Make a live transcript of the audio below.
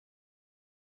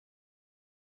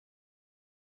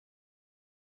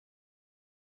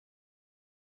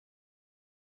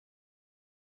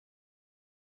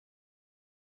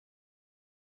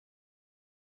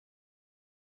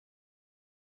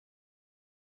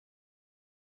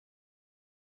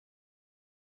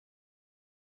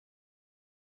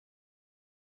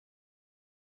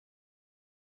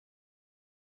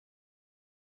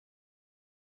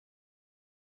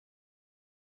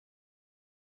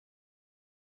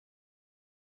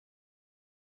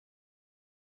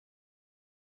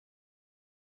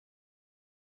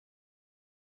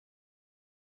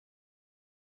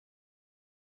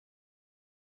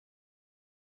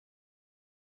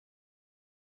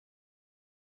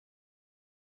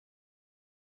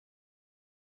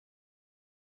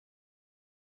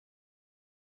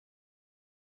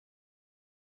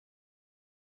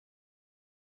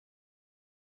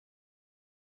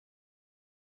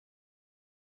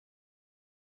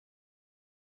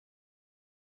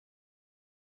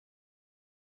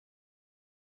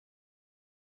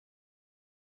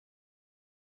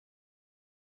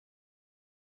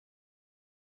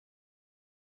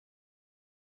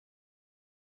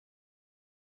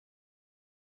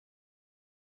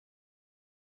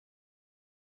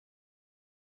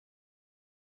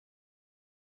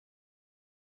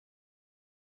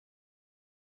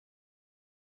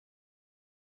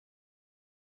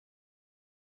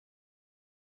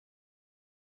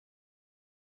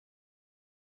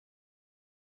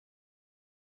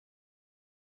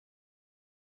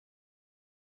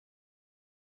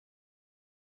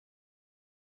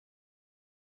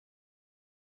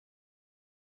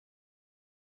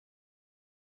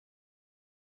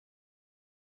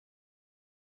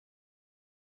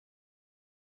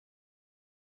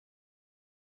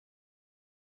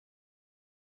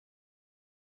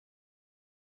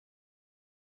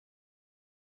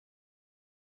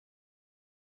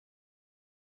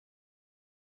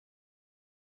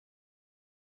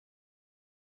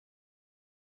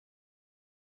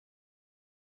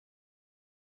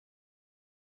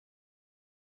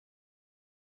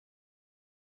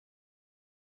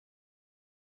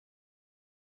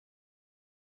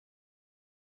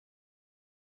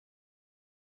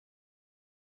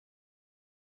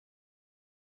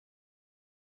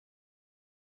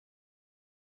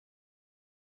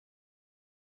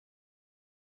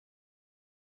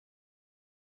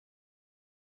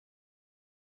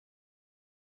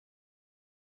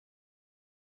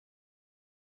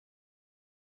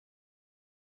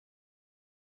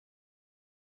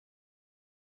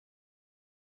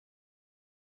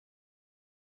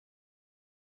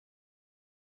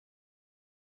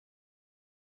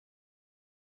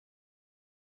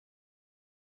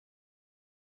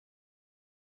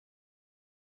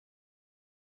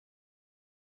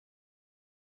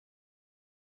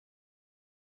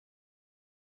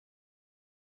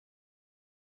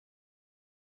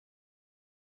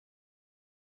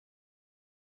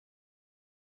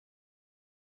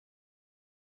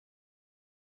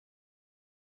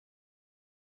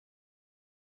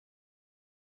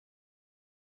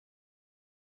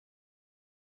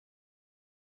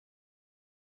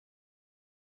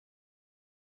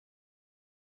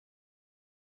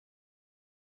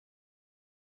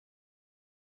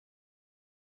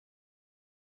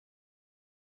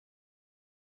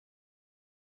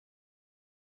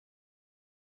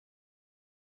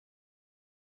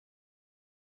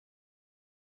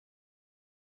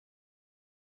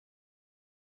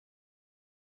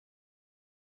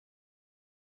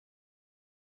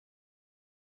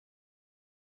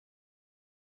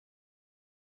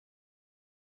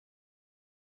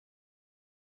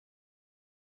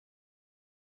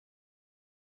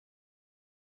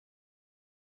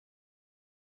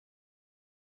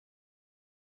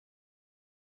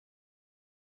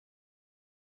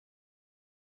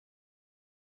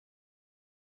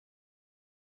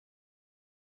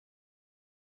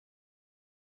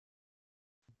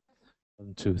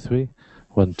1, 2, 3.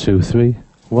 1, 2, 3.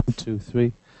 1, 2,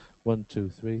 3. 1, 2,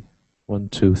 3. 1,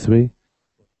 2, 3.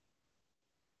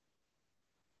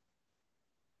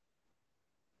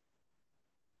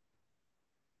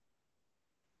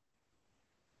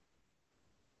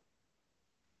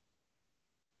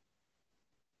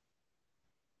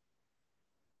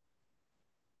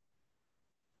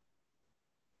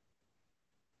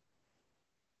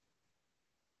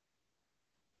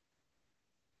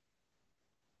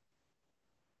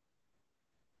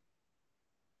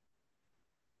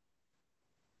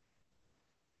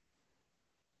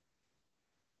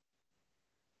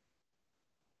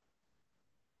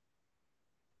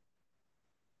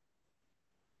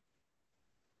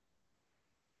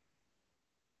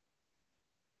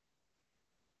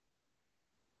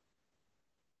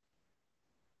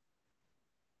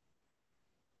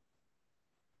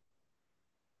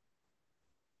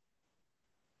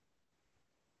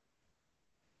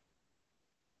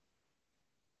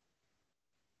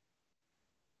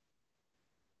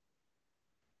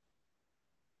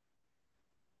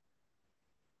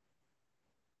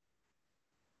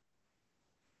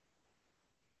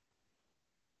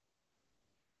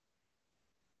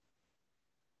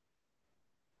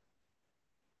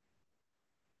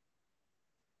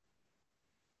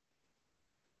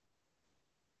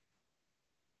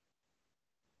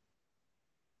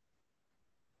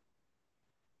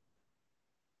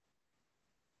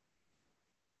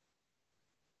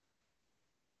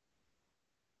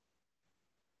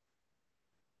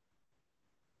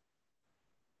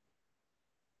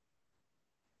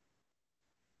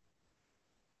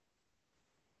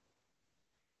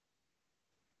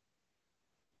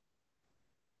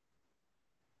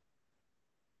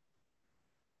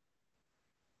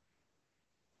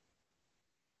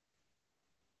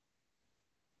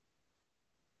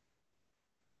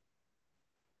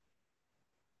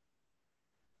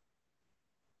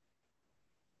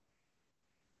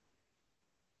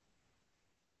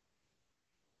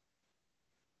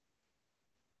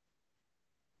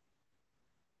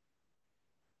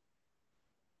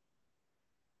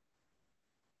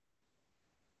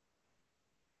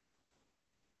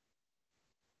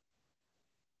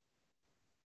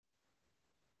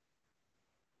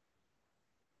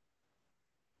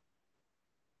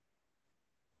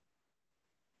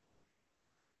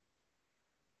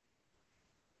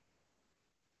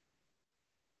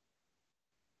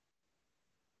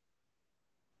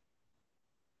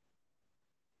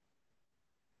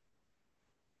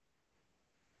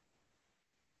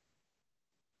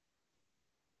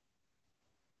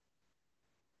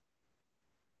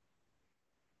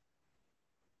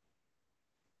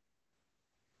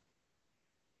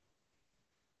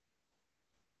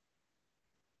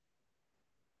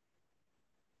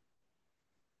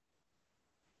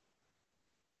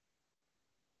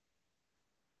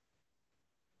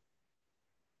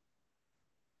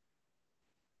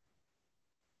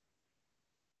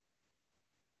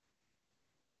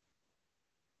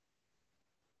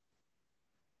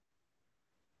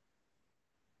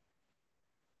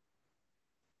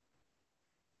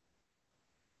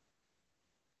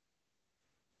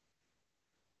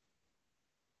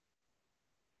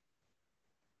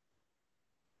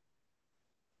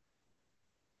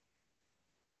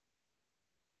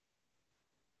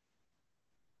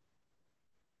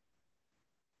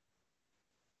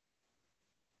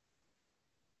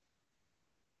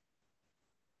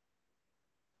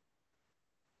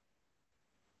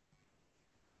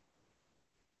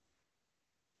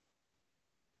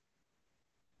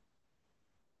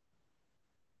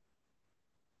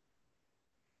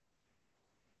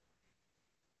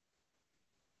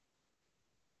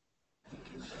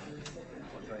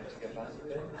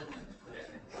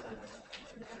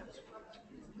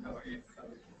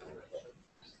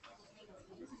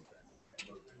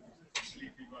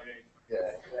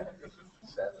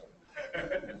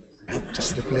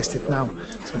 Just replaced it now.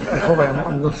 So I hope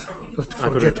I'm not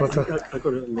forget what. I got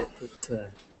to admit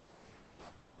that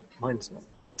mine's not.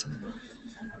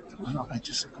 No, I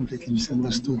just completely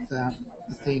misunderstood the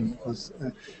thing because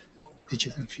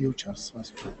digital futures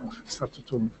was started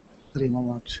to dream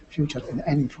about futures in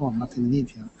any form, not in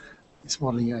media. This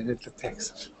morning I read the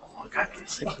text. Oh, God.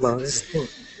 Well,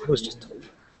 I was just told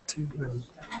to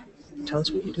tell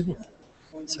us what you're doing.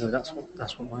 So that's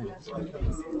what mine is.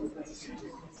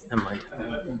 Never mind.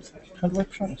 How do I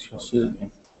pronounce your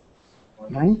surname?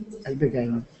 Mine?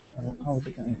 Albegain.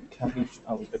 Albegain. Khalid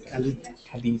Albegain.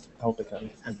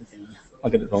 I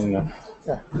get it wrong now.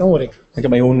 Yeah, don't worry. I get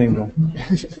my own name wrong.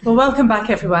 Well, welcome back,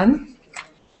 everyone.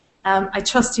 I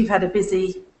trust you've had a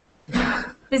busy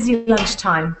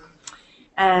lunchtime.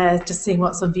 just seeing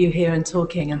what's on view here and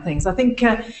talking and things. I think,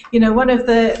 one of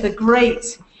the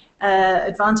great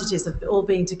advantages of all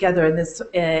being together in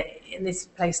this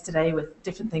place today with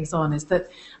different things on is that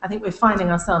I think we're finding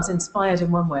ourselves inspired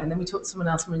in one way, and then we talk to someone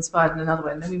else and we're inspired in another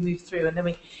way, and then we move through, and then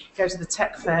we go to the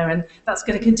tech fair, and that's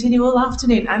going to continue all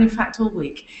afternoon and in fact all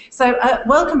week. So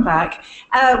welcome back.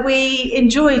 We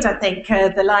enjoyed, I think,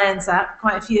 the Lions app.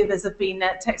 Quite a few of us have been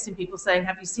texting people saying,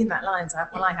 have you seen that Lions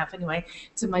app? Well, I have anyway,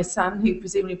 to my son, who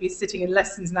presumably be sitting in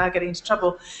lessons now getting into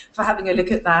trouble for having a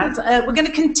look at that. We're going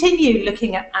to continue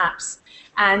looking at apps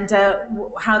and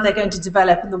how they're going to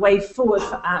develop and the way forward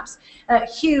for apps.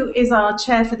 Hugh is our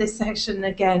chair for this section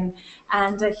again,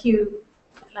 and Hugh,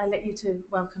 I'll let you to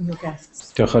welcome your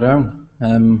guests. Diolch yn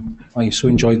iawn. I so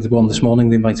enjoyed the one this morning.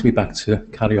 They invited me back to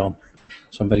carry on.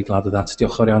 So I'm very glad of that.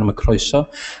 Diolch yn iawn am y croeso.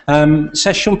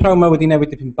 Sesiwn prawn ma wedi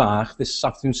newid dipyn bach. This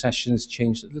afternoon session has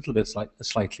changed a little bit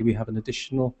slightly. We have an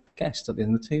additional guest at the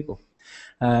end of the table.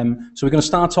 So we're going to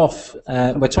start off,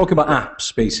 we're talking about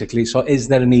apps basically, so is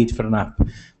there a need for an app?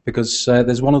 Because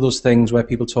there's one of those things where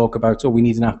people talk about, oh, we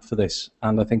need an app for this,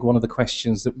 and I think one of the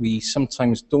questions that we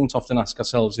sometimes don't often ask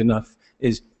ourselves enough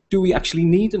is, do we actually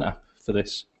need an app for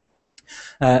this?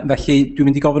 Felly, dwi'n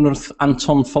mynd I gofyn wrth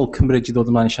Anton Falconbridge I ddod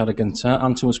ymlaen I siarad gynta.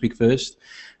 Anton will speak first.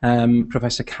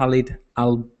 Professor Khalid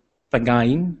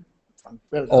Al-Bagain,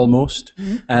 almost,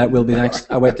 will be next.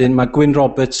 A wedyn, mae Gwyn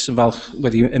Roberts yn falch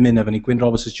wedi ymuno efo ni. Gwyn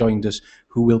Roberts has joined us,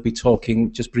 who will be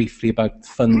talking just briefly about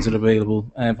funds that are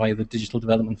available via the Digital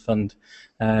Development Fund.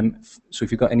 So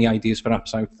if you've got any ideas for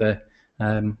apps out there,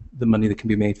 the money that can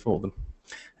be made for them.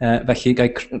 Felly,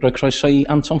 gai roi croeso I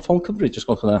Anton Falconbridge, os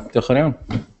gwelwch yn dda. Diolch yn iawn.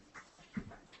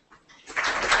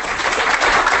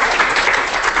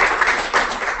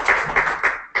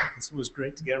 It was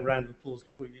great to get a round of applause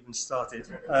before we even started.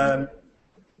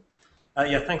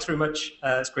 Yeah, thanks very much.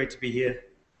 It's great to be here.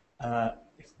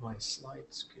 If my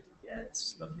slides could, yeah,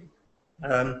 it's lovely.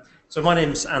 So my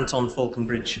name's Anton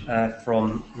Falconbridge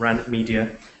from Rand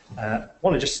Media. I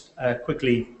want to just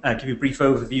quickly give you a brief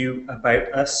overview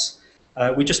about us.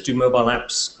 We just do mobile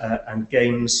apps and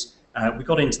games. We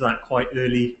got into that quite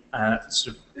early,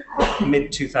 sort of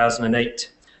mid-2008.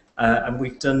 And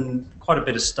we've done quite a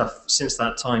bit of stuff since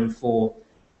that time for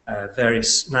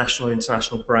various national and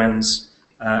international brands,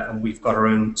 and we've got our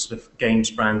own sort of games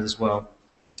brand as well.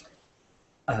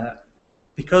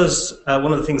 Because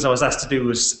one of the things I was asked to do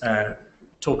was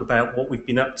talk about what we've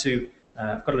been up to,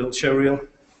 I've got a little show reel,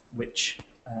 which,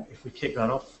 if we kick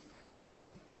that off,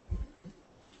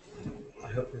 I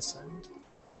hope there's sound.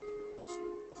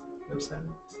 No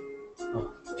sound?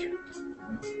 Oh.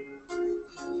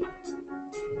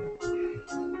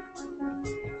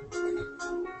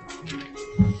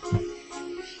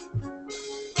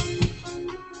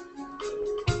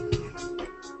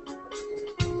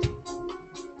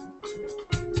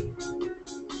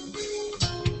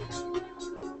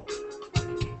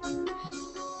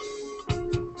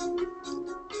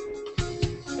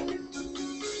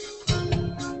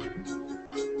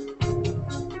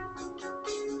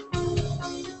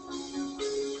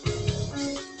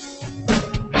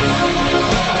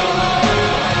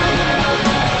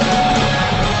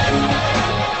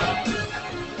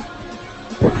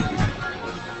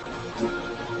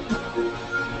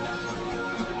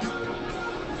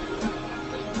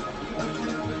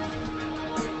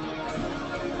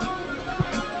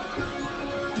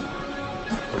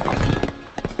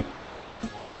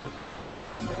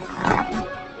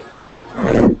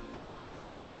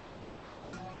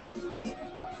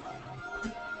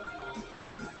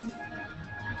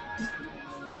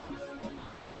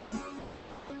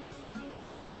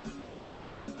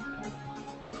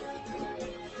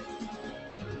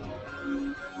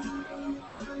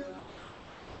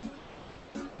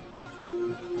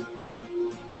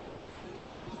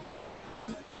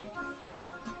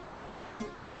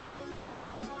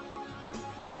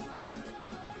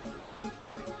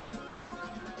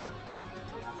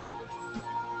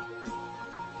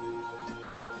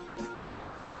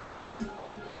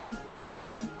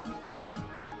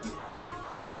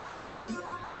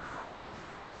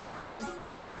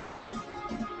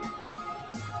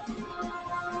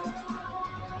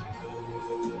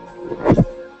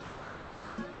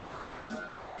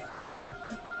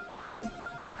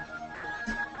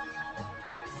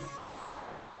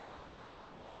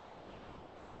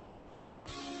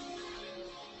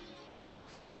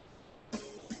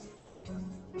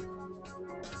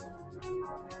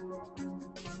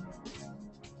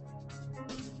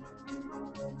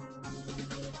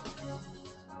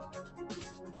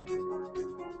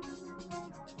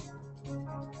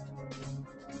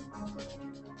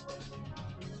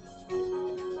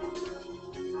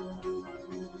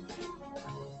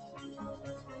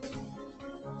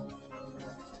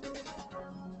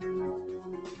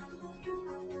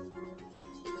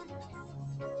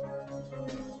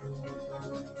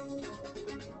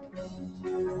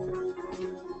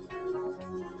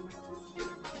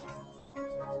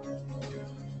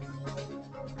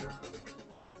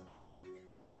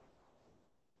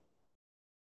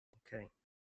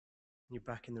 You're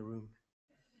back in the room.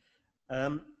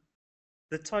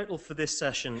 The title for this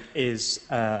session is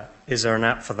there an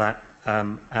app for that?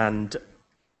 And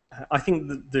I think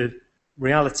that the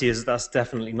reality is that's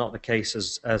definitely not the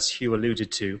case, as Hugh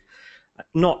alluded to.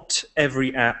 Not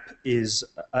every app is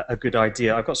a good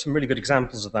idea. I've got some really good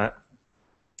examples of that.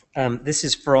 This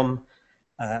is from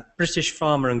British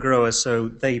Farmer and Grower, so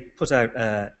they put out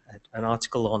an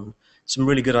article on some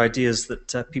really good ideas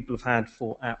that people have had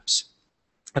for apps.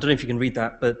 I don't know if you can read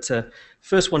that, but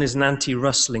first one is an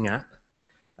anti-rustling app,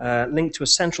 linked to a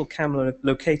central camera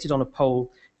located on a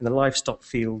pole in the livestock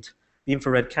field. The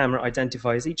infrared camera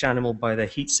identifies each animal by their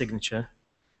heat signal,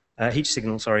 and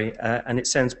it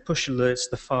sends push alerts to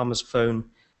the farmer's phone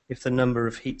if the number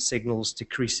of heat signals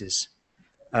decreases.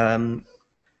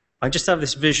 I just have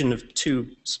this vision of two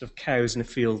sort of cows in a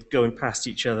field going past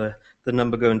each other, the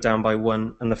number going down by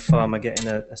 1, and the farmer getting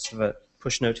a sort of a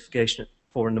push notification at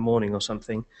 4 in the morning or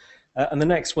something. And the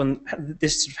next one,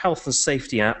 this sort of health and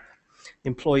safety app.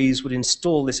 Employees would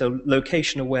install this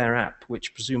location-aware app,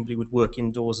 which presumably would work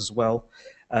indoors as well.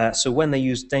 So when they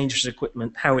use dangerous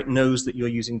equipment, how it knows that you're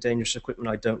using dangerous equipment,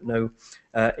 I don't know.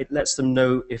 It lets them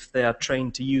know if they are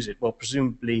trained to use it. Well,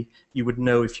 presumably you would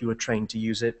know if you were trained to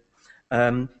use it.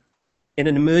 In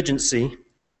an emergency,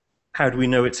 how do we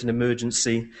know it's an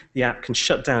emergency? The app can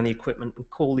shut down the equipment and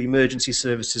call the emergency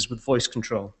services with voice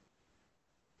control.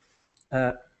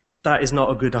 That is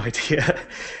not a good idea.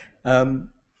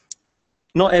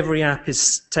 Not every app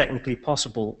is technically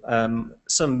possible.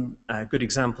 Some good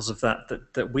examples of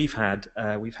that we've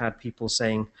had people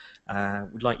saying,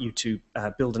 we'd like you to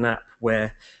build an app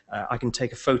where I can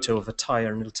take a photo of a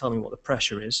tire and it'll tell me what the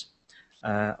pressure is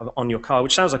on your car,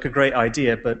 which sounds like a great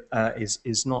idea, but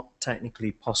is not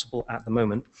technically possible at the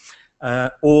moment.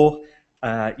 Or,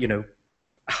 you know,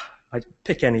 I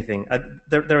pick anything.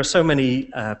 There are so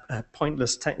many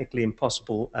pointless, technically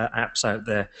impossible apps out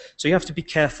there. So you have to be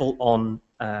careful on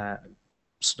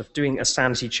sort of doing a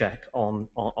sanity check on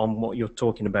what you're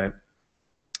talking about.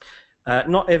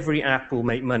 Not every app will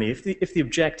make money. If the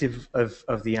objective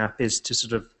of the app is to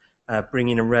sort of bring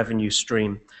in a revenue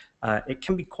stream, it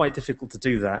can be quite difficult to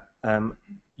do that.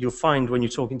 You'll find when you're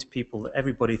talking to people that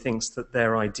everybody thinks that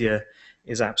their idea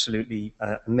is absolutely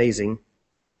amazing.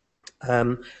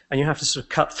 And you have to sort of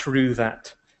cut through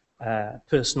that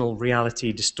personal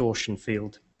reality distortion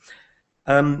field.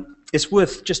 It's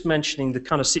worth just mentioning the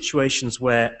kind of situations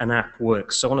where an app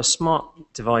works. So on a smart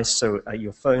device, so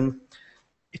your phone,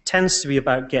 it tends to be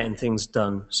about getting things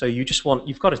done. So you've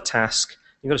got a task,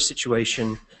 you've got a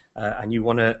situation, and you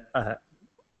want to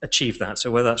achieve that. So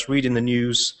whether that's reading the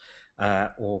news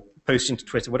or posting to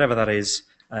Twitter, whatever that is,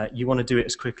 you want to do it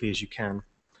as quickly as you can.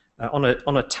 On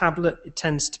a tablet, it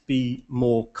tends to be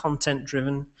more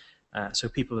content-driven, so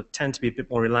people tend to be a bit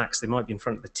more relaxed. They might be in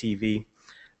front of the TV,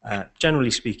 generally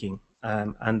speaking,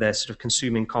 and they're sort of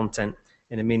consuming content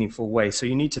in a meaningful way. So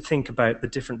you need to think about the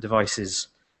different devices,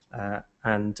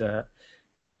 and there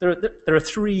are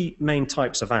 3 main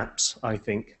types of apps, I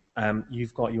think.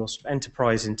 You've got your sort of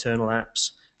enterprise internal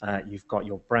apps, you've got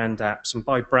your brand apps, and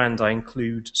by brand I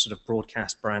include sort of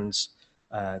broadcast brands,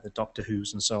 the Doctor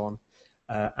Who's and so on.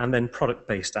 And then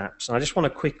product-based apps. And I just want to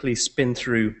quickly spin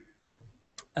through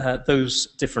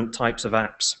those different types of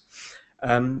apps.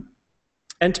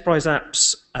 Enterprise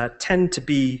apps tend to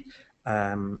be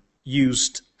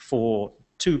used for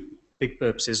 2 big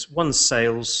purposes. One's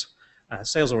sales,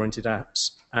 sales-oriented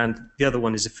apps, and the other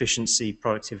one is efficiency,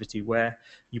 productivity, where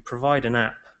you provide an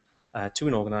app to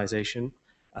an organization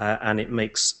and it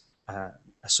makes a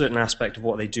certain aspect of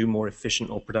what they do more efficient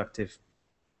or productive.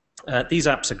 These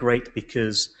apps are great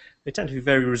because they tend to be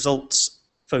very results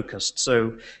focused.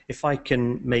 So if I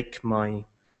can make my,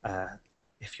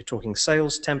 if you're talking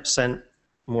sales, 10%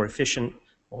 more efficient,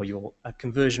 or your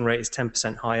conversion rate is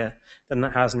 10% higher, then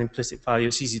that has an implicit value.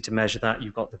 It's easy to measure that.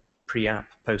 You've got the pre-app,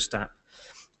 post-app.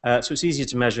 So it's easier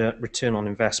to measure return on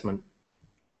investment.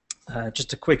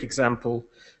 Just a quick example,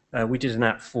 we did an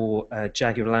app for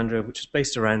Jaguar Land Rover, which was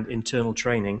based around internal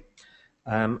training.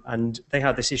 And they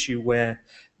had this issue where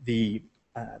the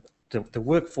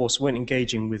workforce weren't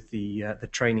engaging with the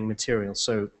training material,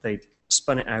 so they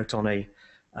spun it out on an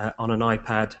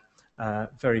iPad,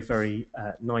 very, very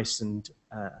nice and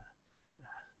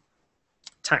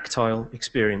tactile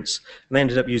experience. And they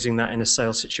ended up using that in a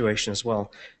sales situation as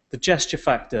well. The gesture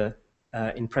factor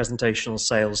in presentational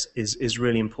sales is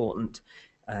really important.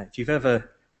 If you've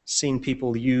ever seen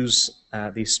people use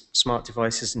these smart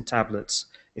devices and tablets,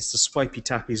 it's the swipey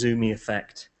tappy zoomy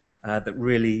effect that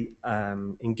really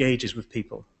engages with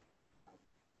people.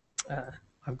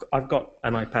 I've got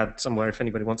an iPad somewhere if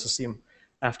anybody wants to see them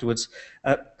afterwards.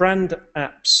 Brand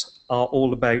apps are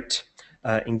all about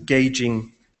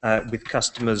engaging with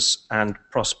customers and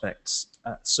prospects.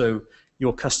 So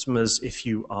your customers, if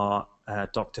you are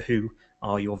Doctor Who,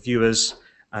 are your viewers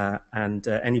and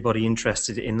anybody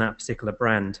interested in that particular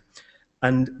brand.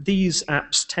 And these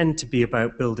apps tend to be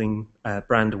about building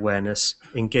brand awareness,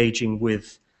 engaging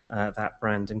with that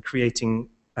brand and creating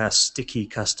sticky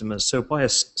customers. So by a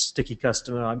sticky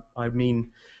customer, I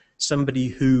mean somebody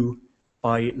who,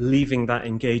 by leaving that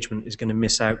engagement, is going to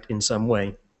miss out in some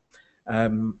way.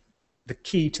 The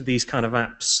key to these kind of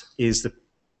apps is the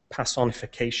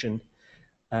personification,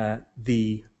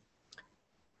 the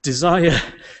desire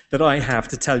that I have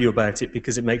to tell you about it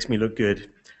because it makes me look good,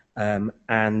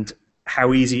 and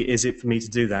how easy is it for me to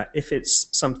do that? If it's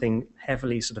something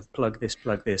heavily sort of plug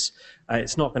this,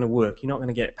 it's not going to work. You're not going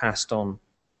to get it passed on.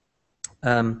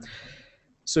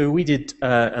 So we did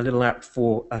a little app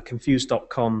for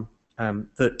confused.com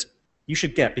that you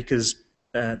should get because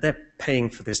they're paying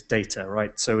for this data,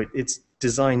 right? So it's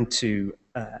designed to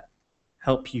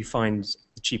help you find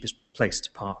the cheapest place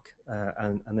to park,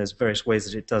 and there's various ways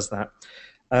that it does that.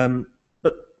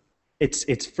 But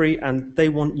it's free, and they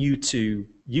want you to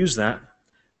use that.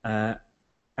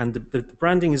 And the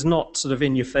branding is not sort of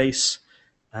in your face.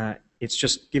 It's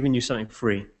just giving you something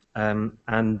free.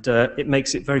 And it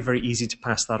makes it very, very easy to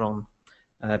pass that on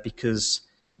because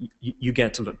you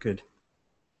get to look good.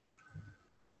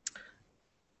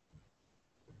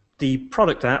 The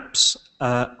product apps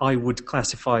I would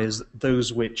classify as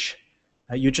those which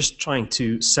you're just trying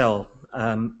to sell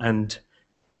and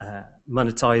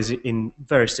monetize it in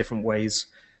various different ways.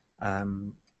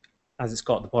 As it's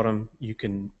got at the bottom, you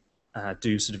can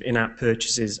do sort of in-app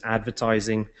purchases,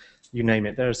 advertising, you name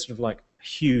it. There's sort of like a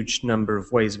huge number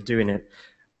of ways of doing it.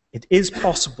 It is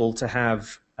possible to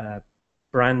have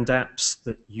brand apps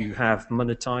that you have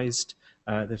monetized.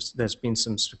 There's been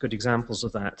some good examples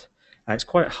of that. It's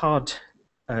quite a hard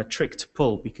trick to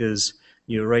pull because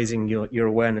you're raising your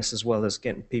awareness as well as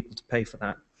getting people to pay for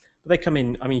that. But they come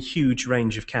in, I mean, huge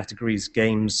range of categories,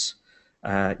 games,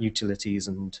 utilities,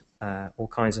 and all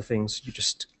kinds of things. You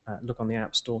just look on the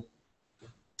App Store.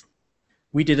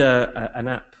 We did an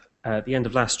app at the end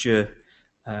of last year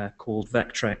called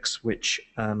Vectrex, which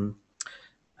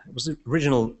was the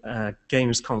original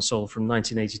games console from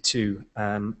 1982,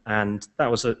 and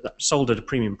that was sold at a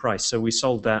premium price. So we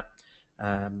sold that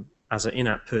as an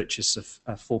in-app purchase of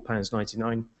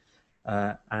 £4.99,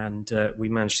 and we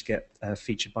managed to get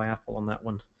featured by Apple on that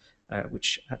one,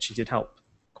 which actually did help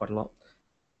quite a lot.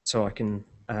 So I can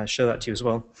show that to you as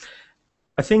well.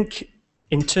 I think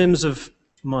in terms of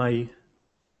my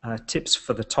tips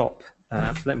for the top,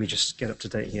 let me just get up to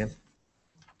date here.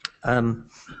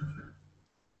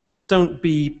 Don't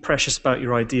be precious about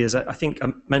your ideas. I think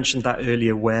I mentioned that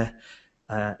earlier where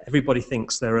everybody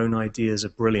thinks their own ideas are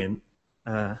brilliant.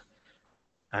 So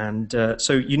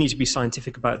you need to be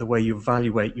scientific about the way you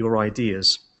evaluate your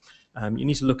ideas. You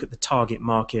need to look at the target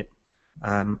market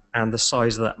and the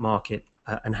size of that market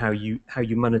and how you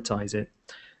monetize it.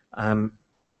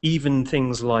 Even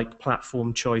things like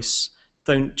platform choice,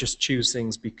 don't just choose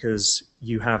things because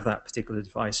you have that particular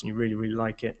device and you really, really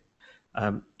like it.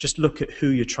 Just look at who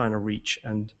you're trying to reach,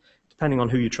 and depending on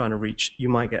who you're trying to reach, you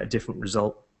might get a different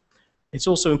result. It's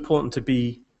also important to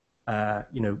be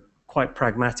quite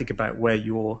pragmatic about where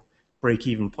your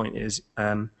break-even point is.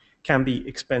 Can be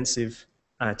expensive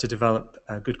to develop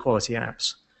good quality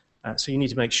apps. So you need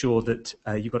to make sure that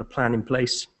you've got a plan in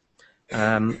place.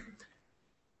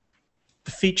 The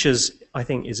features, I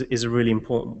think, is a really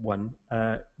important one.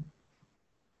 At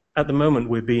the moment,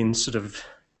 we're being sort of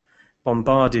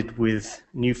bombarded with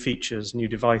new features, new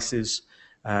devices,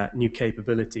 new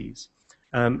capabilities.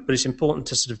 But it's important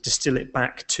to sort of distill it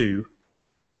back to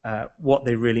what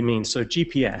they really mean. So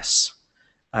GPS,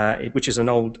 which is an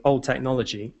old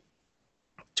technology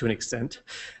to an extent,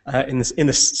 in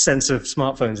the sense of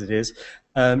smartphones it is,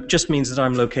 just means that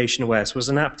I'm location aware. So as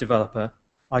an app developer,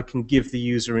 I can give the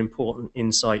user important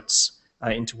insights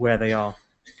into where they are.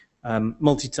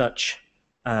 Multi-touch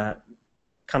kind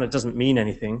of doesn't mean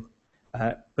anything,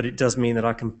 but it does mean that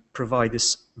I can provide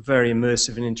this very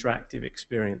immersive and interactive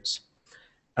experience.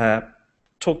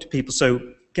 Talk to people,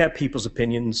 so get people's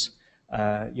opinions,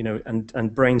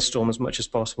 and brainstorm as much as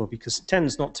possible, because it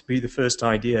tends not to be the first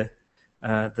idea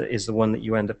that is the one that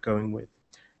you end up going with.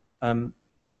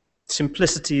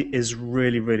 Simplicity is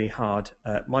really, really hard.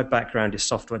 My background is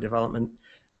software development,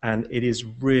 and it is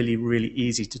really, really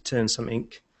easy to turn something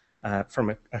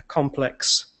from a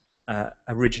complex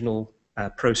original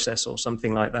process or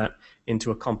something like that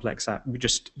into a complex app. You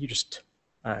just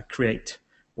create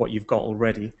what you've got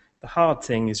already, The hard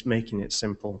thing is making it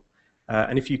simple.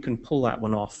 And if you can pull that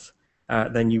one off,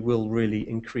 then you will really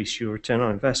increase your return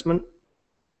on investment.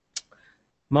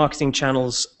 Marketing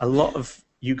channels, a lot of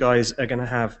you guys are going to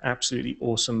have absolutely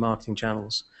awesome marketing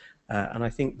channels. And I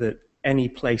think that any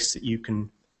place that you can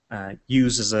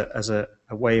use as a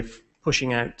way of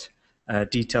pushing out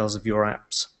details of your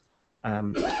apps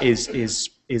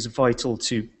is vital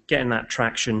to getting that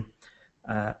traction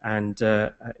and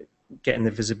getting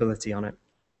the visibility on it.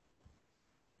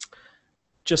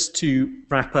 Just to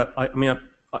wrap up, I mean,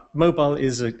 mobile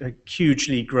is a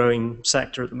hugely growing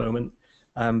sector at the moment,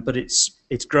 but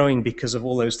it's growing because of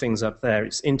all those things up there.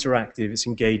 It's interactive, it's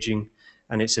engaging,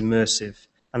 and it's immersive,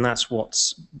 and that's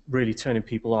what's really turning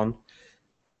people on.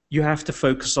 You have to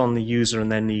focus on the user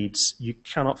and their needs. You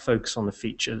cannot focus on the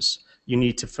features. You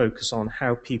need to focus on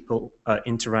how people are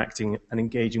interacting and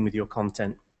engaging with your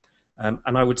content.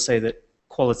 And I would say that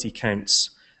quality counts.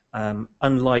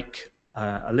 Unlike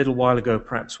a little while ago,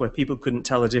 perhaps, where people couldn't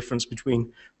tell the difference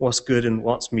between what's good and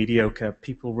what's mediocre,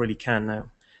 people really can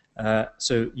now.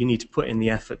 So you need to put in the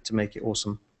effort to make it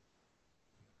awesome.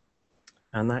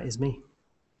 And that is me.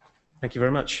 Thank you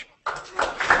very much.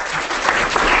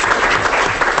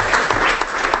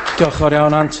 Diolch yn fawr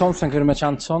iawn, Anton. Thank you very much,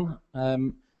 Anton.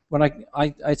 When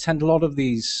I attend a lot of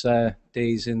these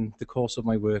days in the course of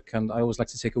my work, and I always like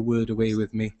to take a word away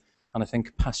with me, and I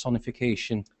think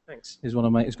personification is is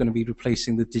going to be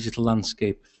replacing the digital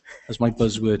landscape as my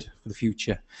buzzword for the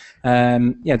future. Yeah,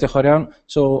 diolch yn fawr iawn.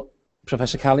 So,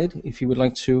 Professor Khalid, if you would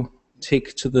like to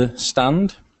take to the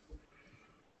stand.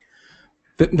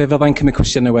 Fe fyddai'n cymryd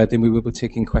cwestiynau wedyn, we will be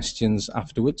taking questions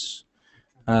afterwards.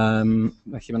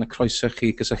 Felly mae'n croeso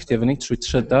chi gysylltu efo ni trwy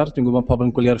trydar. Dwi'n gwybod pobl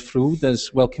yn gwylio ar ffrw. There's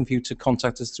welcome for you to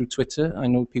contact us through Twitter. I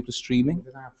know people are streaming.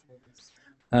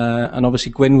 And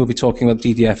obviously Gwyn will be talking about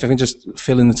DDF. If I can just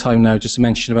fill in the time now just to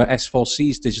mention about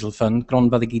S4C's digital fund,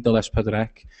 gronfa ddigidol S4C.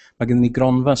 Mae gen ni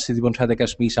gronfa sydd wedi bod yn rhedeg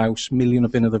ers mis Aws, miliwn o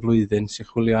bunnoedd y flwyddyn sy'n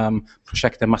chwilio am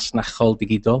prosiectau masnachol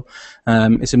digidol.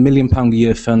 It's £1 million a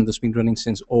year fund that's been running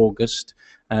since August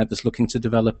that's looking to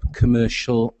develop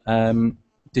commercial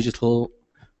digital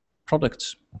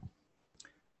products.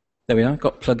 There we are,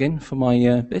 got plug-in for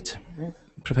my bit.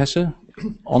 Professor,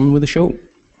 on with the show.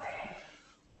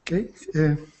 Okay,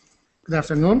 good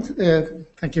afternoon.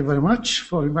 Thank you very much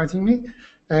for inviting me.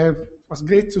 It was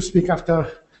great to speak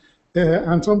after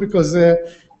Anton because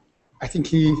I think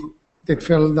he did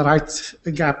fill the right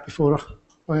gap before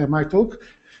my talk.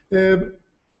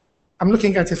 I'm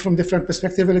looking at it from different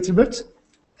perspective a little bit.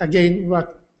 Again,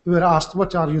 we were asked,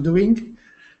 what are you doing?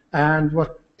 And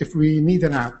what if we need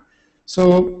an app?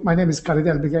 So my name is Khalid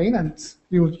Elbegain, and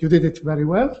you did it very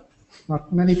well.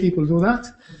 Not many people do that.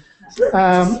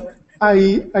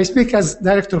 I speak as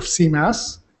director of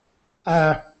CMAS.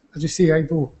 As you see, I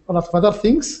do a lot of other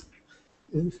things.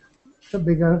 The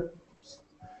bigger,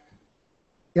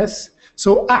 yes.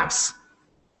 So apps.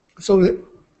 So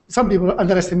some people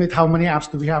underestimate how many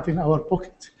apps do we have in our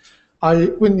pocket.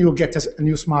 When you get a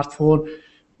new smartphone,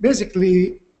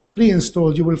 basically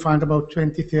pre-installed, you will find about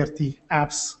 20, 30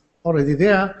 apps already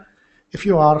there. If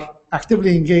you are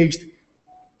actively engaged,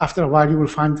 after a while you will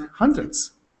find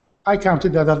hundreds. I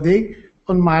counted the other day,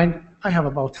 on mine I have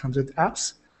about 100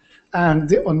 apps.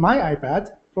 And on my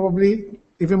iPad, probably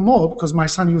even more, because my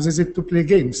son uses it to play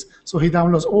games. So he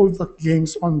downloads all the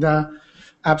games on the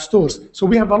app stores. So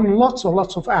we have lots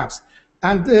of apps.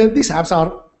 And these apps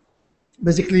are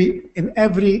basically in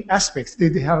every aspect.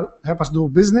 They help us do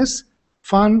business,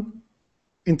 fun,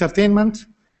 entertainment,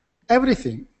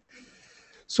 everything.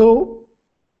 So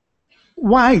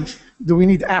why do we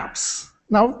need apps?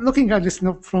 Now, looking at this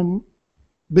from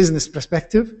business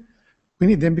perspective, we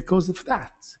need them because of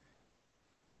that.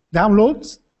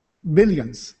 Downloads,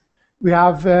 billions. We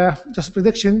have just a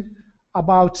prediction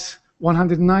about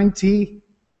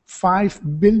 195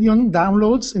 billion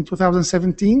downloads in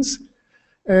 2017.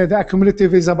 The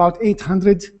accumulative is about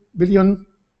 800 billion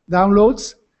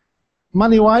downloads.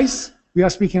 Money-wise, we are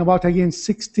speaking about, again,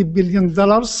 $60 billion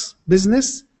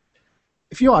business.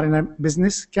 If you are in a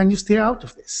business, can you stay out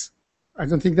of this? I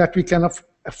don't think that we can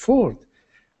afford.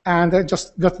 And I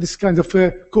just got this kind of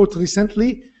quote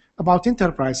recently about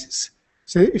enterprises.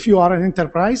 So if you are an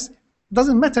enterprise, it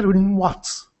doesn't matter in what.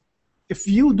 If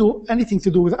you do anything to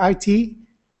do with IT,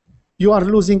 you are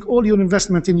losing all your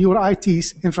investment in your IT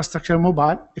infrastructure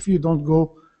mobile if you don't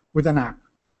go with an app.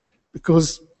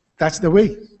 Because that's the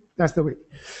way. That's the way.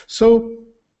 So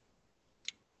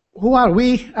who are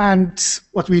we and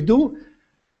what we do?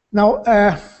 Now,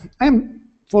 I'm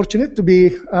fortunate to be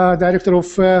director of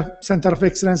Center of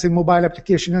Excellence in Mobile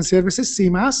Application and Services,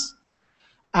 CMAS,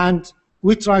 and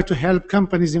we try to help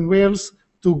companies in Wales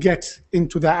to get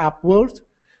into the app world.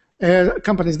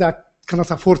 Companies that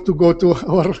cannot afford to go to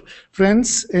our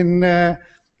friends in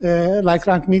like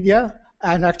Rank Media,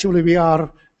 and actually we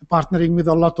are partnering with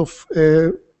a lot of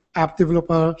app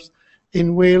developers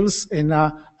in Wales in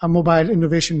a mobile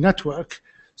innovation network.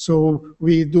 So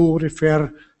we do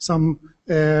refer some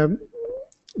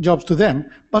jobs to them.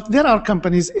 But there are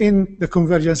companies in the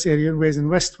convergence area in Wales, in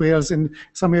West Wales, in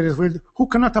some areas who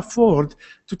cannot afford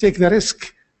to take the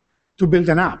risk to build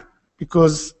an app,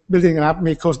 because building an app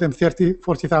may cost them 30,000,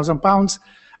 40,000 pounds,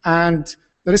 and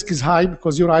the risk is high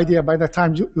because your idea by the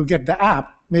time you get the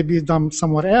app may be done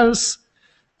somewhere else,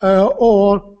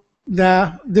 or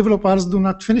the developers do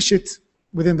not finish it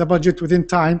within the budget, within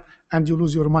time, and you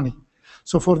lose your money.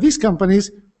 So for these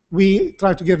companies, we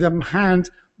try to give them a hand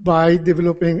by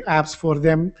developing apps for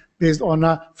them based on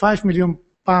a £5 million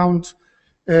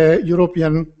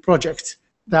European project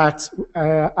that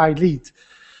I lead.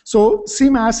 So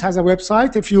CMAS has a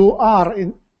website. If you are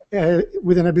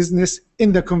within a business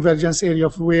in the convergence area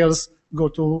of Wales, go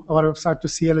to our website to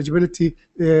see eligibility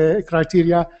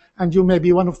criteria, and you may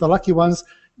be one of the lucky ones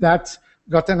that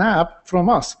got an app from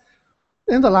us.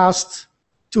 In the last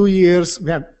 2 years,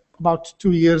 we have about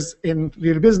 2 years in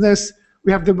real business,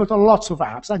 we have developed lots of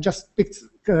apps. I just picked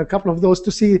a couple of those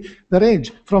to see the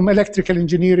range, from electrical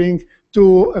engineering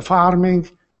to farming,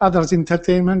 others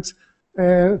entertainment,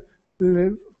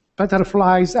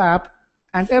 butterflies app,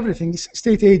 and everything,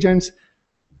 state agents,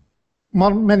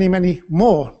 many, many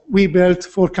more we built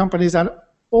for companies, and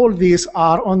all these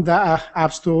are on the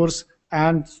app stores,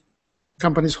 and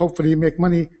companies hopefully make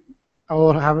money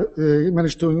or have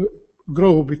managed to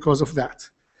grow because of that.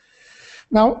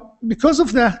 Now, because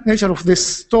of the nature of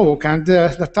this talk and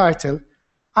the title,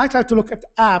 I try to look at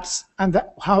apps and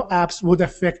how apps would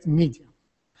affect media,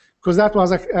 because that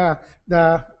was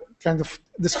the kind of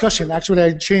discussion. Actually,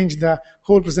 I changed the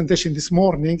whole presentation this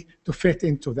morning to fit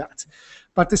into that.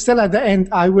 But still, at the end,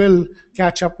 I will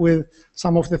catch up with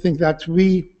some of the things that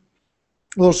we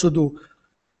also do.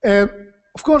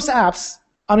 Of course, apps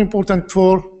are important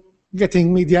for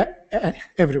getting media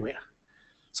everywhere.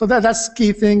 So that's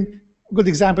key thing. Good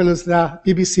example is the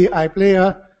BBC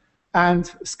iPlayer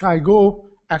and Sky Go.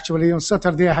 Actually, on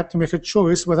Saturday, I had to make a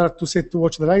choice whether to sit to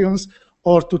watch the Lions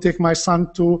or to take my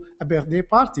son to a birthday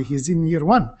party. He's in year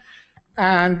 1.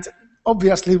 And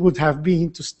obviously would have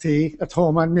been to stay at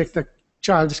home and make the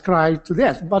child cry to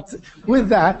death. But with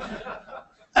that,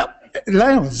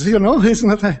 Lions, you know, it's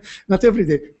not every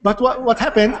day. But what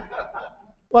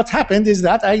happened is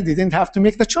that I didn't have to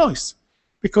make the choice,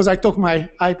 because I took my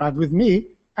iPad with me,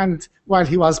 and while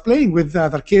he was playing with the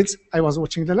other kids, I was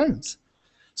watching the Lions.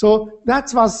 So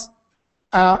that was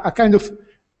a kind of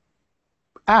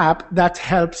app that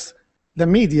helps the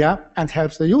media and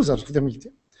helps the users of the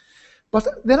media.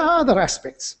 But there are other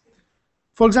aspects.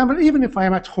 For example, even if I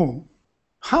am at home,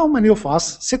 how many of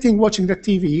us sitting watching the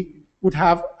TV would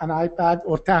have an iPad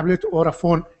or tablet or a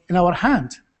phone in our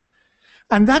hand?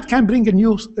 And that can bring a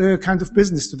new kind of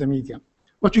business to the media,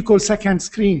 what we call second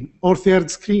screen or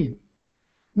third screen.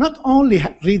 Not only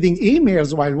reading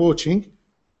emails while watching,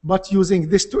 but using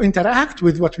this to interact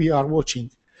with what we are watching.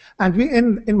 And we,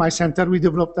 in my center, we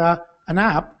developed an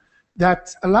app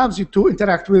that allows you to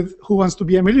interact with Who Wants to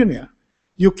Be a Millionaire.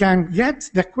 You can get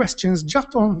the questions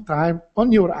just on time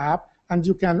on your app, and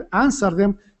you can answer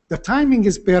them. The timing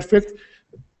is perfect.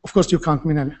 Of course, you can't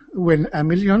win a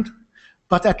million,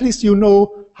 but at least you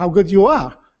know how good you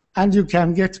are, and you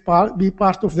can be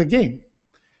part of the game.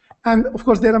 And of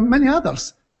course, there are many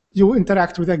others. You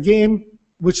interact with a game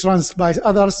which runs by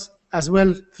others as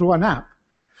well through an app.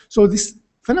 So this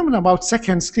phenomenon about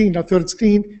second screen or third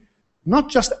screen, not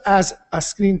just as a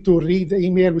screen to read the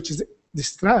email, which is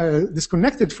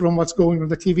disconnected from what's going on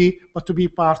the TV, but to be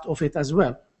part of it as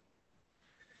well.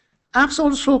 Apps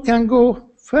also can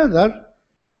go further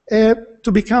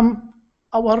to become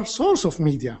our source of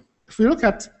media. If we look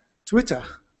at Twitter,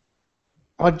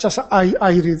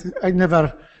 I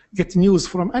never get news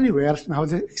from anywhere now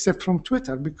except from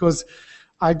Twitter, because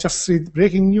I just read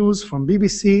breaking news from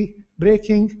BBC,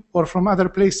 breaking, or from other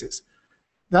places.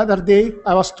 The other day,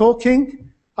 I was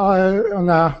talking on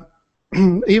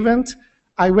an event.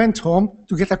 I went home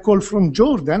to get a call from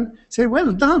Jordan, say,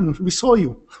 well done, we saw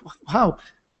you. Wow,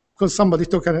 because somebody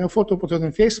took a photo, put it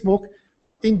on Facebook.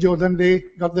 In Jordan, they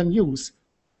got the news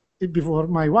before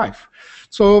my wife.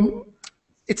 So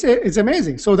it's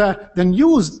amazing. So the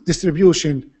news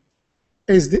distribution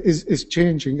is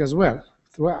changing as well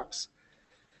through apps.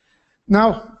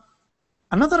 Now,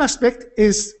 another aspect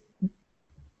is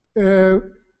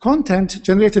content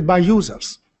generated by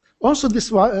users. Also,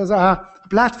 this was a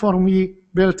platform we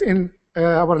built in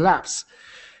our labs.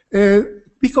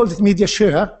 We called it media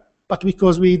share, but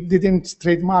because we didn't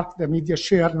trademark the media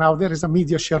share, now there is a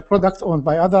media share product owned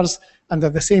by others under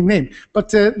the same name. But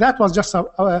that was just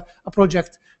a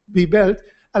project we built,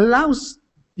 allows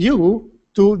you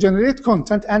to generate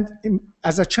content, and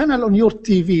as a channel on your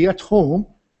TV at home,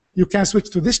 you can switch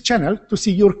to this channel to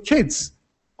see your kids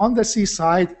on the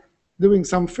seaside doing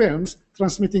some films,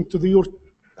 transmitting to your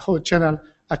whole channel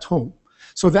at home.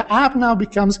 So the app now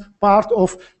becomes part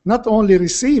of not only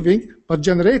receiving, but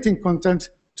generating content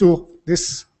to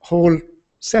this whole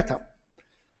setup.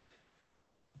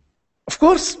 Of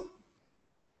course,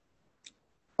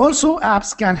 also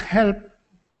apps can help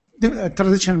the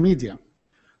traditional media.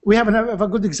 We have a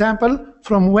good example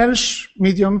from Welsh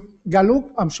medium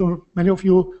Galwg. I'm sure many of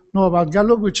you know about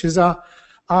Galwg, which is a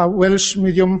Welsh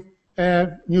medium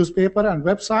newspaper and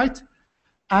website.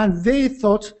 And they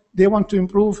thought they want to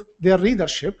improve their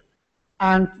readership.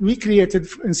 And we created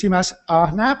in CMAS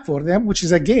an app for them, which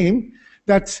is a game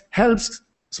that helps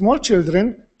small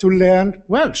children to learn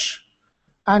Welsh.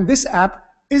 And this app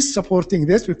is supporting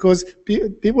this because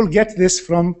people get this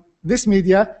from this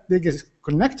media, they get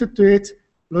connected to it,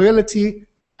 loyalty,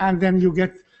 and then you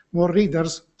get more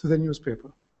readers to the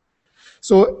newspaper.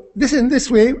 So in this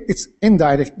way, it's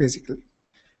indirect, basically.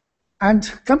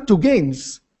 And come to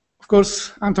games. Of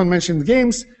course, Anton mentioned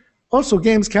games. Also,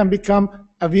 games can become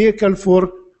a vehicle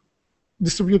for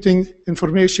distributing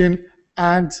information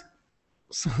and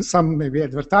some maybe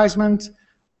advertisement,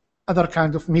 other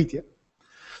kind of media.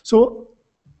 So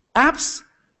apps,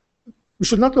 we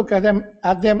should not look at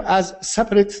them as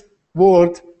separate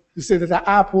word. You say that the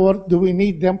app world, do we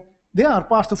need them? They are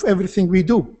part of everything we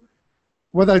do,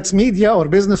 whether it's media or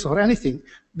business or anything.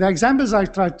 The examples I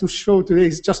tried to show today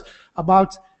is just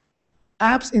about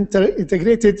apps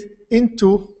integrated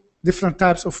into different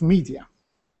types of media.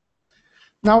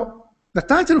 Now, the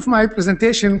title of my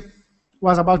presentation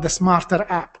was about the smarter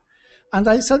app. And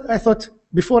I thought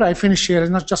before I finish here,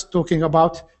 not just talking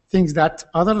about things that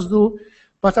others do,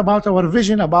 but about our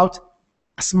vision about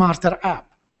a smarter app.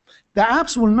 The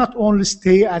apps will not only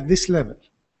stay at this level.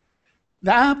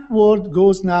 The app world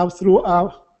goes now through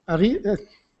a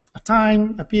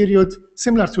period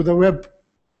similar to the web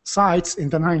sites in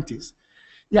the 90s.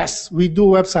 Yes, we do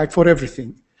website for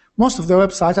everything. Most of the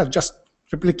websites are just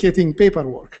replicating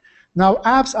paperwork. Now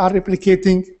apps are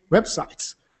replicating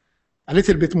websites a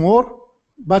little bit more,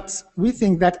 but we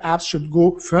think that apps should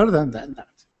go further than that.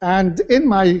 And in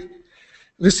my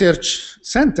research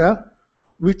center,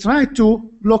 we try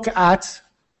to look at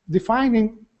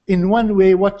defining in one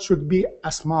way what should be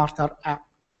a smarter app.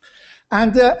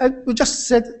 And we just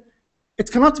said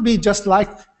it cannot be just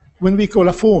like when we call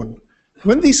a phone.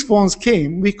 When these phones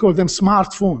came, we called them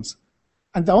smartphones.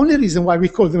 And the only reason why we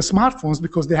call them smartphones is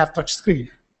because they have touch screen,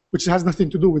 which has nothing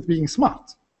to do with being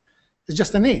smart. It's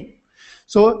just a name.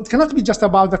 So it cannot be just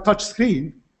about the touch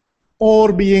screen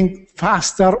or being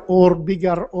faster or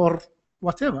bigger or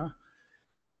whatever.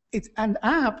 An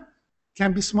app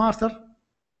can be smarter,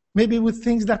 maybe with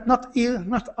things that not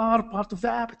are part of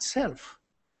the app itself.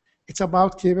 It's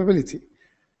about capability.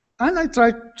 And I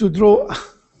tried to draw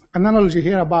an analogy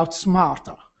here about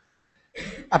smarter.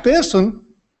 A person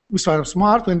who is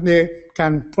smart when they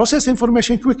can process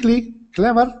information quickly,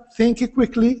 clever, think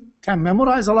quickly, can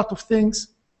memorize a lot of things.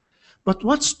 But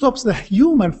what stops the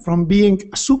human from being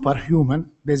a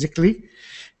superhuman, basically,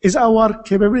 is our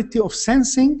capability of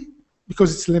sensing,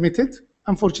 because it's limited.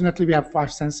 Unfortunately, we have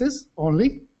 5 senses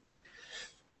only.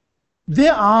 They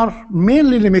are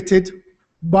mainly limited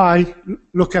by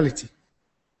locality.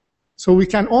 So we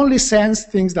can only sense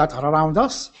things that are around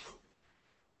us.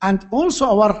 And also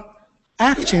our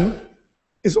action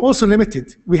is also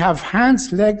limited. We have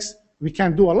hands, legs, we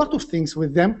can do a lot of things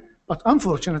with them, but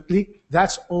unfortunately,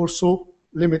 that's also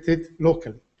limited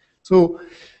locally. So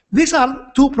these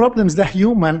are 2 problems that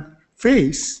humans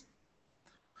face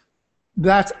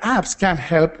that apps can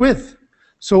help with.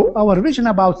 So our vision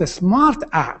about the smart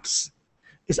apps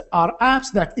are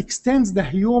apps that extends the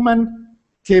human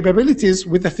capabilities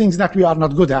with the things that we are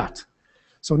not good at.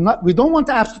 So we don't want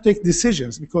apps to take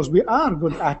decisions because we are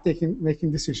good at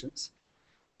making decisions.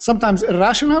 Sometimes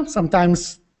irrational,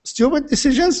 sometimes stupid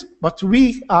decisions, but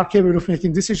we are capable of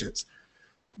making decisions.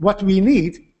 What we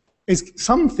need is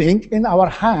something in our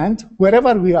hand,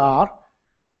 wherever we are,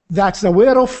 that's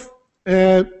aware of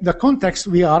the context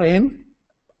we are in,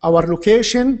 our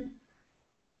location,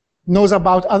 knows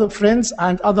about other friends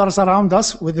and others around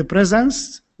us with the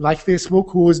presence, like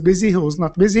Facebook, who is busy, who is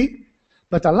not busy,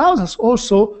 but allows us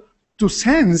also to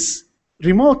sense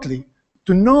remotely,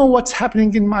 to know what's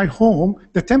happening in my home,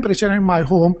 the temperature in my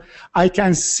home. I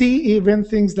can see even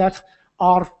things that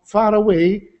are far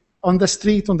away on the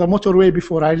street, on the motorway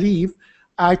before I leave,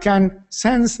 I can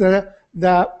sense the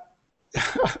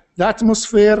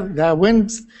atmosphere, the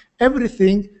winds,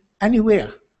 everything,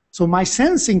 anywhere. So my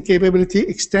sensing capability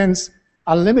extends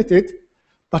unlimited,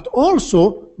 but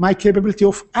also my capability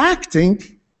of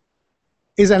acting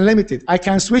is unlimited. I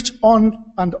can switch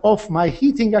on and off my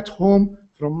heating at home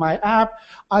from my app.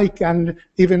 I can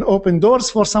even open doors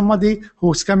for somebody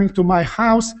who's coming to my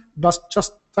house, but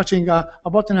just touching a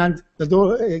button and the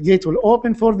door gate will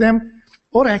open for them.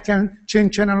 Or I can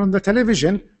change channel on the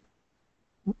television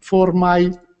for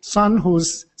my son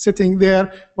who's sitting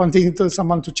there wanting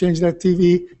someone to change their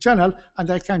TV channel, and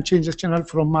I can change the channel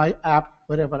from my app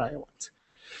wherever I want.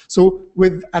 So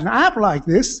with an app like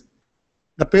this,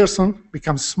 the person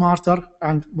becomes smarter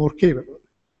and more capable.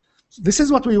 So this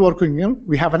is what we're working on.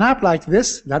 We have an app like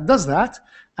this that does that,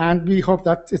 and we hope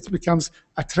that it becomes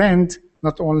a trend,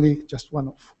 not only just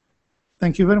one-off.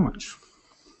 Thank you very much.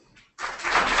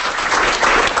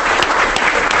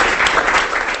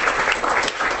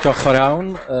 Diolch yn fawr iawn,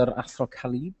 yr athro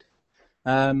Khalid.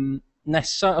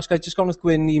 Nesa, os gael jyst gofyn wrth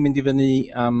Gwyn i mynd i fyny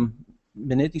am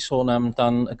munud i sôn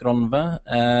amdan y gronfa.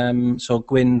 So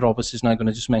Gwyn Roberts is now going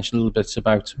to just mention a little bit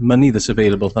about money that's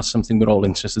available. That's something we're all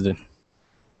interested in.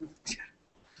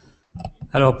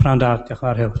 Hello, pnawn da, diolch yn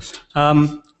fawr Hill.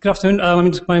 Good afternoon,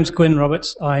 my name's Gwyn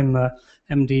Roberts. I'm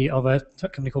MD of a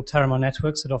company called Dramâu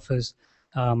Networks that offers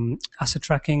asset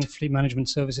tracking, fleet management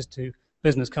services to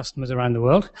business customers around the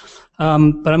world.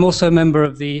 But I'm also a member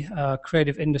of the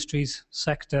creative industries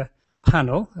sector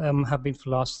panel, have been for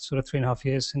the last sort of 3.5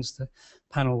 years since the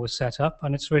panel was set up.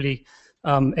 And it's really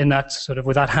in that sort of,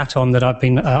 with that hat on, that I've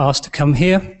been asked to come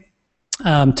here,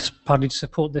 partly to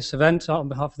support this event on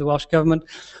behalf of the Welsh Government,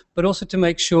 but also to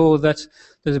make sure that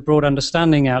there's a broad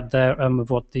understanding out there of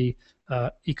what the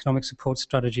economic support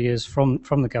strategy is from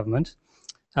the government.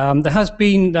 There had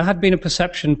been a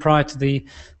perception prior to the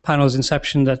panel's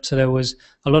inception that there was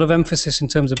a lot of emphasis in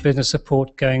terms of business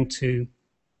support going to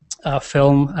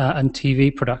film and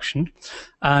TV production,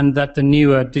 and that the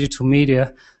newer digital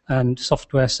media and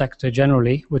software sector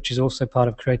generally, which is also part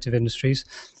of creative industries,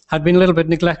 had been a little bit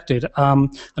neglected.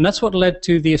 And that's what led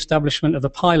to the establishment of the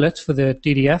pilot for the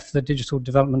DDF, the Digital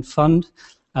Development Fund,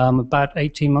 about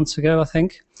 18 months ago, I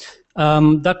think.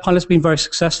 That pilot's been very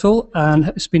successful, and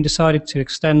it's been decided to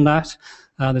extend that.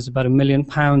 There's about £1 million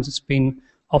that's been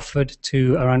offered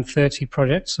to around 30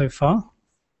 projects so far.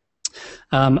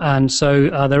 And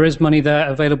so there is money there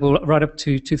available right up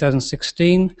to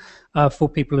 2016 for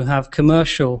people who have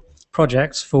commercial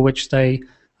projects for which they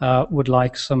would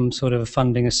like some sort of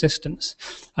funding assistance.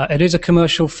 It is a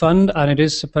commercial fund, and it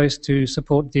is supposed to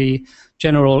support the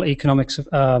general economic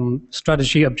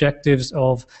strategy objectives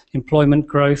of employment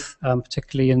growth,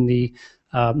 particularly in the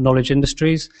knowledge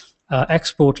industries,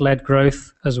 export-led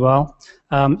growth as well.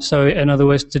 So in other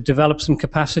words, to develop some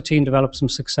capacity and develop some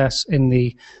success in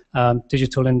the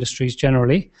digital industries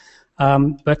generally.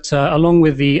 But along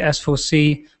with the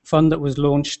S4C fund that was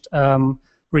launched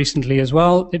recently as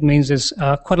well, it means there's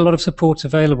quite a lot of support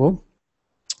available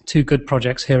to good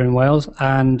projects here in Wales,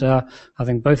 and I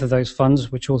think both of those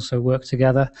funds, which also work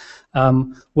together,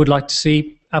 would like to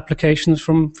see applications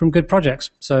from good projects.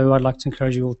 So I'd like to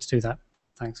encourage you all to do that.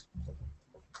 Thanks.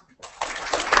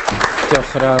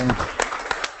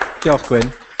 Diolch Gwyn.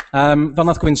 Fel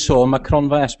nath Gwyn sôn, mae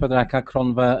cronfa S4C a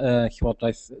cronfa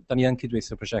Llywodraeth, da ni yn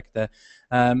cydweithio prosiectau.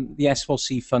 The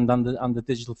S4C fund and the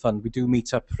digital fund, we do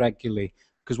meet up regularly,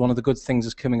 because one of the good things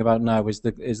that's coming about now is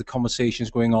the conversations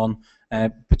going on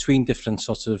between different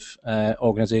sorts of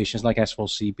organisations like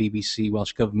S4C, BBC,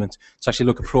 Welsh Government, to actually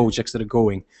look at projects that are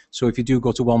going. So if you do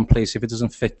go to one place, if it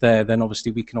doesn't fit there, then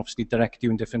obviously we can direct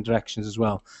you in different directions as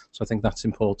well. So I think that's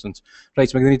important.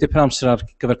 Right, mae gen i dipyn amser ar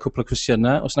gyfer cwpl o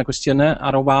cwestiynau. Os yna cwestiynau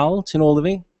ar y wal, ti'n ôl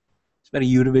fi? It's very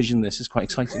Eurovision this, it's quite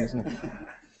exciting, isn't it?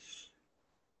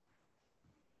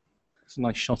 It's a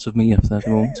nice shot of me up there at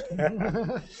the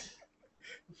moment.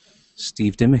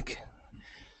 Steve Dimmick.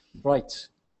 Right.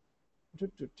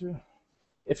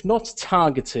 If not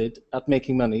targeted at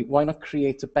making money, why not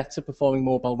create a better performing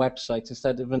mobile website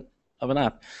instead of an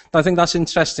app? I think that's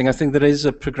interesting. I think there is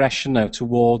a progression now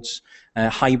towards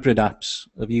hybrid apps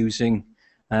of using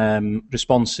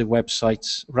responsive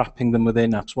websites, wrapping them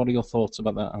within apps. What are your thoughts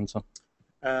about that, Anton?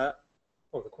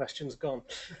 Well, the question's gone.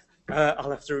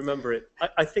 I'll have to remember it.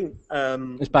 I think...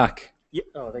 it's back. Yeah,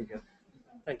 oh, there you go.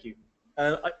 Thank you.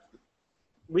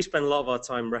 We spend a lot of our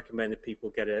time recommending people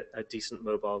get a decent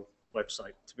mobile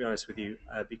website, to be honest with you,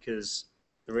 because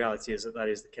the reality is that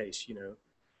is the case. You know,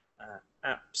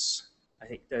 apps. I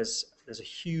think there's a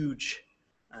huge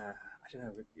I don't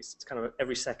know, it's kind of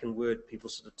every second word people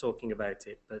sort of talking about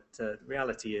it, but the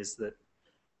reality is that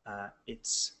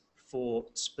it's for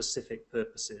specific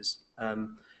purposes.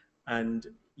 And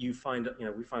you find,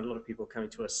 we find a lot of people coming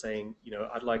to us saying,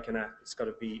 I'd like an app, it's got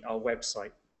to be our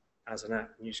website as an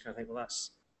app. And you just kind of think, well,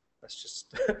 that's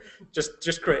just,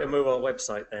 just create a mobile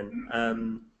website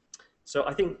then. So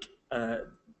I think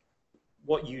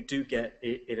what you do get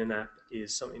in an app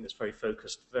is something that's very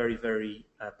focused, very, very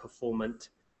performant.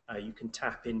 You can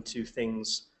tap into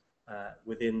things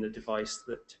within the device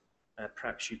that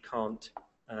perhaps you can't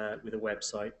with a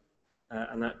website.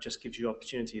 And that just gives you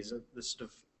opportunities. The sort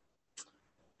of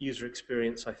user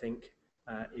experience, I think,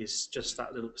 is just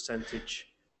that little percentage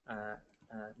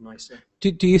nicer.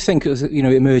 Do you think,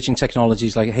 emerging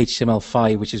technologies like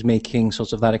HTML5, which is making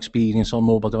sort of that experience on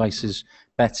mobile devices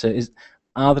better,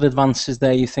 are there advances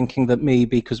there you're thinking that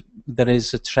maybe, because there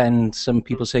is a trend, some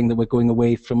people saying that we're going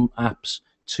away from apps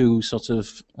to sort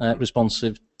of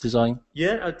responsive design?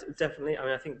 Yeah, definitely. I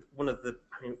mean, I think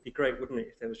it'd be great, wouldn't it,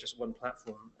 if there was just one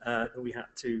platform that we had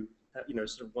to,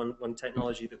 sort of one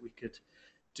technology that we could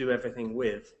do everything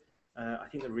with. I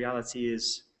think the reality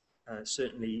is,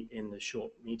 certainly in the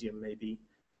short, medium, maybe,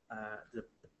 the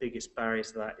biggest barrier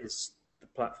to that is the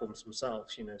platforms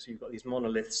themselves. So you've got these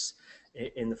monoliths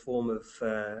in the form of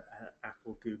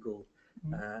Apple, Google,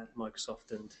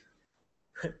 Microsoft, and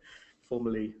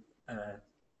formerly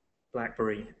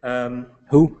BlackBerry.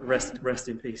 Who? Rest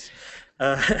in peace.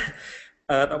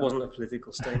 That wasn't a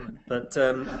political statement, but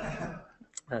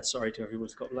sorry to everyone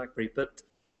who's got BlackBerry. But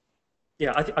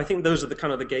yeah, I think those are the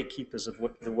kind of the gatekeepers of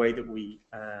the way that we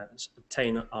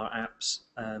obtain our apps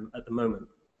at the moment,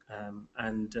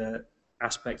 and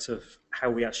aspects of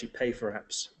how we actually pay for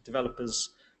apps.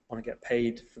 Developers want to get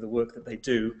paid for the work that they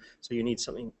do, so you need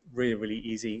something really, really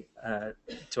easy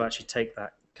to actually take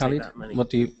that money. What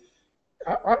do you?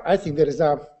 I think there is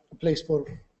a place for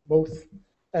both.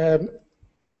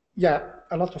 Yeah,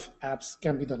 a lot of apps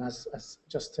can be done as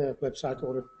just a website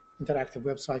or an interactive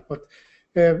website, but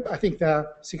I think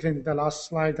particularly the last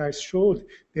slide I showed,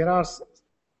 there are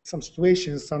some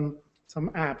situations, some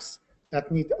apps that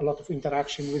need a lot of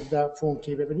interaction with the phone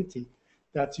capability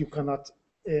that you cannot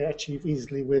achieve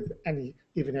easily with any,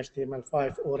 even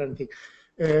HTML5 or anything.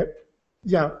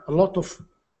 Yeah, a lot of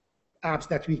apps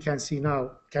that we can see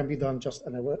now can be done just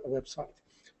on a website,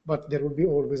 but there will be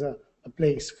always a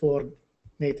place for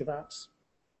native apps.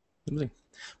 Lovely.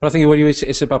 But I think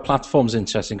it's about platforms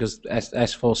interesting, because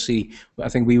S4C, I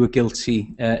think we were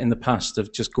guilty in the past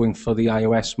of just going for the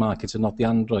iOS market and not the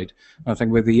Android. And I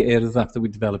think with the Air app that we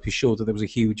developed, we showed that there was a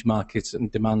huge market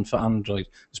and demand for Android,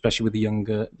 especially with the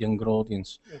younger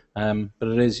audience. Yeah. But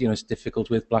it is, it's difficult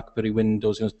with BlackBerry,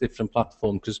 Windows, different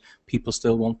platforms, because people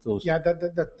still want those. Yeah,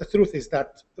 the truth is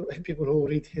that people who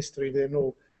read history, they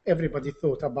know everybody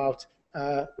thought about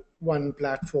one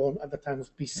platform at the time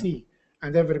of PC. Yeah.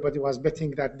 And everybody was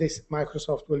betting that this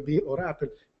Microsoft will be, or Apple,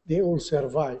 they all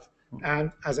survive.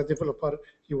 And as a developer,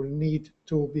 you will need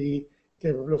to be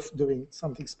capable of doing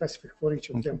something specific for each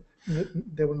of them.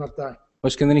 They will not die.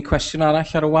 Oes gen ni cwestiwn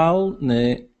arall ar y wal?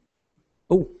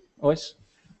 Oh, oes.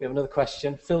 We have another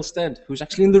question. Phil Stead, who's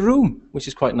actually in the room, which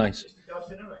is quite nice.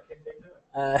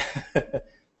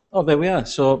 Oh, there we are.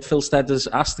 So Phil Stead has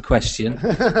asked the question,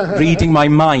 reading my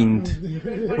mind.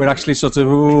 We're actually sort of,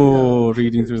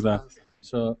 reading through that.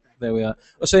 So there we are.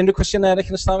 Oes unrhyw cwestiwn eraill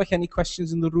yn y stafell? Any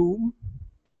questions in the room?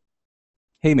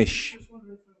 Hamish. Just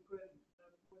wondering from Gwyn,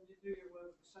 when you do your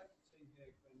work for sector team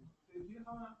here, Gwyn, do you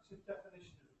have an active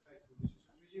definition of the paper?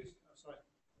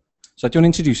 So do you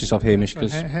want to introduce yourself, Hamish?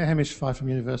 Hamish Fife from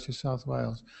University of South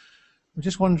Wales. I'm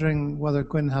just wondering whether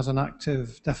Gwyn has an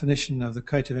active definition of the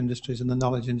creative industries and the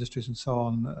knowledge industries and so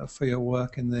on for your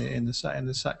work in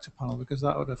the sector panel, because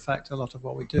that would affect a lot of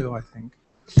what we do, I think.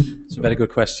 It's a very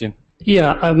good question.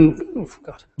 Yeah,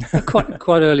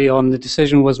 quite early on, the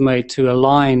decision was made to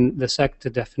align the sector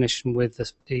definition with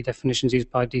the definitions used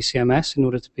by DCMS in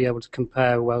order to be able to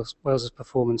compare Wales's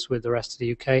performance with the rest of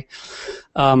the UK.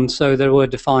 So there were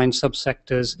defined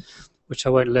subsectors, which I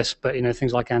won't list, but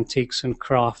things like antiques and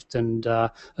craft, and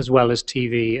as well as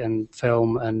TV and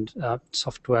film and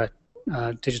software,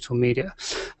 digital media.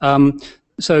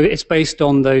 So it's based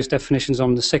on those definitions,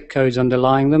 on the SIC codes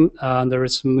underlying them. There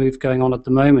is some move going on at the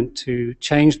moment to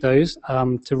change those,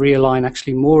 to realign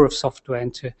actually more of software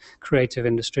into creative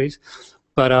industries.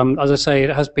 But as I say,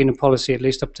 it has been a policy, at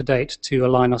least up to date, to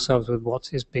align ourselves with what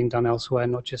is being done elsewhere,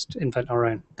 not just invent our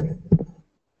own.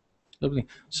 Lovely.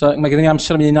 So mae gen i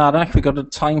amser am un arall. We've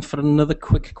got time for another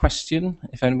quick question,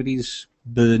 if anybody's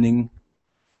burning.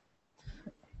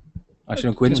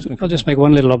 I'll just make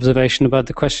one little observation about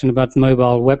the question about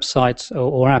mobile websites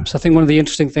or apps. I think one of the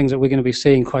interesting things that we're going to be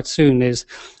seeing quite soon is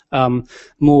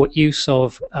more use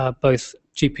of both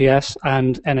GPS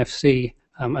and NFC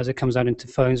as it comes out into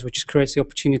phones, which creates the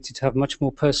opportunity to have much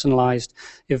more personalized,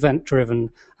 event-driven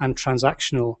and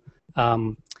transactional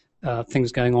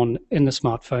things going on in the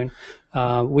smartphone,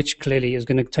 which clearly is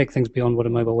going to take things beyond what a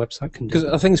mobile website can do.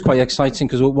 Because I think it's quite exciting,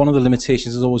 because one of the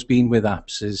limitations has always been with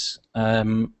apps is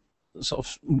sort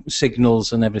of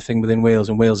signals and everything within Wales,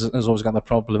 and Wales has always got that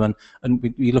problem.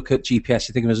 And we look at GPS,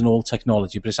 you think of it as an old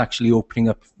technology, but it's actually opening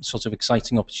up sort of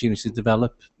exciting opportunities to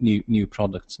develop new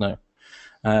products now.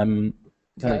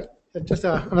 Just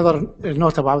another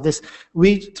note about this.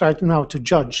 We try now to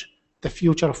judge the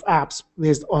future of apps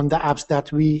based on the apps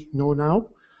that we know now.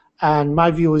 And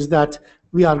my view is that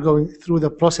we are going through the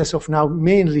process of now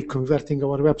mainly converting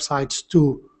our websites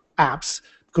to apps,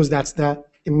 because that's the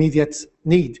immediate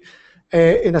need.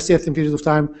 In a certain period of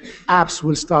time, apps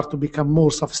will start to become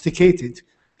more sophisticated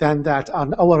than that,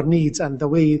 and our needs and the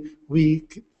way we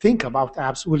think about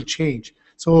apps will change.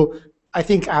 So I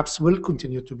think apps will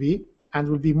continue to be and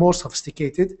will be more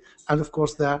sophisticated, and of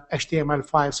course the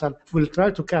HTML5 will try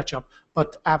to catch up,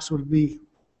 but apps will be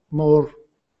more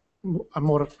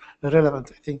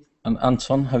relevant, I think. And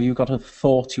Anton, have you got a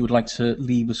thought you would like to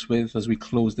leave us with as we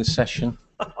close this session?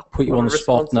 Put you on the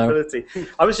spot now.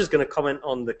 I was just going to comment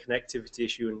on the connectivity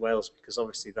issue in Wales, because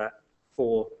obviously that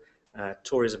for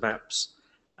tourism apps,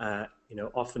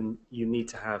 often you need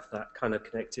to have that kind of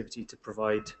connectivity to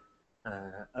provide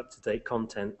up-to-date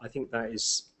content. I think that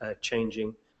is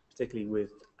changing, particularly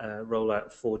with rollout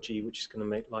of 4G, which is going to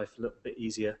make life a little bit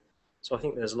easier. So I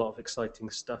think there's a lot of exciting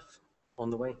stuff on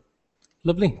the way.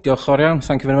 Lovely. Diolch yn fawr iawn.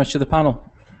 Thank you very much to the panel.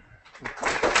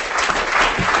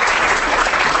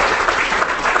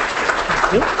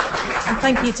 And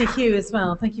thank you to Hugh as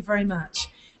well. Thank you very much.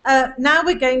 Now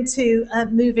we're going to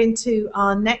move into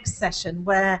our next session,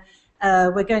 where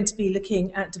we're going to be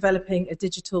looking at developing a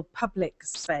digital public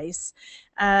space.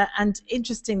 And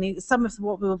interestingly, some of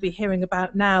what we'll be hearing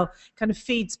about now kind of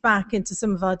feeds back into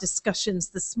some of our discussions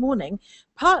this morning,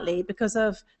 partly because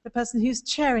of the person who's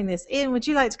chairing this. Ian, would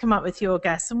you like to come up with your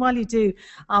guests? And while you do,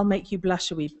 I'll make you blush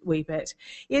a wee bit.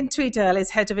 Ian Tweedale is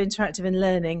Head of Interactive and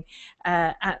Learning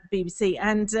at BBC.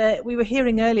 And we were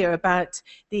hearing earlier about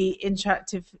the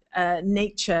interactive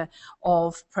nature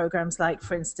of programmes like,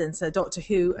 for instance, Doctor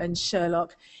Who and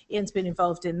Sherlock. Ian's been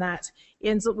involved in that.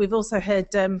 We've also heard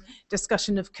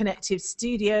discussion of connected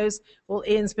studios. Well,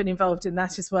 Ian's been involved in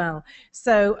that as well.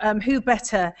 So who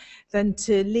better than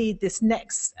to lead this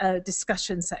next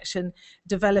discussion section,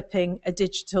 developing a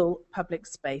digital public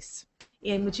space?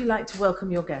 Ian, would you like to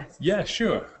welcome your guest? Yeah,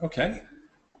 sure. Okay.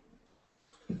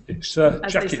 It's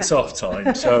jackets off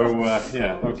time, so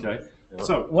yeah, okay.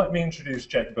 So let me introduce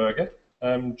Jake Berger.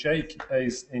 Jake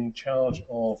is in charge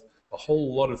of a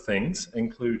whole lot of things,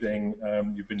 including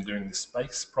you've been doing the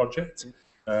space project,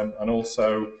 and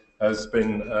also has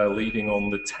been leading on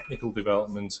the technical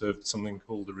development of something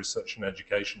called the Research and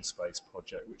Education Space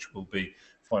Project, which we'll be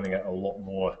finding out a lot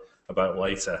more about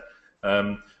later.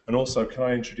 And also, can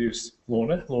I introduce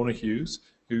Lorna Hughes,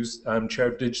 who's Chair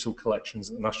of Digital Collections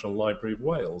at the National Library of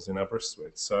Wales in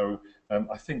Aberystwyth. So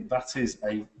I think that is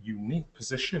a unique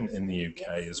position in the UK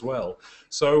as well.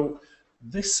 So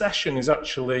this session is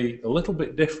actually a little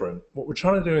bit different. What we're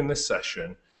trying to do in this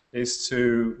session is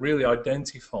to really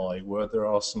identify where there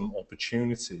are some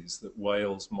opportunities that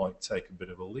Wales might take a bit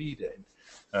of a lead in.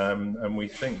 And we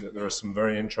think that there are some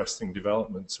very interesting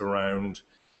developments around,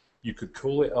 you could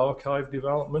call it archive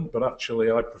development, but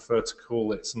actually I prefer to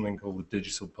call it something called the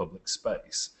digital public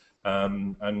space.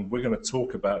 And we're going to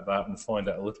talk about that and find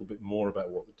out a little bit more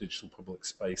about what the digital public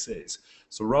space is.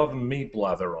 So rather than me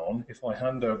blather on, if I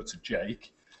hand over to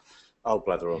Jake, I'll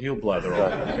blather on. He'll blather on.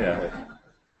 Yeah.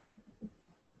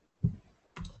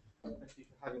 Thank you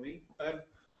for having me.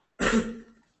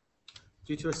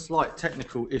 Due to a slight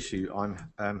technical issue,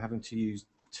 I'm having to use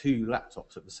two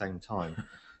laptops at the same time.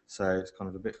 So it's kind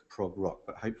of a bit prog rock,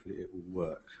 but hopefully it will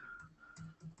work.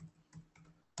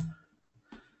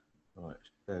 Right,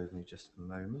 bear with me just a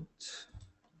moment.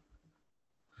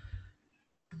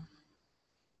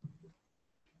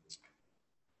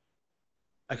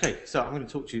 Okay, so I'm going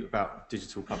to talk to you about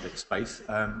digital public space.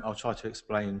 I'll try to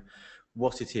explain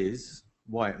what it is,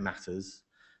 why it matters,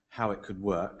 how it could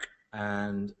work,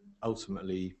 and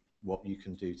ultimately what you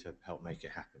can do to help make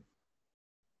it happen.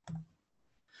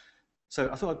 So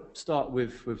I thought I'd start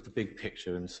with the big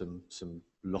picture and some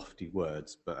lofty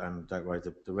words, but don't worry,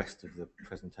 the rest of the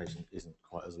presentation isn't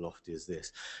quite as lofty as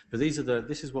this. But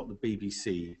this is what the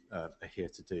BBC are here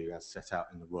to do, as set out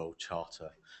in the Royal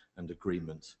Charter and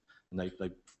Agreement, and they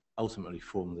ultimately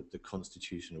form the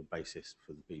constitutional basis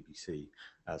for the BBC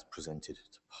as presented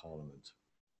to Parliament.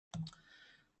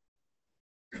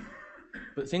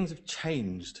 But things have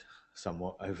changed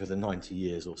somewhat over the 90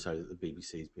 years or so that the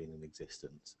BBC has been in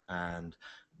existence, and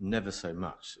never so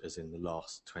much as in the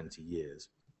last 20 years.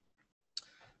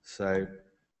 So,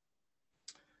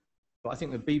 but I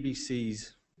think the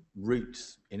BBC's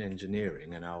roots in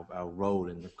engineering and our role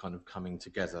in the kind of coming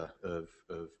together of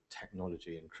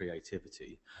technology and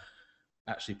creativity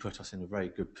actually put us in a very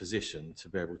good position to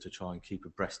be able to try and keep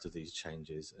abreast of these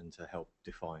changes and to help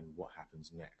define what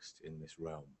happens next in this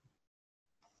realm.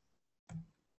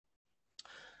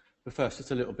 But first,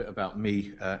 just a little bit about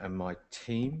me and my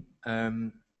team.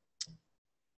 I'm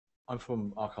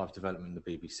from archive development in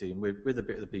the BBC, and we're the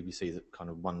bit of the BBC that kind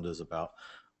of wonders about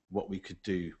what we could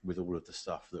do with all of the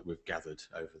stuff that we've gathered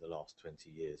over the last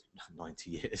 20 years, 90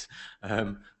 years,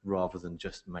 rather than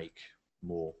just make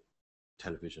more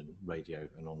television, radio,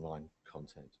 and online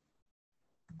content.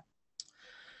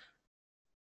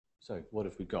 So what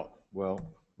have we got? Well,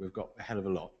 we've got a hell of a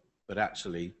lot, but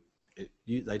actually,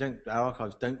 our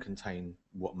archives don't contain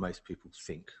what most people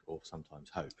think or sometimes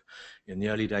hope. In the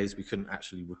early days, we couldn't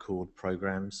actually record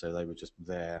programs, so they were just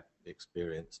there,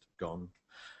 experienced, gone.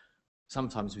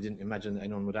 Sometimes we didn't imagine that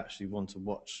anyone would actually want to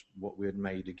watch what we had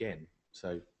made again,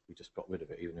 so we just got rid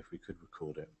of it, even if we could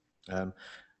record it.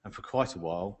 And for quite a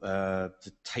while,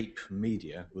 the tape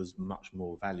media was much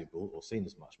more valuable, or seen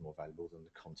as much more valuable, than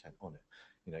the content on it.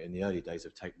 You know, in the early days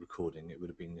of tape recording, it would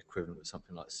have been the equivalent of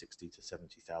something like £60,000 to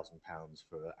 £70,000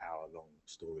 for an hour-long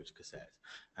storage cassette.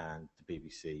 And the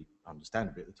BBC,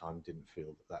 understandably at the time, didn't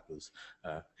feel that was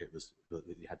that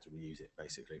you had to reuse it,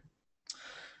 basically.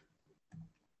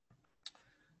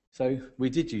 So we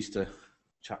did used to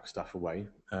chuck stuff away.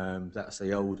 That's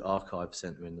the old archive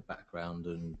centre in the background,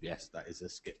 and yes, that is a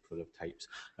skip full of tapes.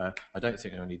 I don't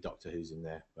think there are any Doctor Who's in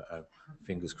there, but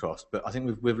fingers crossed. But I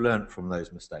think we've learnt from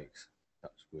those mistakes.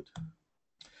 That's good.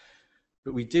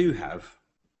 But we do have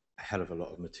a hell of a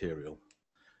lot of material,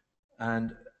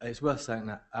 and it's worth saying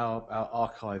that our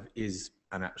archive is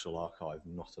an actual archive,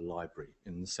 not a library,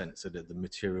 in the sense that the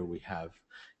material we have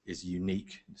is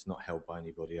unique. It's not held by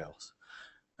anybody else.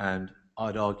 And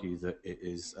I'd argue that it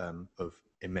is of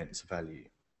immense value.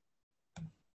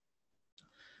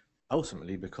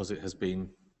 Ultimately, because it has been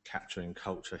capturing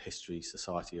culture, history,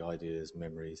 society, ideas,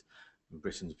 memories, and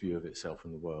Britain's view of itself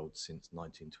and the world since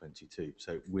 1922.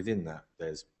 So within that,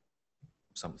 there's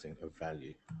something of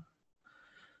value.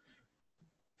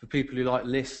 For people who like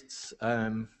lists,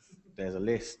 there's a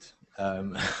list.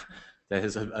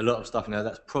 There's a lot of stuff now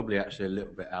that's probably actually a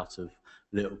little bit out of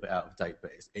date,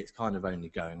 but it's kind of only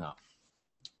going up.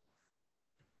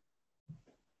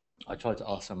 I tried to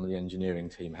ask some of the engineering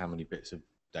team how many bits of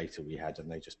data we had,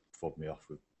 and they just fobbed me off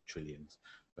with trillions.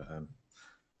 But there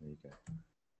you go.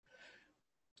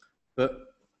 But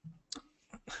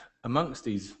amongst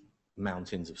these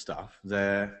mountains of stuff,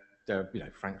 there are, you know,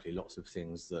 frankly, lots of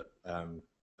things that are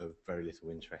of very little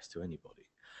interest to anybody.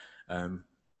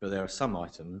 But there are some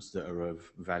items that are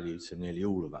of value to nearly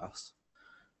all of us,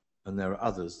 and there are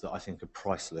others that I think are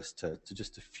priceless to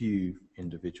just a few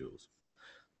individuals.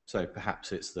 So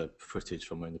perhaps it's the footage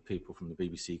from when the people from the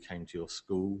BBC came to your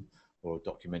school, or a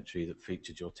documentary that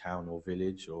featured your town or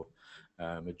village, or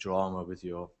a drama with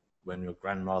when your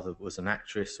grandmother was an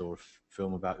actress, or a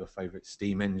film about your favourite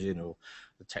steam engine, or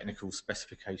the technical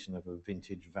specification of a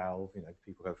vintage valve. You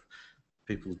know,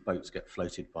 people's boats get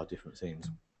floated by different things.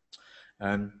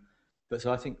 But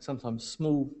so I think sometimes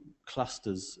small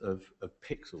clusters of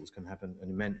pixels can have an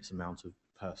immense amount of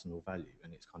personal value,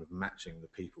 and it's kind of matching the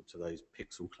people to those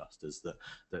pixel clusters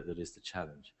that is the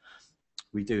challenge.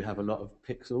 We do have a lot of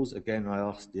pixels. Again, I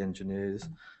asked the engineers,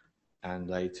 and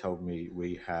they told me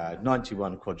we had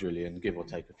 91 quadrillion, give or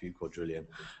take a few quadrillion.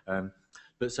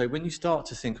 But so when you start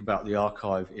to think about the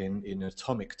archive in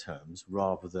atomic terms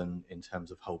rather than in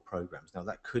terms of whole programs, now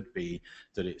that could be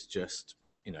that it's just,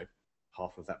 you know,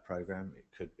 half of that program. It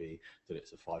could be that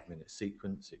it's a 5-minute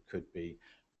sequence. It could be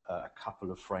a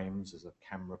couple of frames as a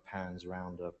camera pans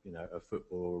around a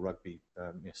football or rugby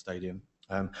stadium.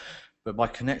 But by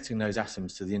connecting those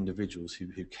atoms to the individuals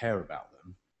who care about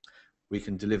them, we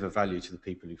can deliver value to the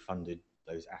people who funded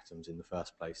those atoms in the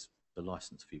first place, the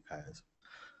license fee payers.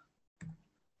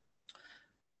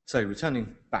 So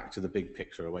returning back to the big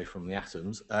picture away from the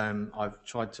atoms, I've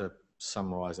tried to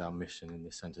summarise our mission in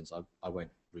this sentence. I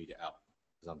won't read it out,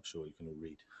 because I'm sure you can all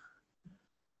read.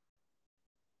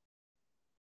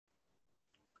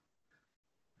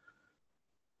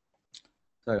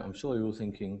 So I'm sure you're all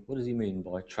thinking, what does he mean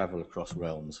by travel across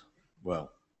realms?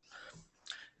 Well,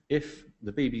 if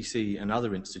the BBC and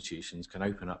other institutions can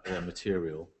open up their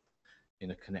material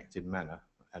in a connected manner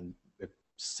and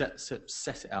set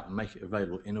it out and make it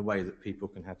available in a way that people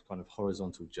can have kind of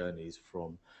horizontal journeys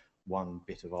from one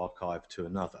bit of archive to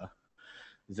another,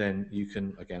 then you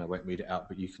can, again, I won't read it out,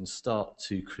 but you can start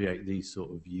to create these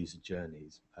sort of user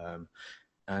journeys.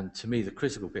 And to me, the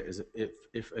critical bit is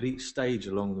if at each stage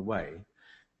along the way,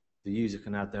 the user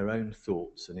can add their own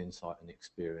thoughts and insight and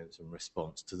experience and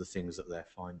response to the things that they're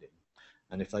finding.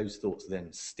 And if those thoughts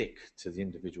then stick to the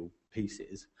individual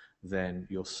pieces, then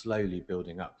you're slowly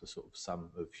building up the sort of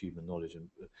sum of human knowledge and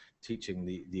teaching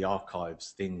the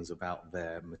archives things about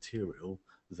their material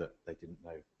that they didn't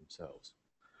know themselves.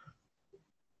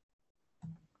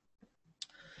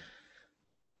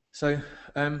 So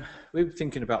we were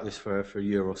thinking about this for a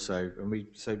year or so, and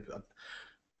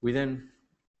we then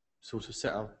sort of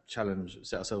set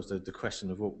ourselves the question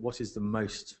of what is the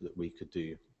most that we could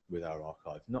do with our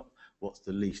archive, not what's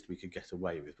the least we could get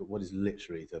away with, but what is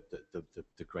literally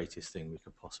the greatest thing we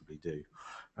could possibly do.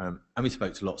 And we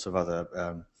spoke to lots of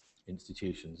other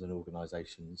institutions and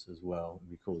organisations as well.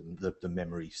 We call them the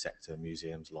memory sector: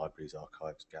 museums, libraries,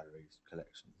 archives, galleries,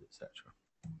 collections,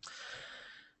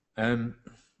 etc.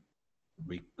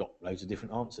 We got loads of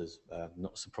different answers,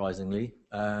 not surprisingly.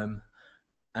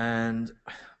 And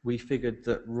we figured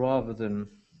that rather than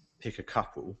pick a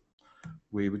couple,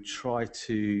 we would try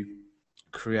to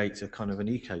create a kind of an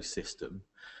ecosystem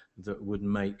that would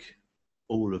make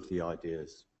all of the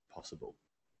ideas possible.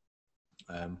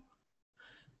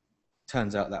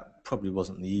 Turns out that probably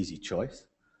wasn't the easy choice.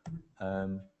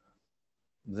 There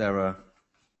are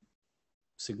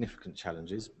significant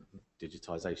challenges.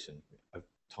 Digitisation, a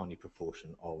tiny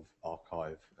proportion of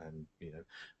archive and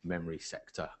memory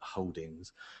sector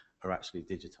holdings are actually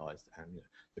digitised, and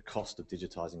the cost of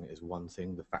digitising it is one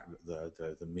thing. The fact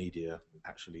that the media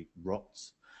actually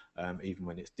rots, even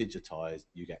when it's digitised,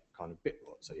 you get kind of bit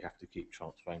rot, so you have to keep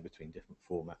transferring between different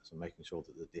formats and making sure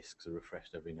that the discs are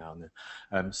refreshed every now and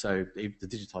then. So the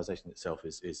digitisation itself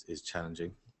is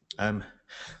challenging.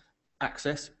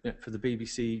 Access for the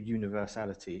BBC,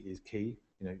 universality is key.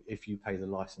 If you pay the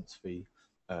licence fee,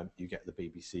 you get the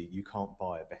BBC. You can't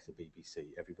buy a better BBC.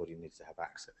 Everybody needs to have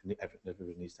access.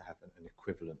 Everybody needs to have an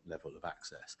equivalent level of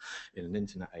access. In an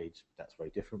internet age, that's very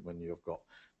different. When you've got,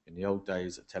 in the old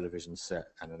days, a television set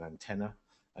and an antenna,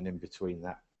 and in between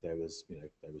that there was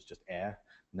just air.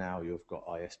 Now you've got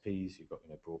ISPs, you've got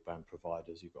broadband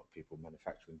providers, you've got people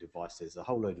manufacturing devices, a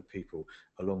whole load of people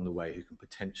along the way who can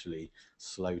potentially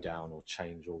slow down or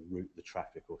change or route the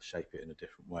traffic or shape it in a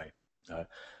different way.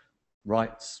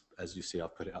 Rights, as you see,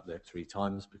 I've put it up there 3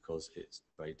 times because it's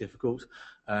very difficult.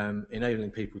 Enabling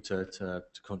people to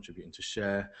contribute and to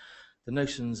share. The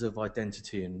notions of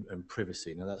identity and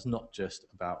privacy. Now, that's not just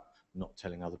about not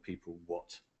telling other people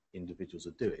what individuals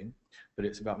are doing, but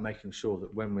it's about making sure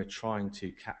that when we're trying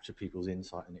to capture people's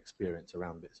insight and experience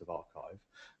around bits of archive,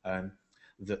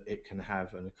 that it can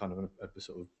have a kind of a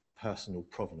sort of personal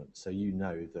provenance. So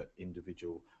that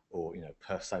individual or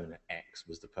persona X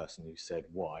was the person who said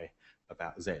Y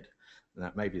about Z. And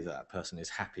that may be that person is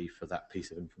happy for that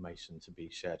piece of information to be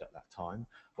shared at that time,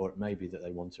 or it may be that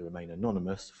they want to remain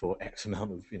anonymous for X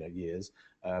amount of years,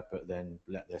 but then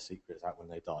let their secrets out when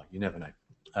they die. You never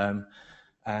know.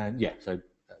 And yeah, so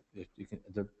if you can,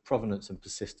 the provenance and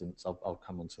persistence, I'll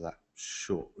come on to that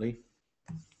shortly.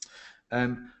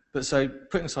 But so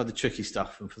putting aside the tricky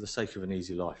stuff, and for the sake of an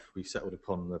easy life, we settled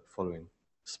upon the following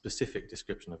specific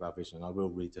description of our vision, and I will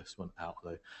read this one out,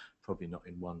 though probably not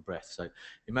in one breath. So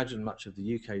imagine much of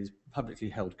the UK's publicly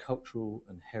held cultural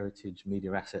and heritage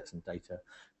media assets and data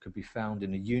could be found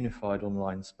in a unified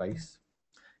online space,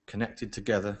 connected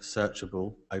together,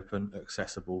 searchable, open,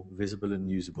 accessible, visible and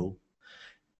usable,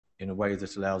 in a way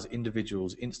that allows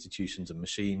individuals, institutions and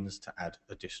machines to add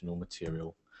additional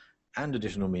material and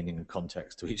additional meaning and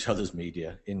context to each other's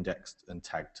media, indexed and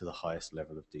tagged to the highest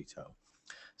level of detail.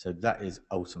 So that is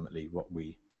ultimately what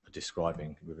we are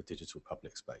describing with a digital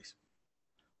public space.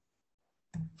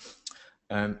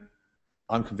 I'm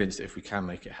convinced that if we can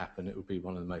make it happen, it will be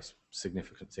one of the most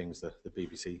significant things that the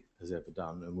BBC has ever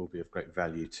done, and will be of great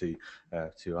value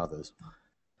to others.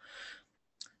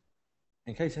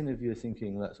 In case any of you are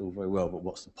thinking that's all very well, but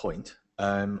what's the point?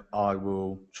 I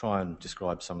will try and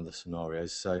describe some of the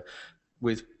scenarios. So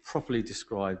with properly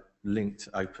described linked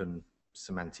open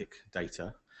semantic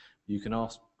data, you can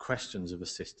ask questions of a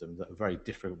system that are very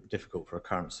difficult for a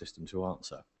current system to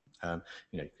answer.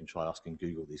 You can try asking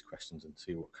Google these questions and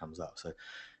see what comes up. So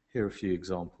here are a few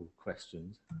example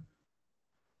questions.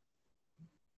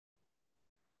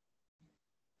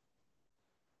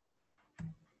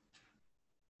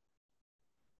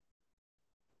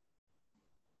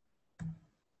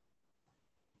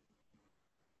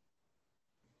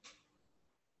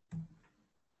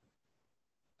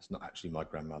 That's not actually my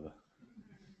grandmother.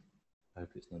 I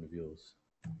hope it's none of yours.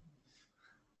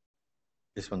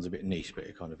 This one's a bit niche, but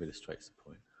it kind of illustrates the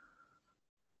point.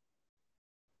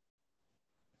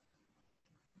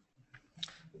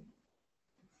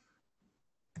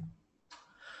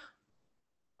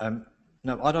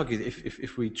 No, I'd argue that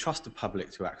if we trust the public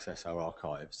to access our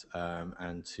archives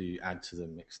and to add to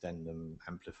them, extend them,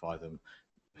 amplify them,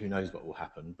 who knows what will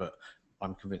happen, but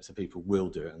I'm convinced that people will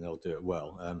do it and they'll do it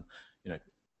well. You know,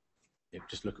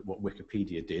 just look at what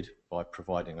Wikipedia did by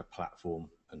providing a platform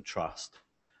and trust,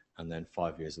 and then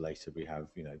 5 years later we have,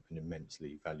 you know, an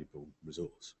immensely valuable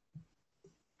resource.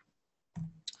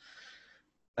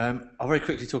 I'll very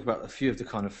quickly talk about a few of the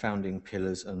kind of founding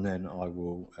pillars, and then I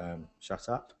will shut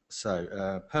up.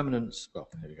 So permanence, well,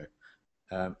 here we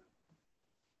go.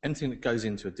 Anything that goes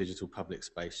into a digital public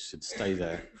space should stay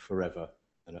there forever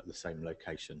and at the same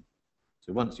location.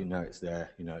 So once you know it's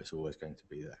there, you know it's always going to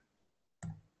be there.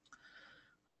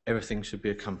 Everything should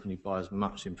be accompanied by as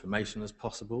much information as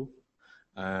possible,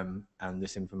 and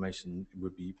this information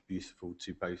would be useful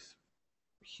to both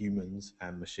humans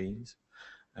and machines.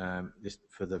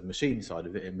 For the machine side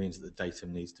of it, it means that the data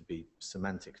needs to be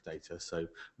semantic data, so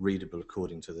readable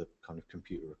according to the kind of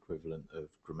computer equivalent of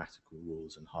grammatical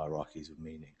rules and hierarchies of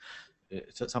meaning.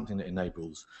 It's something that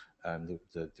enables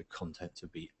the content to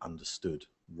be understood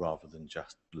rather than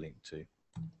just linked to.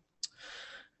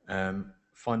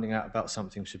 Finding out about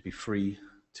something should be free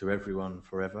to everyone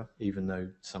forever, even though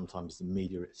sometimes the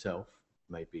media itself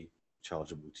may be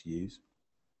chargeable to use.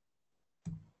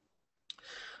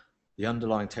 The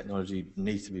underlying technology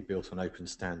needs to be built on open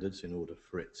standards in order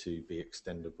for it to be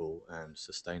extendable and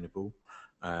sustainable.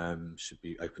 Should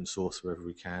be open source wherever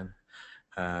we can.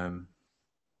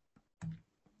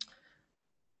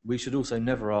 We should also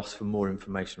never ask for more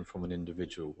information from an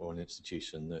individual or an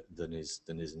institution than is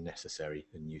necessary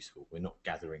and useful. We're not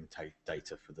gathering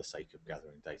data for the sake of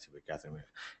gathering data. We're gathering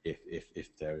it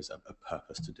if there is a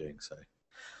purpose to doing so.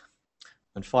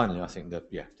 And finally, I think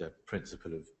that the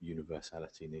principle of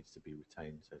universality needs to be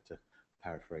retained. So to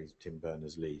paraphrase Tim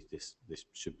Berners-Lee, this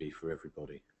should be for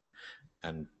everybody.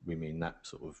 And we mean that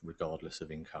sort of regardless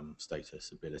of income,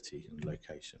 status, ability and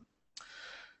location.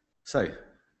 So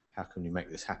how can we make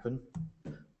this happen?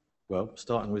 Well,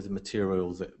 starting with the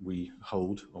material that we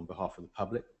hold on behalf of the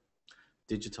public,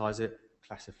 digitize it,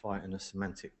 classify it in a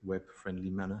semantic web-friendly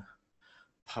manner,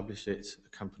 publish it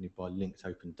accompanied by linked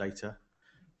open data,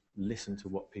 listen to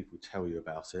what people tell you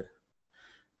about it,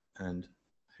 and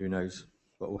who knows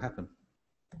what will happen.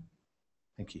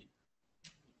 Thank you.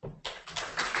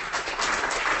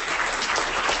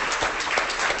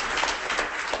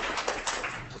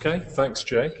 Okay, thanks,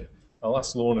 Jake. I'll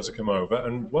ask Lorna to come over,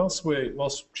 and whilst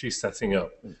she's setting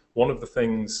up, one of the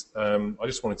things I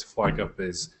just wanted to flag up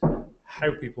is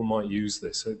how people might use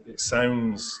this. It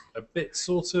sounds a bit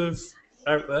sort of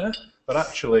out there, but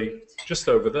actually just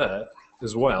over there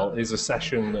as well is a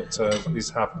session that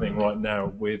is happening right now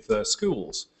with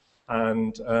schools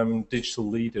and digital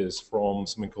leaders from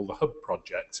something called the Hub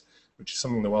Project, which is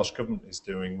something the Welsh Government is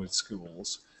doing with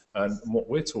schools. And what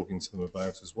we're talking to them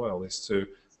about as well is to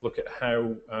look at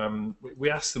how we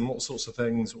ask them what sorts of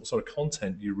things, what sort of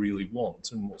content you really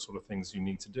want and what sort of things you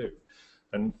need to do.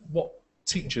 And what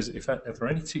teachers, if there are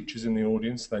any teachers in the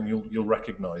audience, then you'll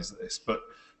recognise this. But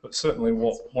certainly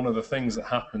one of the things that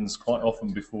happens quite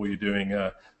often before you're doing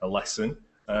a lesson,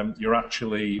 you're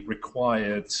actually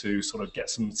required to sort of get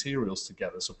some materials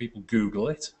together. So people Google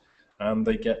it and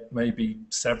they get maybe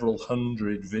several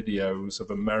hundred videos of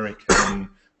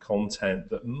American content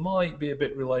that might be a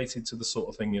bit related to the sort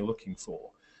of thing you're looking for.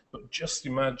 But just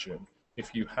imagine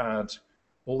if you had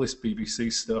all this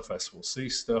BBC stuff,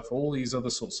 SLC stuff, all these other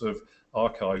sorts of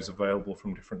archives available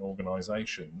from different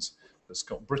organisations that's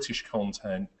got British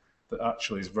content that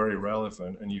actually is very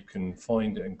relevant and you can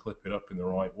find it and clip it up in the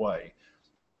right way.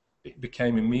 It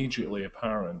became immediately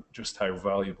apparent just how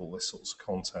valuable this sort of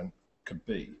content could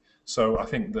be. So I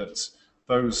think that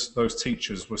those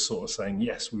teachers were sort of saying,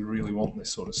 yes, we really want this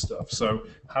sort of stuff. So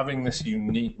having this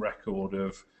unique record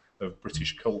of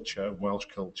British culture, Welsh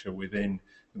culture within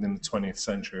the 20th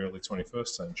century, early 21st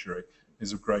century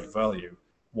is of great value.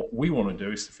 What we want to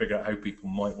do is to figure out how people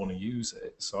might want to use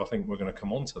it. So I think we're going to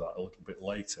come on to that a little bit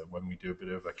later when we do a bit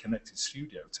of a connected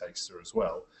studio taster as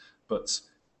well. But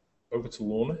over to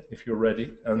Lorna, if you're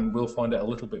ready, and we'll find out a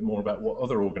little bit more about what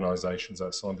other organisations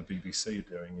outside the BBC are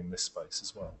doing in this space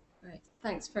as well. Right.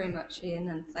 Thanks very much, Ian,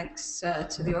 and thanks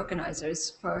to the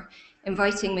organisers for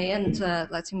inviting me and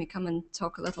letting me come and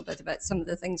talk a little bit about some of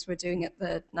the things we're doing at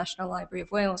the National Library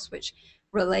of Wales, which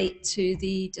relate to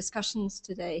the discussions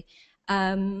today.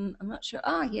 I'm not sure.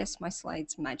 Yes, my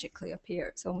slides magically appear.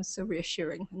 It's almost so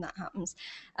reassuring when that happens.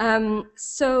 I'm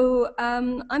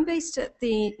based at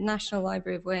the National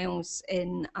Library of Wales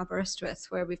in Aberystwyth,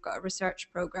 where we've got a research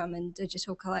programme in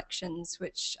digital collections,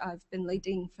 which I've been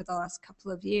leading for the last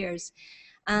couple of years.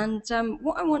 And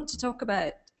what I want to talk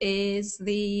about is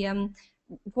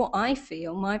what I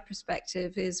feel, my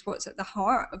perspective, is what's at the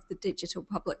heart of the digital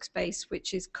public space,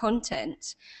 which is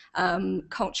content,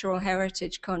 cultural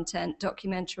heritage content,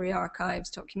 documentary archives,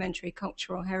 documentary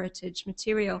cultural heritage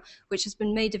material, which has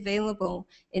been made available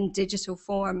in digital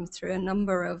form through a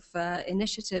number of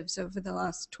initiatives over the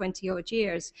last 20-odd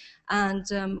years, and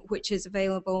which is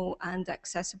available and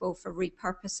accessible for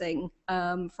repurposing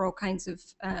for all kinds of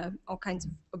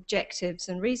objectives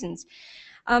and reasons.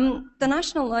 The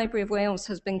National Library of Wales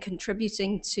has been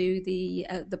contributing to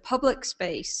the public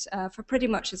space for pretty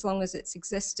much as long as it's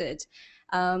existed.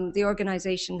 The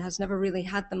organisation has never really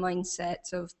had the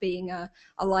mindset of being a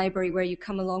library where you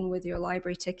come along with your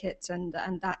library ticket and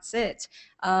that's it.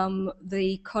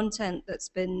 The content that's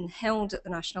been held at the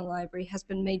National Library has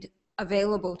been made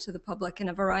available to the public in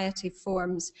a variety of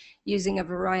forms using a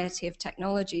variety of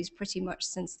technologies pretty much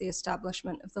since the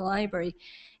establishment of the library.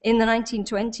 In the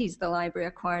 1920s, the library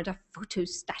acquired a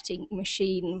photostatic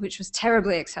machine, which was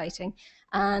terribly exciting.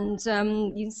 And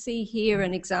you can see here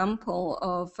an example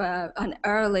of an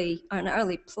early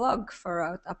plug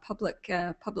for a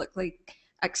publicly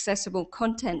accessible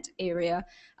content area.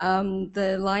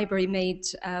 The library made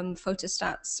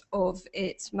photostats of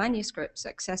its manuscripts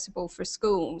accessible for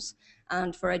schools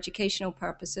and for educational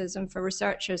purposes and for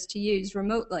researchers to use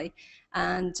remotely.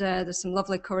 And there's some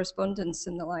lovely correspondence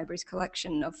in the library's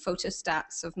collection of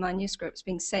photostats of manuscripts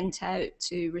being sent out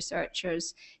to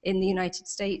researchers in the United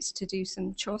States to do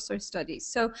some Chaucer studies.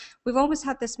 So we've always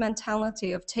had this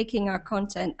mentality of taking our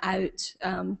content out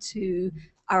to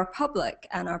our public,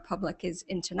 and our public is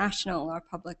international, our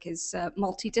public is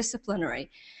multidisciplinary.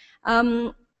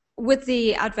 With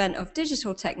the advent of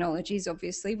digital technologies,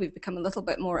 obviously, we've become a little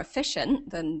bit more efficient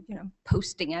than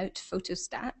posting out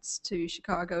photostats to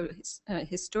Chicago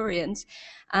historians.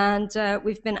 And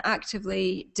we've been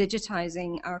actively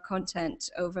digitizing our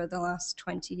content over the last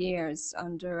 20 years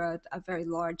under a very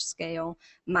large-scale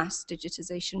mass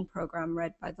digitization program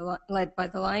led by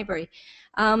the library.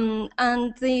 And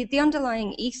the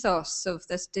underlying ethos of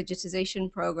this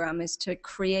digitization program is to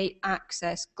create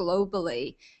access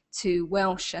globally to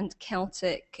Welsh and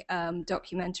Celtic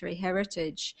documentary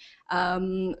heritage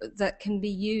that can be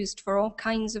used for all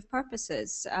kinds of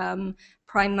purposes.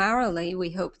 Primarily,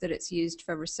 we hope that it's used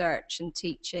for research and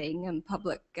teaching and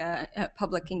public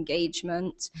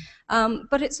engagement,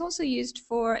 but it's also used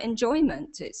for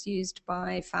enjoyment. It's used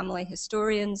by family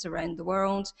historians around the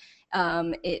world.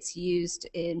 It's used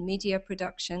in media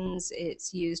productions.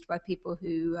 It's used by people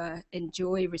who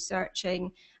enjoy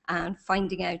researching and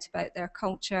finding out about their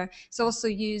culture. It's also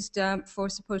used for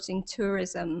supporting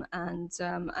tourism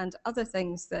and other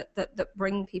things that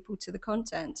bring people to the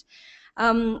content.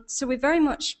 So we've very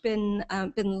much been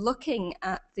looking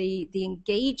at the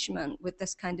engagement with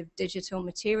this kind of digital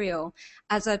material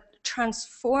as a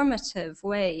transformative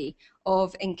way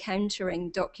of encountering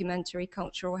documentary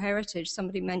cultural heritage.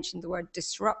 Somebody mentioned the word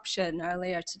disruption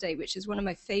earlier today, which is one of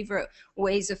my favorite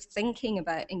ways of thinking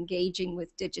about engaging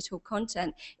with digital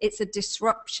content. It's a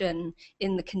disruption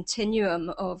in the continuum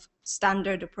of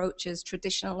standard approaches,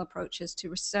 traditional approaches to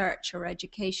research or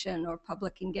education or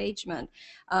public engagement.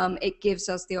 It gives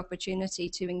us the opportunity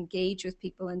to engage with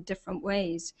people in different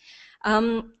ways.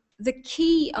 The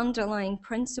key underlying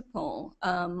principle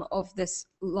of this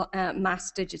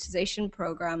mass digitization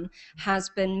program has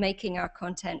been making our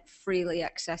content freely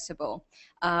accessible.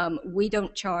 We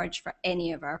don't charge for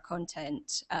any of our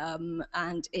content,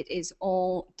 and it is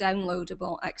all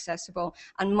downloadable, accessible,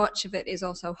 and much of it is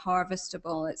also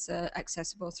harvestable. It's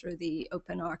accessible through the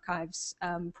Open Archives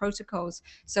protocols,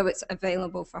 so it's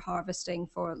available for harvesting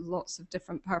for lots of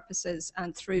different purposes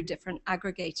and through different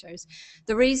aggregators.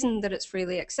 The reason that it's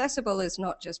freely accessible is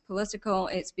not just political,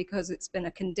 it's because it's been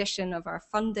a condition of our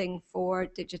funding for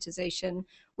digitization.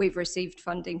 We've received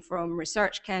funding from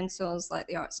research councils like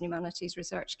the Arts and Humanities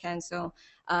Research Council,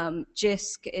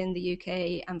 JISC in the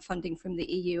UK, and funding from the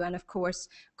EU, and of course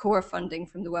core funding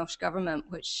from the Welsh Government,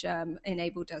 which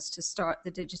enabled us to start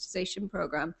the digitization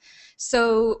program.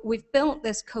 So we've built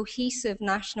this cohesive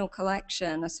national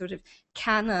collection, a sort of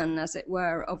canon, as it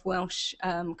were, of Welsh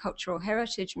cultural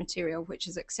heritage material, which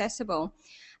is accessible.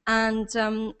 And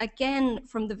again,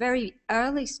 from the very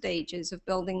early stages of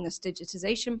building this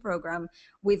digitization program,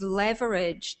 we've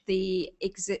leveraged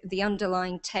the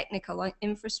underlying technical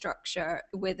infrastructure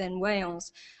within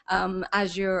Wales.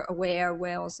 As you're aware,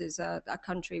 Wales is a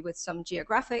country with some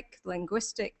geographic,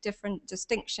 linguistic, different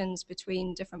distinctions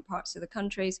between different parts of the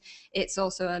countries. It's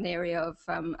also an area of,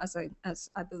 as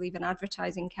I believe an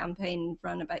advertising campaign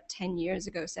run about 10 years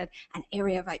ago said, an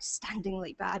area of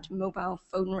outstandingly bad mobile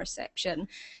phone reception.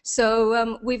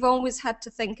 So we've always had to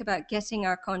think about getting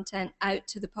our content out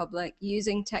to the public,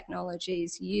 using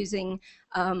technologies, using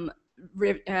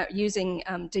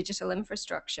digital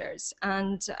infrastructures.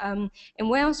 And in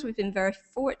Wales, we've been very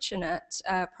fortunate,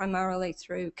 primarily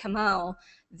through Cymal,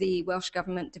 the Welsh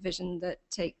Government division that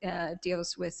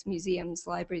deals with museums,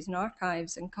 libraries and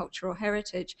archives and cultural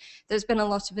heritage. There's been a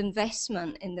lot of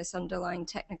investment in this underlying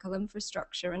technical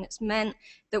infrastructure, and it's meant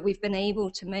that we've been able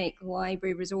to make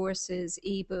library resources,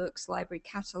 ebooks, library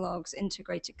catalogues,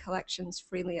 integrated collections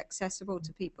freely accessible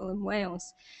to people in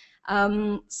Wales.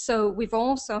 So we've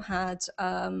also had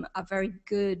a very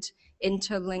good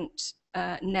interlinked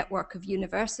network of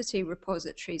university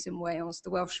repositories in Wales, the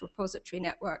Welsh Repository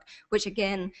Network, which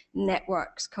again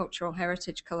networks cultural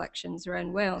heritage collections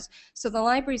around Wales. So the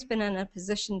library's been in a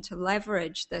position to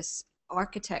leverage this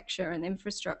architecture and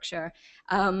infrastructure.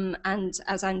 And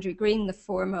as Andrew Green, the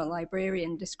former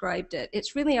librarian, described it,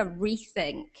 it's really a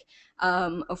rethink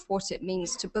of what it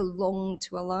means to belong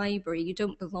to a library. You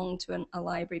don't belong to a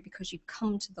library because you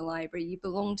come to the library. You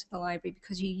belong to the library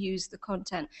because you use the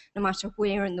content, no matter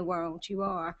where in the world you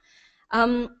are.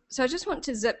 So I just want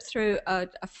to zip through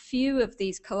a few of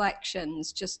these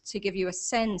collections just to give you a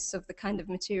sense of the kind of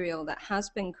material that has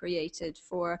been created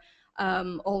for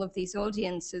all of these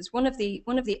audiences. One of the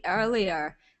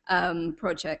earlier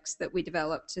projects that we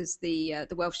developed is the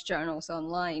Welsh Journals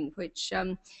Online, which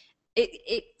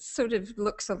it sort of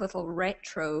looks a little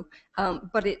retro,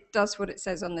 but it does what it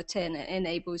says on the tin. It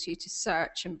enables you to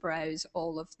search and browse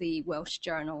all of the Welsh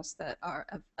journals that are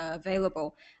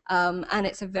available. And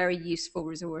it's a very useful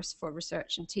resource for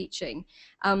research and teaching.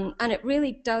 And it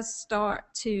really does start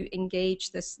to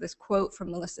engage this quote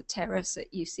from Melissa Terrace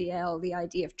at UCL, the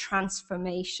idea of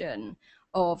transformation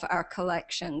of our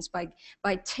collections by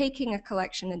taking a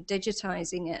collection and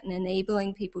digitizing it and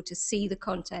enabling people to see the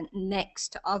content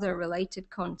next to other related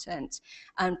content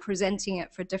and presenting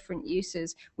it for different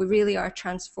uses. We really are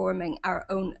transforming our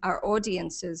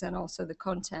audiences and also the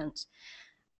content.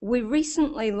 We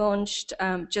recently launched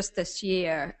just this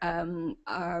year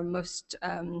our most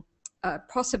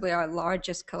possibly our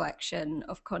largest collection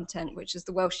of content, which is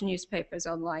the Welsh Newspapers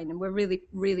Online, and we're really,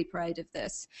 really proud of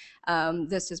this.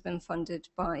 This has been funded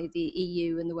by the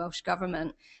EU and the Welsh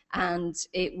Government, and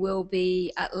it will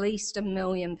be at least 1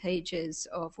 million pages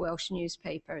of Welsh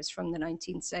newspapers from the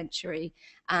 19th century,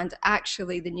 and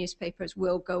actually the newspapers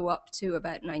will go up to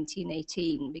about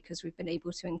 1918 because we've been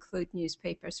able to include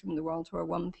newspapers from the World War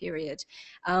I period,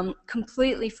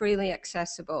 completely freely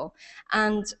accessible.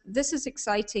 And this is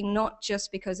exciting not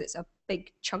just because it's a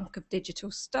big chunk of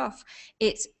digital stuff,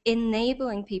 it's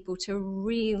enabling people to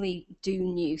really do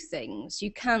new things.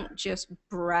 You can't just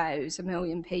browse 1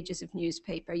 million pages of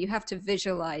newspaper. You have to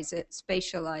visualize it,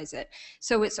 spatialize it.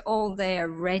 So it's all there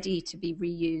ready to be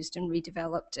reused and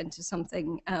redeveloped into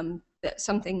something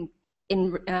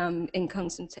in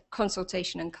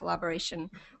consultation and collaboration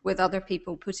with other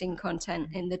people putting content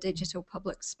in the digital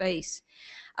public space.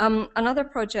 Another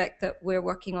project that we're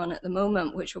working on at the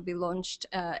moment, which will be launched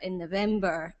in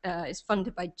November, is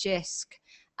funded by JISC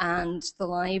and the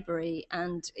library,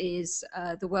 and is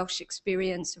the Welsh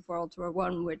experience of World War I.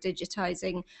 We're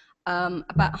digitizing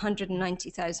about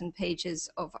 190,000 pages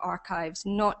of archives,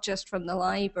 not just from the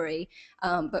library,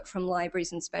 but from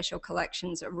libraries and special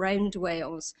collections around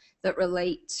Wales that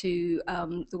relate to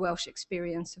the Welsh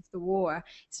experience of the war.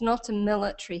 It's not a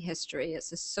military history,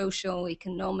 it's a social,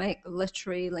 economic,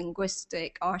 literary,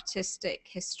 linguistic, artistic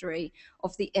history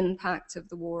of the impact of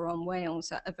the war on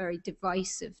Wales at a very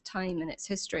divisive time in its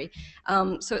history.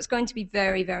 So it's going to be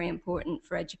very, very important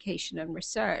for education and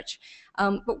research.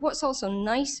 But what's also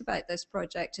nice about this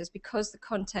project is because the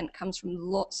content comes from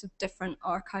lots of different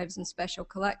archives and special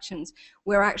collections,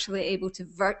 we're actually able to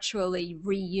virtually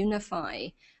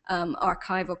reunify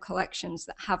archival collections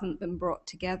that haven't been brought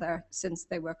together since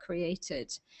they were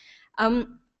created.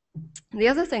 The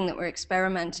other thing that we're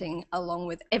experimenting along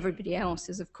with everybody else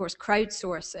is, of course,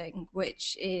 crowdsourcing,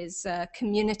 which is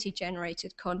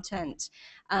community-generated content.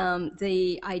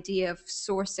 The idea of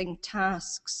sourcing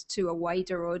tasks to a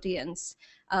wider audience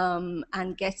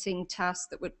and getting tasks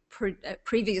that would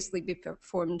previously be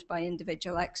performed by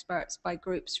individual experts, by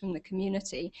groups from the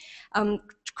community.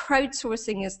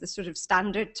 Crowdsourcing is the sort of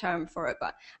standard term for it,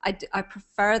 but I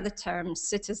prefer the term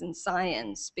citizen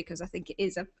science because I think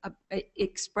it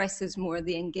expresses more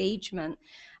the engagement.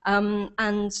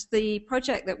 And the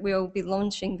project that we'll be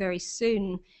launching very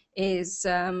soon is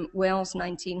Wales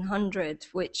 1900,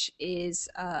 which is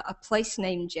a place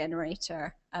name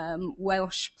generator.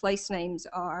 Welsh place names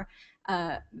are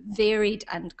varied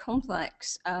and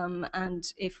complex,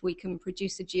 and if we can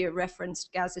produce a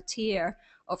geo-referenced gazetteer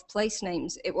of place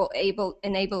names, it will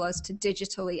enable us to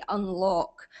digitally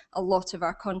unlock a lot of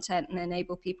our content and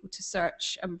enable people to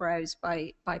search and browse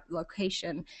by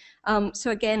location.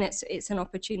 So again, it's an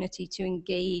opportunity to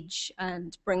engage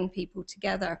and bring people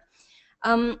together.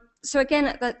 So again,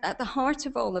 at the heart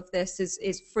of all of this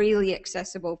is freely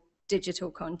accessible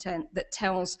digital content that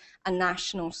tells a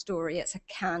national story. It's a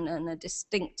canon, a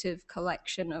distinctive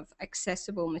collection of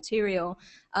accessible material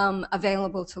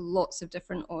available to lots of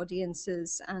different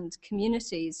audiences and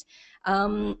communities.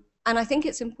 And I think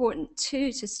it's important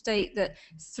too to state that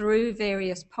through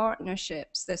various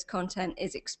partnerships, this content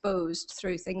is exposed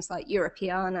through things like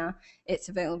Europeana. It's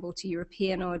available to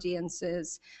European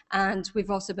audiences. And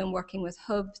we've also been working with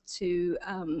Hub to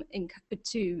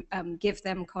give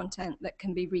them content that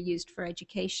can be reused for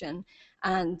education.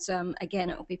 And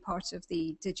again, it will be part of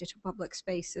the digital public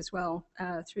space as well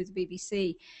through the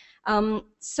BBC.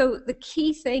 So the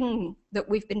key thing that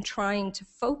we've been trying to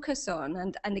focus on,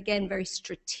 and again, very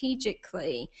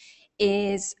strategically,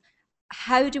 is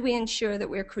how do we ensure that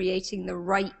we're creating the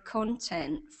right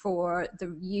content for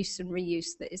the use and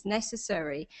reuse that is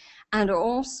necessary? And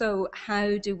also,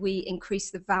 how do we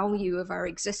increase the value of our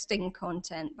existing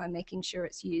content by making sure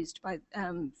it's used by,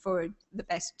 for the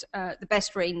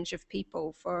best range of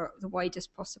people, for the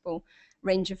widest possible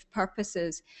range of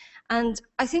purposes? And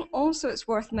I think also it's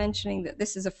worth mentioning that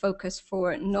this is a focus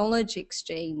for knowledge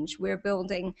exchange. We're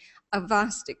building a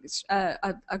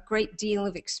great deal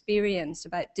of experience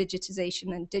about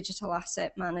digitization and digital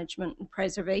asset management and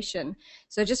preservation.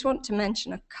 So I just want to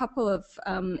mention a couple of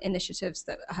initiatives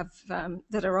that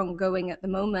that are ongoing at the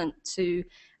moment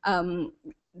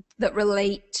that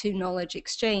relate to knowledge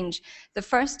exchange. The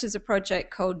first is a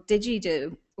project called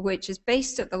deledu, which is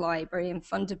based at the library and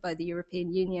funded by the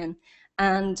European Union.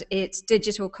 And it's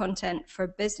digital content for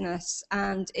business,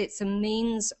 and it's a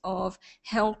means of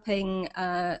helping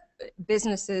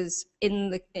businesses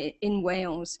in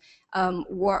Wales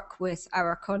work with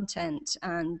our content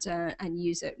and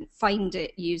use it, find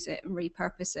it, use it, and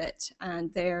repurpose it.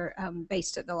 And they're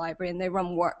based at the library, and they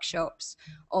run workshops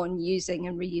on using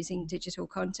and reusing digital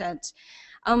content.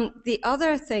 The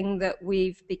other thing that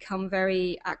we've become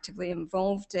very actively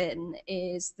involved in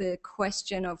is the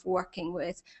question of working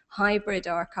with hybrid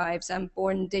archives and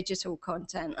born digital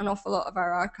content. An awful lot of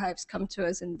our archives come to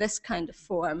us in this kind of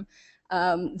form.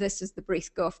 This is the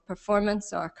Breithgoff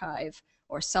Performance Archive,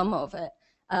 or some of it.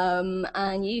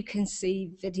 And you can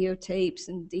see videotapes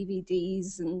and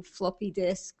DVDs and floppy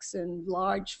disks and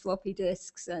large floppy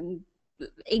disks and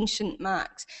ancient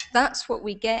Macs. That's what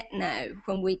we get now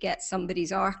when we get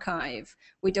somebody's archive.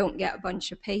 We don't get a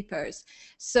bunch of papers.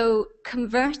 So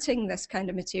converting this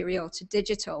kind of material to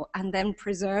digital and then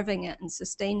preserving it and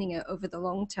sustaining it over the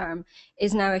long term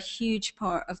is now a huge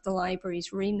part of the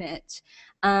library's remit.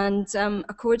 And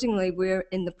accordingly, we're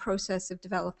in the process of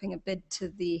developing a bid to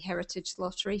the Heritage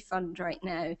Lottery Fund right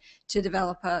now to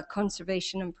develop a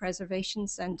conservation and preservation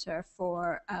centre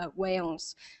for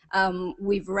Wales.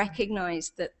 We've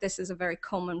recognised that this is a very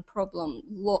common problem.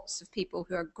 Lots of people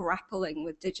who are grappling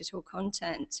with digital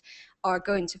content are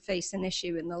going to face an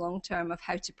issue in the long term of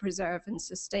how to preserve and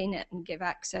sustain it and give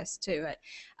access to it.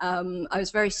 I was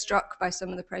very struck by some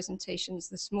of the presentations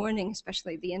this morning,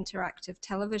 especially the interactive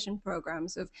television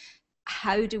programs, of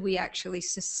how do we actually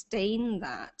sustain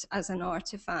that as an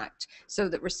artifact so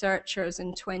that researchers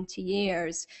in 20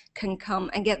 years can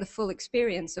come and get the full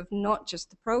experience of not just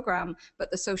the program, but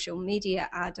the social media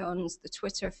add-ons, the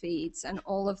Twitter feeds, and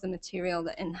all of the material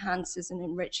that enhances and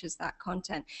enriches that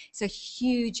content. It's a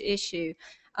huge issue.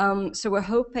 So we're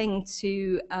hoping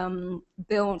to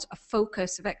build a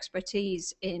focus of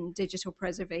expertise in digital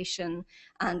preservation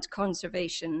and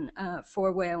conservation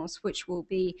for Wales, which will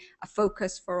be a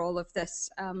focus for all of this,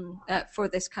 for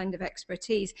this kind of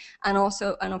expertise, and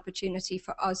also an opportunity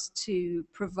for us to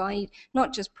provide,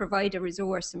 not just provide a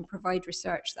resource and provide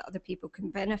research that other people can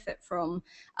benefit from,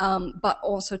 but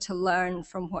also to learn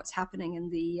from what's happening in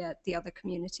the other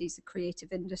communities, the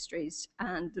creative industries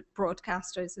and the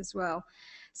broadcasters as well.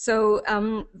 So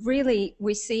really,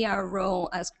 we see our role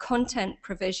as content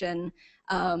provision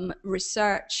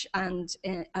research and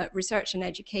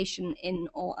education in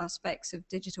all aspects of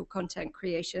digital content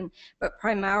creation, but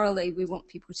primarily we want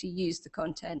people to use the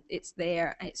content. It's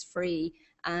there, it's free,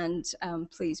 and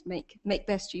please make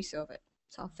best use of it.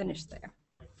 So I'll finish there.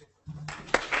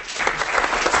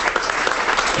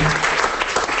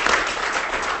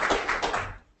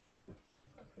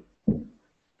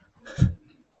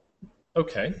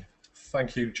 Okay,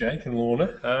 thank you, Jake and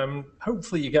Lorna.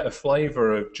 Hopefully you get a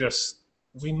flavour of just,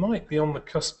 we might be on the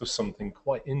cusp of something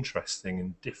quite interesting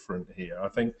and different here. I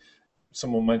think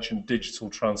someone mentioned digital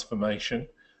transformation,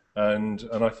 and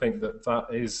I think that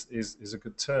is a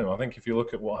good term. I think if you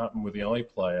look at what happened with the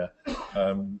iPlayer,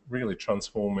 really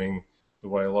transforming the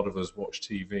way a lot of us watch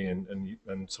TV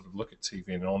and sort of look at TV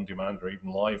in an on-demand or even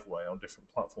live way on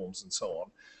different platforms and so on,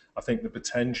 I think the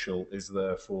potential is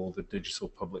there for the digital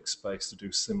public space to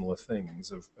do similar things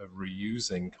of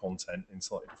reusing content in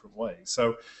slightly different ways.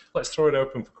 So let's throw it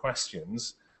open for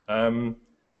questions.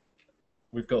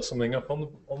 We've got something up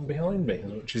on behind me,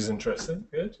 which is interesting.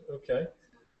 Good, okay.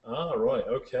 Ah, right,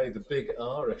 okay, the big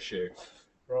R issue.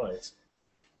 Right.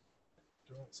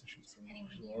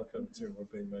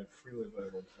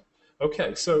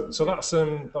 Okay, so that's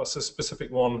a specific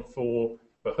one for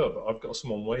Hub. I've got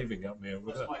someone waving at me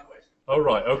over there. Oh,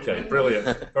 right, okay,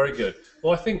 brilliant, very good.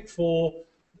 Well, I think for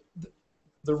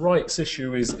the rights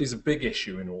issue is a big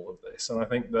issue in all of this, and I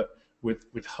think that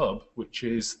with Hub, which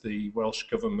is the Welsh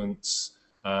Government's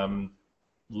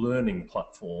learning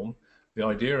platform, the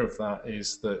idea of that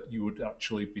is that you would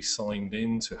actually be signed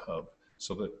into Hub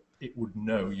so that it would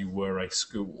know you were a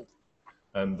school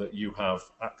and that you have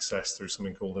access through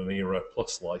something called an ERA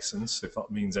Plus license, if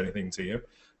that means anything to you,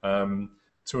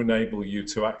 to enable you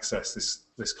to access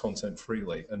this content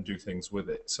freely and do things with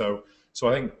it. So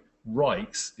I think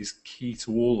rights is key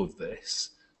to all of this,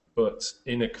 but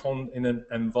in an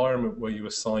environment where you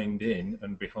are signed in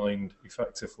and behind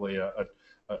effectively a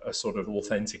sort of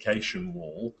authentication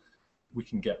wall, we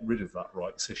can get rid of that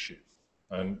rights issue.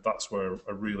 And that's where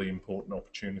a really important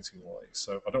opportunity lies.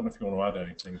 So I don't know if you want to add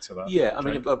anything to that. Yeah, I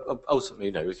mean,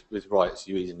 ultimately, with rights,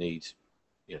 you either need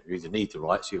the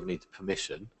rights, you either need the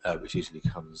permission, which usually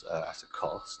comes at a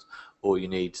cost, or you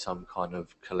need some kind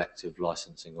of collective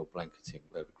licensing or blanketing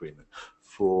agreement.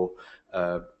 For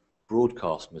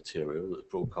broadcast material that's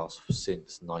broadcast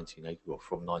since from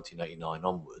 1989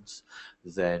 onwards,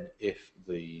 then if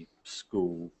the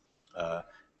school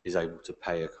is able to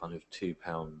pay a kind of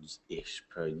 £2-ish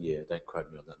per year, don't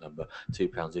quote me on that number,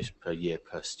 £2-ish per year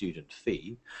per student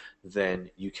fee, then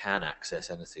you can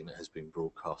access anything that has been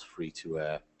broadcast free to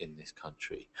air in this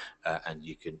country, and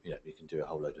you can do a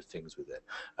whole load of things with it.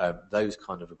 Those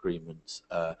kind of agreements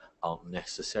aren't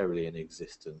necessarily in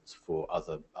existence for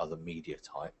other media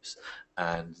types,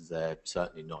 and they're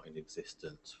certainly not in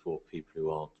existence for people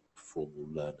who aren't formal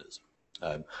learners.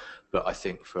 But I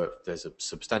think there's a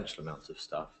substantial amount of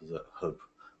stuff that Hub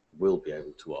will be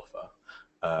able to offer,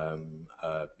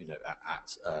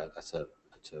 at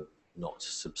a not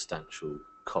substantial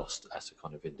cost at a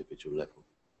kind of individual level.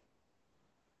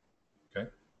 Okay,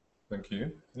 thank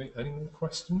you. Any more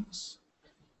questions?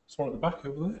 There's one at the back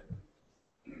over there.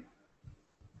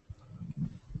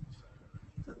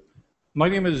 My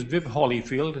name is Viv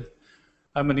Hollyfield.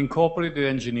 I'm an incorporated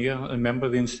engineer and member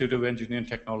of the Institute of Engineering and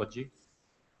Technology.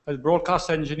 As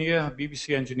broadcast engineer,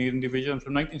 BBC Engineering Division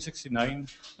from 1969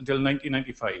 until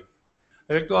 1995.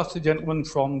 I'd like to ask the gentleman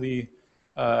from the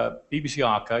BBC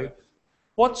Archive,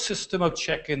 what system of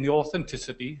checking the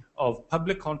authenticity of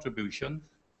public contributions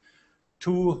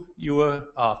to your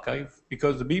archive?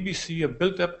 Because the BBC have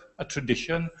built up a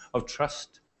tradition of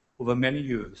trust over many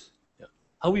years. Yeah.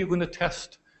 How are you going to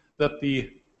test that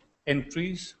the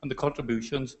entries and the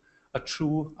contributions are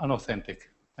true and authentic?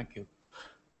 Thank you.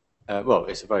 Well,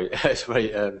 it's a very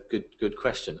good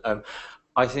question.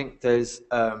 I think there's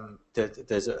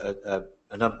a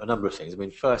number of things. I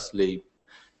mean, firstly,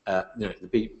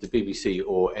 the BBC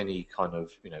or any kind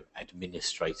of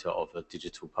administrator of a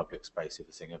digital public space, if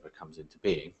the thing ever comes into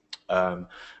being,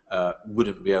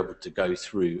 wouldn't be able to go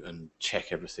through and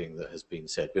check everything that has been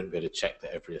said. Wouldn't be able to check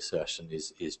that every assertion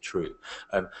is true.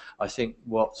 I think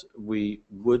what we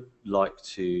would like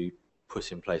to put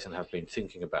in place and have been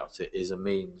thinking about it is a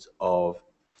means of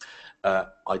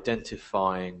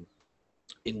identifying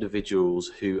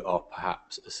individuals who are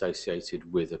perhaps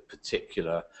associated with a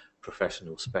particular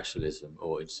professional specialism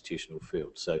or institutional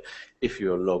field. So if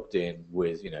you're logged in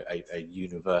with, a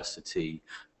university,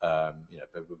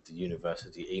 with the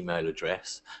university email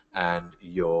address, and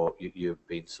you've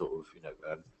been sort of,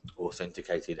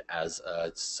 authenticated as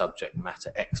a subject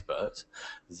matter expert,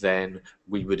 then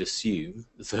we would assume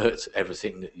that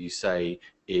everything that you say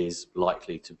is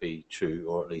likely to be true,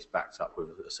 or at least backed up with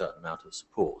a certain amount of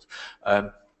support.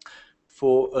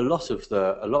 For a lot of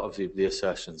the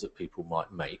assertions that people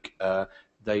might make,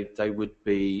 they would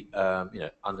be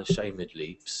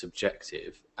unashamedly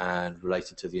subjective and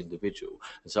related to the individual.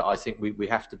 And so I think we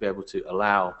have to be able to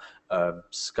allow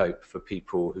scope for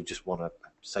people who just want to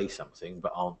say something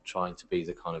but aren't trying to be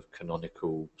the kind of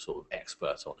canonical sort of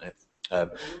expert on it. Will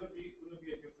it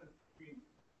be a difference between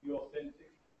the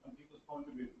authentic and people's point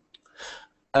of view?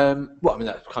 Well, I mean,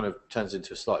 that kind of turns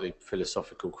into a slightly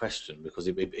philosophical question, because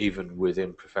even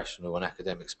within professional and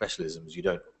academic specialisms, you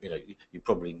don't, you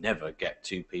probably never get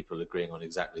two people agreeing on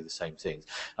exactly the same things.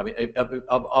 I mean, like a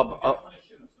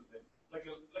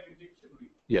dictionary.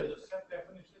 Yeah. There's a set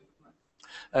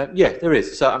definition. Yeah, there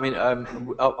is. So, I mean,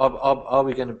 are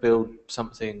we going to build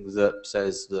something that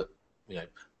says that,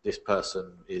 this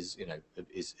person is,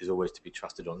 is always to be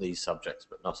trusted on these subjects,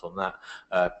 but not on that?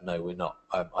 No, we're not.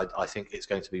 I think it's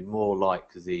going to be more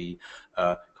like the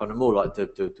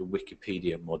the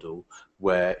Wikipedia model,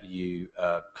 where you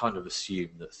kind of assume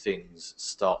that things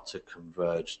start to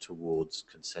converge towards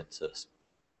consensus.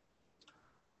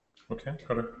 Okay,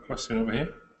 got a question over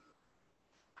here.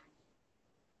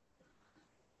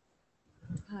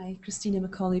 Hi, Christina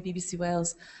Macaulay, BBC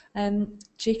Wales.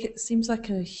 Jake, it seems like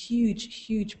a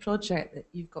huge project that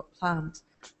you've got planned.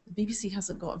 The BBC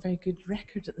hasn't got a very good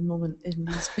record at the moment in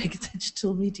these big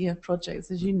digital media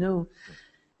projects, as you know.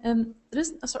 There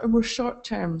isn't a sort of more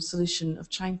short-term solution of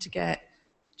trying to get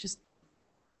just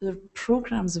the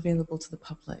programmes available to the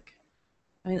public.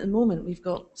 I mean, at the moment, we've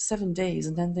got 7 days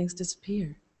and then things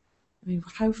disappear. I mean,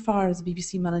 how far is the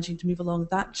BBC managing to move along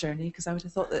that journey? Because I would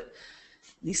have thought that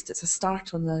at least it's a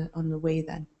start on the way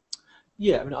then.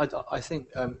 Yeah, I mean, I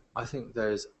think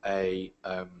there's a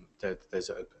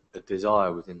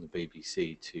desire within the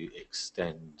BBC to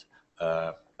extend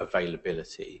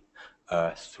availability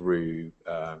through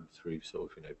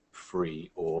sort of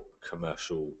free or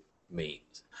commercial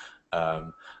means.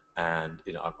 And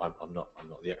I'm not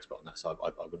the expert on that, so I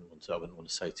wouldn't want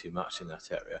to say too much in that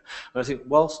area. And I think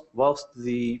whilst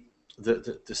the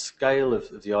scale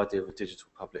of the idea of a digital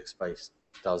public space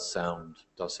does sound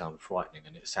frightening,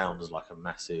 and it sounds like a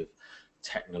massive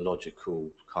technological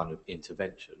kind of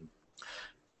intervention,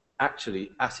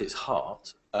 actually at its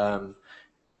heart,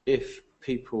 if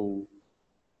people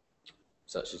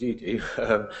such as you do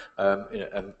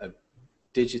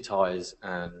digitize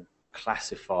and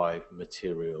classify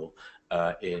material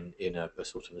in a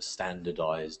sort of a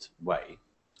standardized way,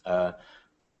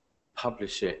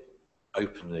 publish it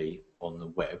openly on the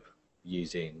web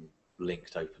using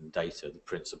linked open data, the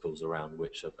principles around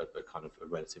which are kind of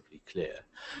relatively clear,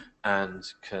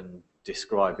 and can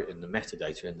describe it in the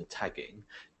metadata, in the tagging,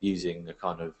 using the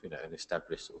kind of an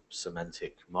established sort of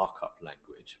semantic markup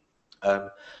language,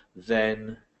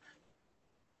 then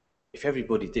if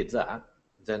everybody did that,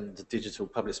 then the digital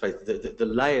public space, the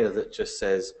layer that just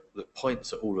says, that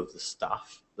points at all of the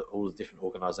stuff that all the different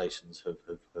organisations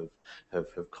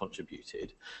have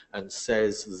contributed, and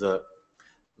says that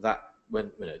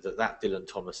when that Dylan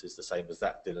Thomas is the same as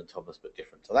that Dylan Thomas but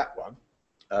different to that one,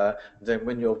 then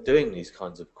when you're doing these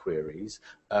kinds of queries,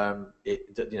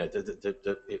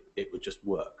 it would just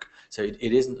work. So it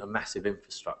isn't a massive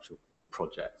infrastructure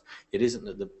project. It isn't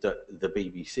that the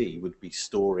BBC would be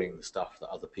storing the stuff that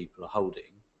other people are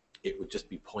holding. It would just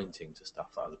be pointing to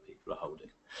stuff that other people are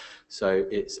holding. So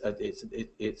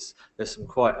there's some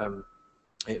quite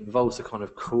it involves the kind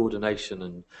of coordination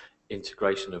and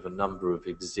integration of a number of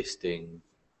existing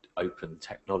open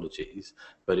technologies,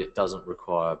 but it doesn't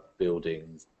require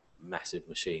building massive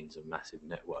machines and massive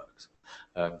networks.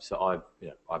 So I'm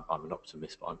an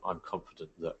optimist, but I'm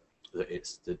confident that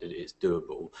it's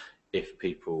doable if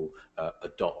people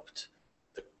adopt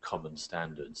the common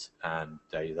standards, and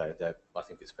I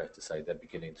think it's fair to say they're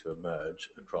beginning to emerge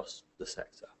across the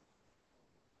sector.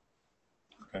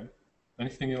 Okay.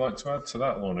 Anything you'd like to add to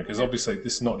that, Lorna? Because obviously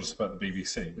this is not just about the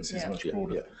BBC, this is much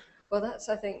broader. Yeah. Well, that's,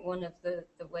 I think, one of the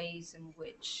ways in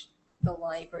which the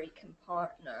library can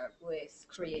partner with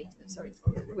creators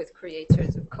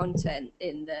of content,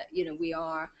 in that, we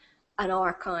are an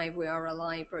archive, we are a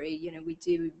library, we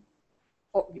do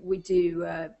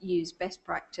use best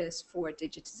practice for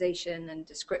digitization and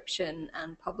description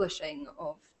and publishing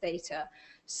of data.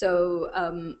 So,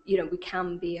 we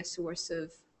can be a source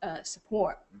of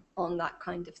support on that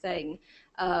kind of thing,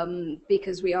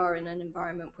 because we are in an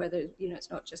environment where there's, it's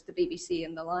not just the BBC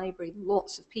and the library.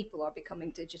 Lots of people are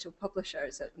becoming digital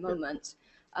publishers at the moment.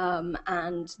 And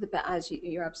as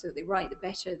you're absolutely right, the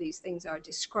better these things are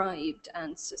described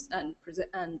and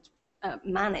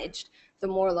managed, the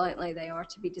more likely they are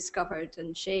to be discovered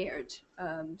and shared.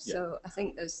 So I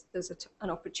think there's an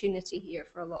opportunity here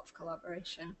for a lot of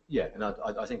collaboration. Yeah, and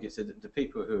I think it's the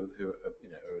people who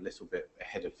are a little bit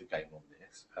ahead of the game on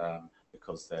this,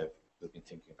 because they've been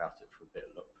thinking about it for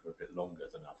a bit longer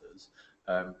than others,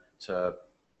 to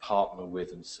partner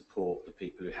with and support the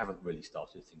people who haven't really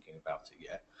started thinking about it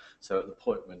yet. So at the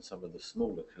point when some of the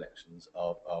smaller collections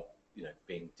are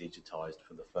being digitized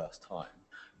for the first time,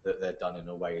 that they're done in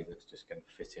a way that's just going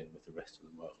to fit in with the rest of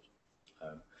the world.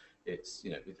 It's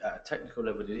at a technical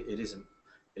level, it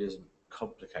isn't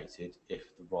complicated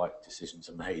if the right decisions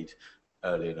are made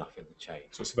early enough in the chain.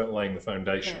 So it's about laying the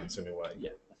foundations in a way. Yeah.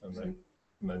 And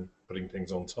then putting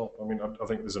things on top. I mean, I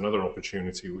think there's another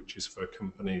opportunity, which is for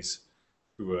companies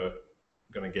who are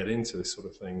going to get into this sort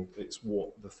of thing. It's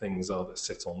what the things are that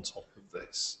sit on top of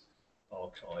this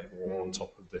archive or on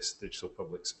top of this digital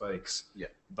public space. Yeah.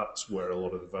 That's where a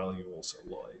lot of the value also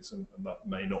lies, and that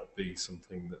may not be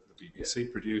something that the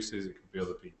BBC produces. It could be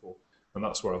other people, and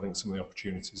that's where I think some of the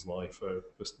opportunities lie for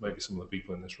maybe some of the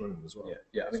people in this room as well.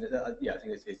 Yeah. I mean, I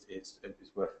think it's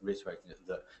worth reiterating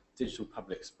that digital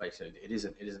public space, it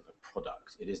isn't a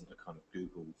product. It isn't a kind of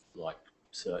Google-like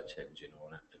search engine or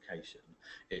an application.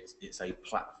 It's a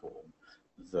platform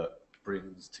that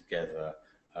brings together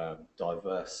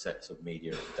diverse sets of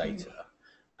media and data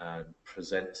and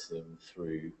presents them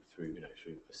through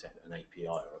an API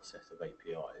or a set of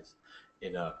APIs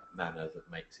in a manner that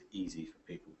makes it easy for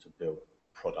people to build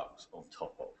products on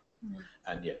top of.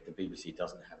 And yet the BBC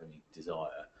doesn't have any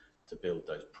desire to build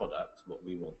those products. What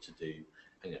we want to do,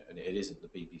 and it isn't the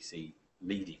BBC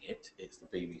leading it, it's the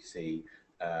BBC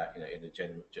in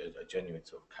a genuine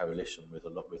sort of coalition with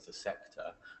the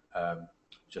sector,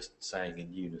 just saying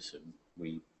in unison,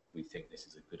 we think this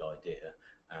is a good idea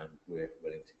and we're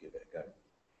willing to give it a go.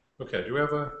 Okay, do we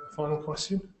have a final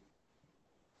question?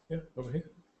 Yeah, over here.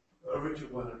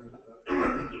 Richard Wenner.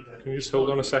 Can you just hold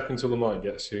on a second till the mic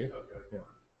gets to you? Okay.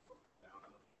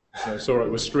 Yeah. No, it's all right,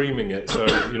 we're streaming it, so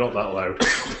you're not that loud.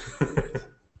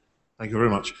 Thank you very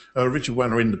much. Richard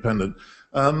Wenner, Independent.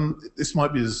 This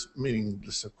might be as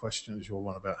meaningless a question as your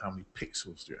one about how many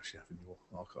pixels do you actually have in your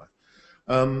archive.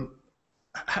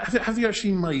 Have you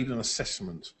actually made an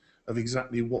assessment of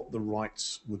exactly what the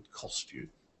rights would cost you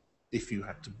if you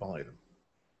had to buy them?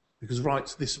 Because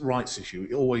this rights issue,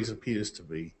 it always appears to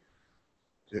be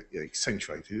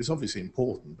accentuated. It's obviously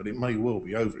important, but it may well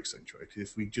be over-accentuated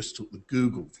if we just took the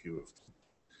Google view of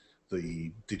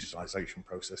the digitisation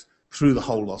process, threw the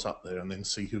whole lot up there and then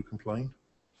see who complained.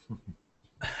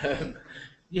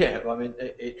 Yeah, I mean,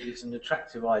 it's an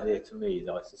attractive idea to me,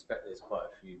 though I suspect there's quite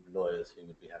a few lawyers who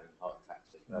would be having heart attacks.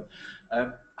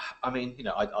 I mean,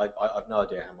 I've no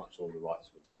idea how much all the rights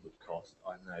would cost.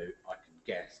 I know I can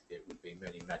guess it would be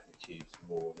many magnitudes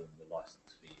more than the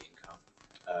licence fee income.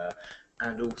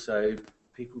 And also,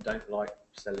 people don't like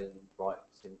selling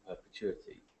rights in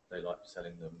perpetuity. They like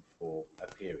selling them for a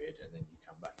period, and then you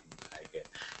come back and you pay again.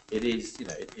 It is,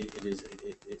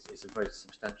 it's a very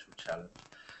substantial challenge.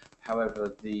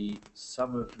 However,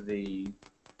 some of the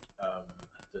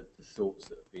thoughts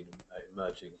that have been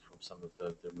emerging from some of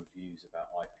the reviews about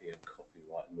IP and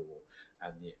copyright law,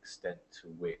 and the extent to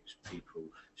which people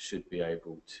should be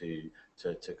able to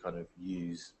kind of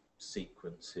use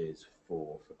sequences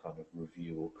for kind of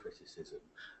review or criticism,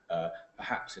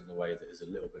 perhaps in the way that is a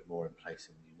little bit more in place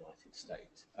in the United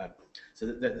States. So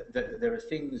there are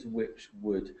things which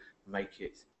would make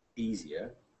it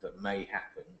easier that may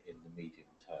happen in the medium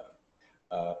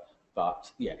term.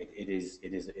 But yeah, it is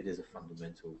a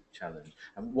fundamental challenge.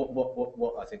 And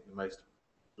what I think the most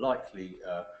likely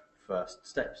first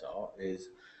steps are is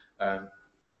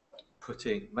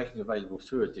making available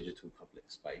through a digital public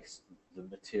space the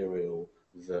material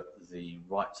that the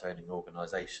rights-owning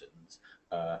organisations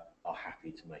are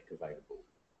happy to make available.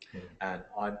 And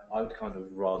I would kind of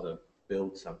rather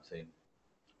build something,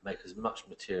 make as much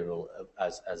material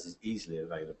as is easily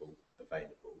available,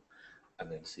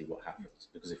 and then see what happens.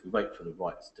 Because if we wait for the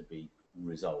rights to be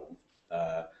resolved,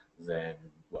 then,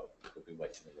 well, we'll be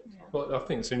waiting a long time. Well, I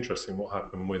think it's interesting what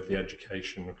happened with the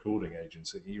Education Recording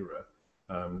Agency era.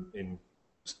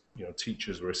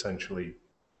 Teachers were essentially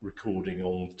recording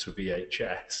onto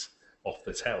VHS off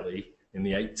the telly in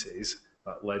the 80s.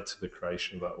 That led to the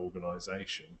creation of that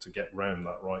organisation to get round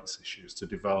that rights issues, to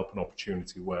develop an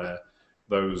opportunity where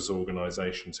those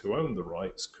organisations who own the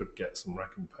rights could get some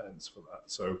recompense for that.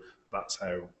 So that's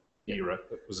how yw'r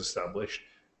was established.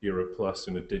 yw'r Plus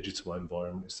in a digital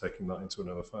environment is taking that into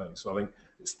another phase. So I think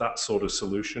it's that sort of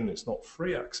solution. It's not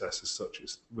free access as such,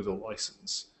 it's with a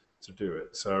license to do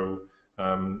it. So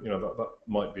you know, that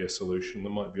might be a solution.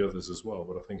 There might be others as well,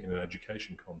 but I think in an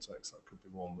education context, that could be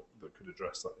one that could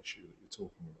address that issue that you're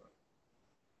talking about.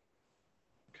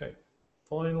 Okay,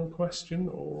 final question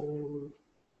or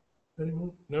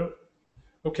anyone? No?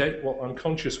 Okay, well, I'm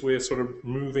conscious we're sort of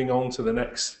moving on to the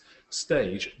next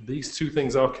stage. These two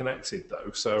things are connected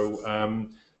though. So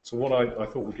so what I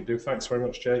thought we could do, thanks very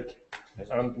much, Jake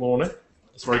and Lorna.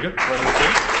 That's very good.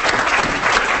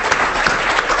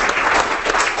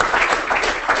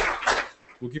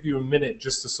 We'll give you a minute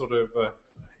just to sort of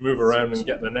move around and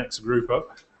get the next group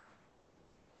up.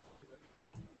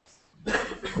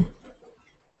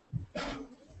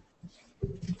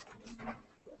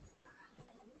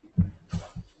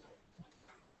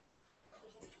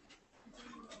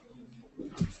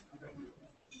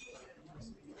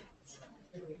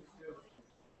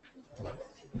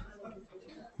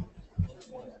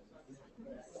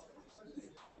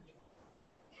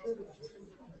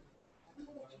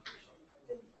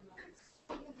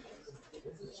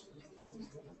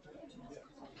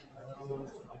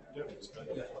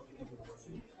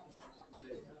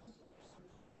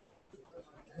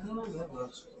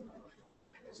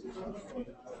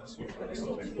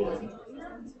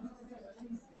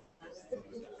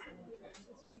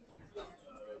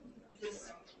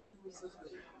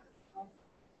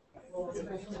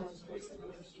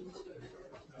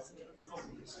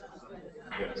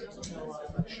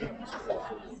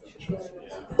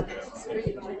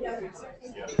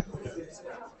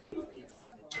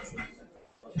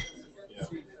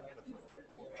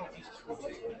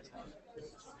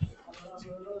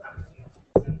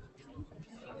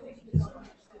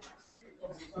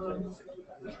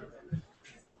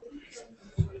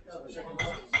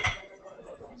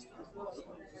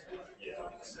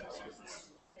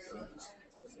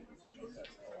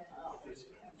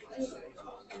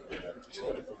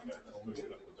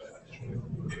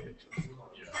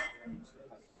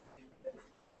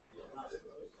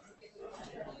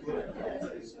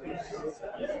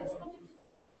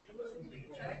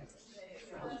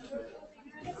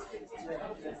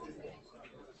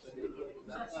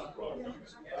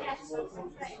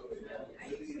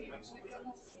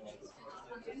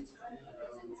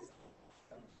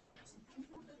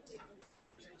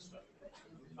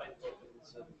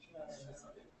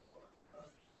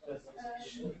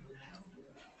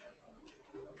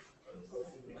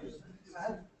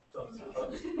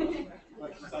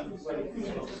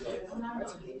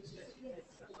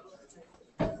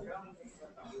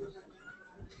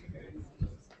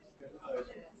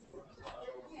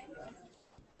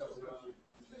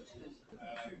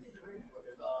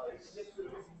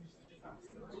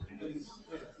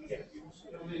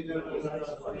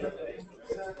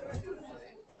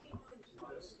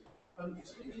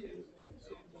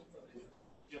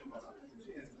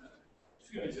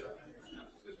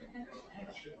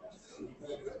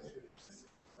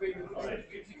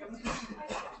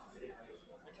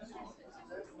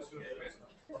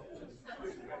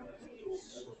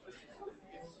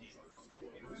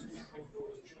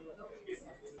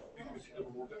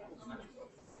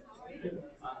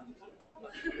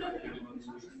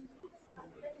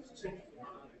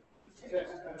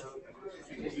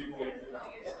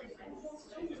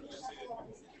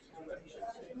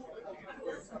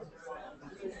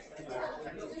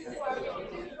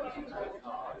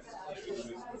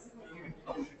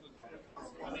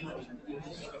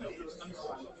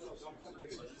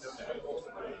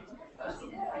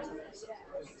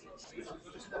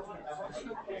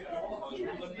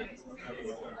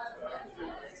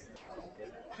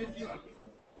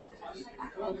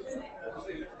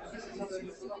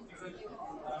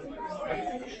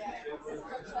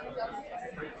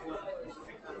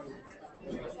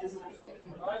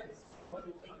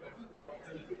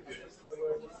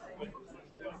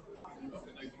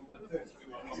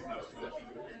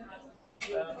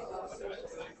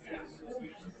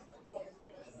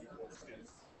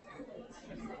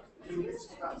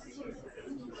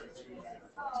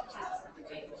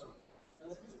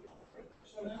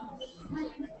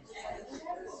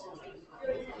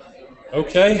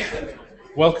 Okay,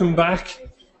 welcome back.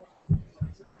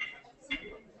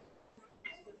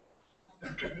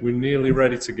 We're nearly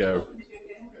ready to go.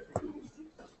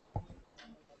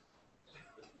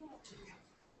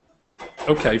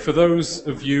 Okay, for those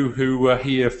of you who were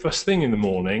here first thing in the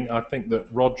morning, I think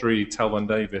that Rodri, Telvan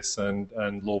Davis and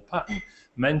Lord Patton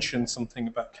mentioned something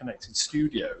about connected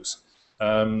studios.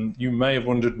 You may have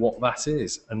wondered what that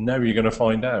is, and now you're going to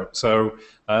find out. So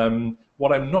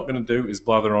what I'm not going to do is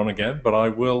blather on again, but I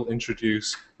will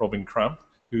introduce Robin Cramp,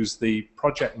 who's the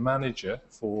project manager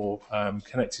for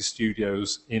connected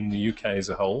studios in the UK as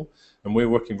a whole. And we're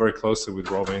working very closely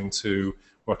with Robin to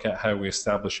work out how we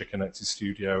establish a connected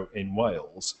studio in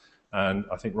Wales. And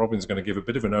I think Robin's going to give a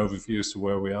bit of an overview as to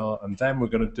where we are, and then we're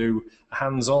going to do a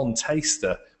hands-on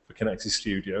taster for connected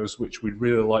studios, which we'd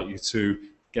really like you to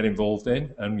get involved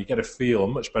in, and you get a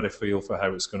much better feel for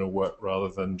how it's going to work rather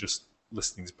than just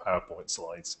listening to PowerPoint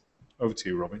slides. Over to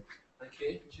you, Robin. Thank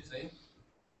you.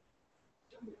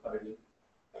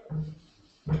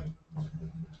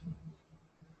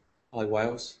 Hi,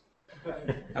 Wales.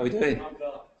 How are we doing?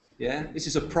 Yeah, this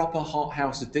is a proper hot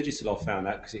house of digital, I've found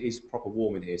out, because it is proper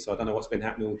warm in here, so I don't know what's been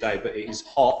happening all day, but it is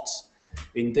hot.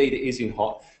 Indeed, it is in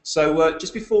hot. So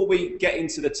just before we get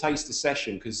into the taster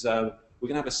session, because we're going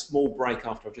to have a small break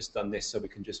after I've just done this so we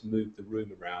can just move the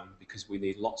room around, because we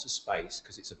need lots of space,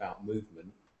 because it's about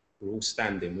movement. We're all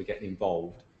standing, we're getting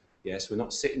involved. Yes, we're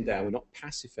not sitting down, we're not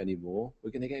passive anymore. We're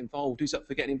going to get involved. Who's up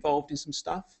for getting involved in some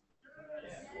stuff?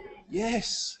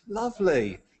 Yes,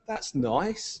 lovely. That's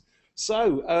nice.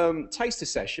 So, taster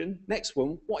session. Next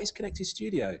one, what is Connected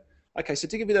Studio? Okay, so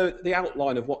to give you the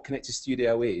outline of what Connected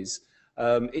Studio is,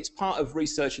 it's part of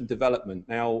research and development.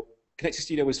 Now, Connected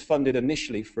Studio was funded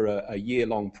initially for a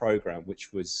year-long program,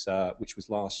 which was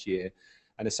last year.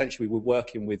 And essentially, we're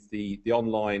working with the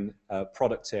online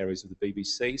product areas of the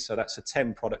BBC. So that's the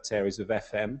 10 product areas of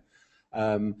FM.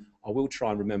 I will try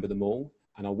and remember them all,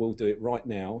 and I will do it right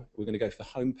now. We're going to go for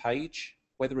homepage,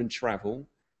 weather and travel,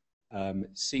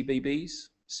 CBBS,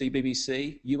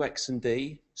 CBBC,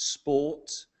 UX&D,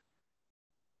 sport,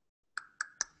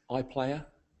 iPlayer,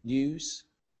 news,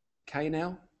 K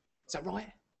now. Is that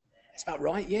right? That's about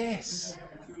right. Yes,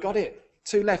 got it.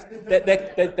 2 left.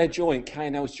 They're joined.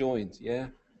 K&L's joined. Yeah,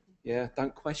 yeah.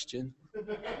 Don't question.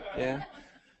 Yeah.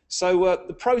 So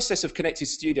the process of Connected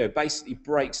Studio basically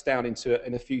breaks down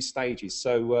in a few stages.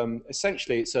 So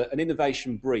essentially, it's an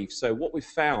innovation brief. So what we've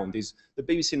found is the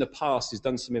BBC in the past has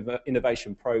done some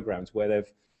innovation programs where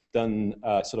they've done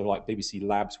sort of like BBC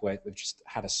Labs, where they've just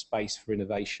had a space for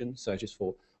innovation. So I just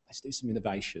thought, let's do some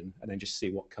innovation and then just see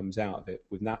what comes out of it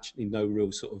with naturally no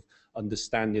real sort of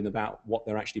understanding about what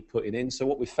they're actually putting in. So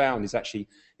what we've found is actually,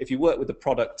 if you work with the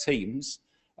product teams,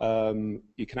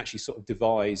 you can actually sort of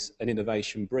devise an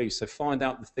innovation brief. So find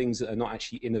out the things that are not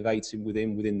actually innovating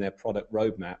within their product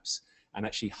roadmaps and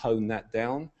actually hone that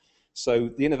down. So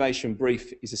the innovation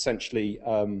brief is essentially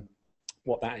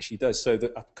what that actually does. So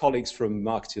that colleagues from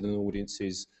marketing and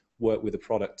audiences work with the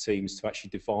product teams to actually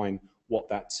define what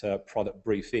that product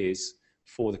brief is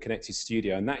for the Connected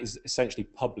Studio. And that is essentially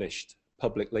published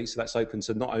publicly. So that's open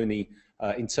to not only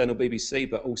internal BBC,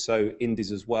 but also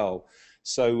indies as well.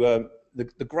 So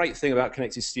the great thing about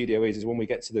Connected Studio is when we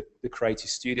get to the Creative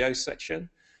Studio section.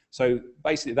 So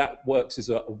basically that works as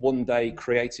a one-day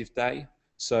creative day.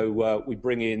 So we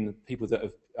bring in people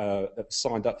that have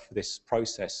signed up for this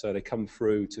process. So they come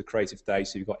through to Creative Day.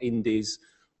 So you've got indies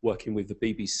working with the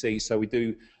BBC. So we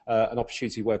do an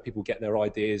opportunity where people get their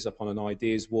ideas up on an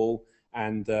ideas wall.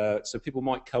 And so people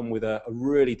might come with a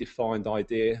really defined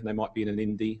idea, and they might be in an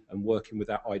indie and working with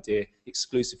that idea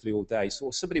exclusively all day.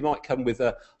 So somebody might come with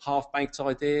a half-baked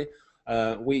idea.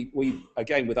 We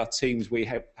again, with our teams, we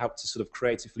help to sort of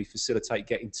creatively facilitate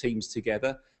getting teams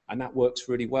together, and that works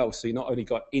really well. So you not only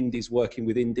got indies working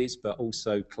with indies, but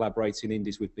also collaborating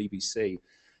indies with BBC.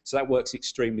 So that works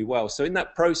extremely well. So in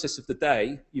that process of the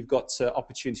day, you've got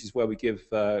opportunities where we give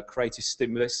creative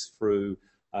stimulus through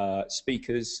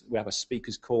speakers. We have a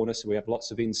speakers corner, so we have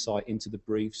lots of insight into the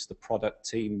briefs. The product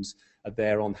teams are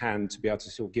there on hand to be able to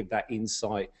sort of give that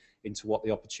insight into what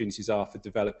the opportunities are for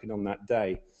developing on that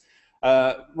day.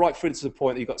 Right through to the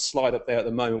point that you've got a slide up there at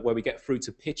the moment where we get through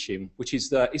to pitching, which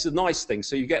is a nice thing.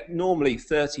 So you get normally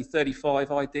 30,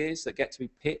 35 ideas that get to be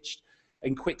pitched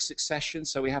in quick succession.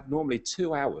 So we have normally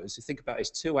 2 hours. You think about it,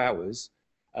 it's 2 hours,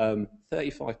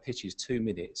 35 pitches, 2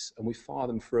 minutes, and we fire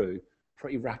them through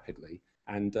pretty rapidly.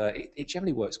 And it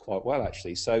generally works quite well,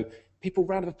 actually. So people,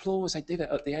 round of applause, they did it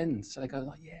at the end. So they go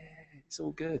like, yeah, it's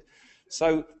all good.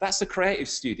 So that's the Creative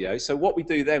Studio. So what we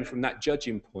do then from that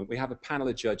judging point, we have a panel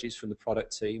of judges from the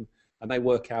product team, and they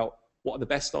work out what are the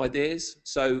best ideas.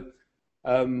 So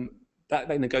that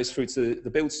then goes through to the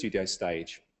Build Studio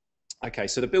stage. Okay,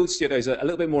 so the Build Studio is a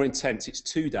little bit more intense. It's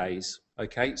 2 days,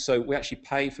 okay? So we actually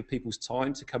pay for people's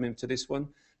time to come into this one.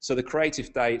 So the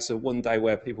creative day, it's a one day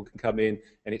where people can come in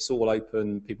and it's all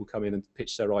open, people come in and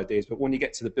pitch their ideas. But when you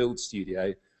get to the build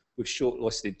studio, we've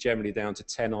shortlisted generally down to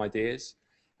 10 ideas.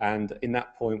 And in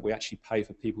that point, we actually pay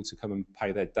for people to come and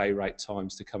pay their day rate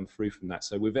times to come through from that.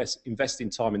 So we're investing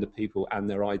time in the people and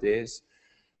their ideas.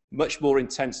 Much more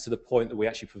intense to the point that we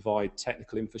actually provide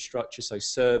technical infrastructure, so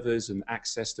servers and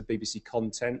access to BBC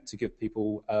content to give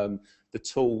people the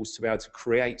tools to be able to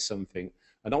create something.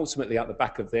 And ultimately, at the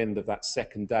back of the end of that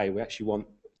second day, we actually want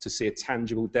to see a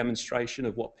tangible demonstration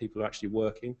of what people are actually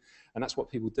working. And that's what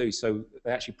people do. So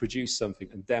they actually produce something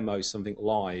and demo something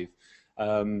live.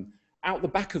 Out the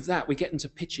back of that, we get them to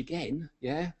pitch again,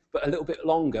 yeah, but a little bit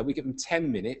longer. We give them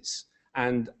 10 minutes,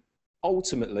 and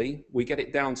ultimately, we get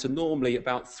it down to normally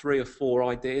about 3 or 4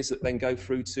 ideas that then go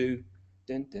through to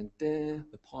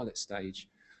the pilot stage.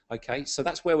 Okay, so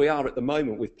that's where we are at the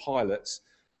moment with pilots,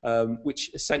 which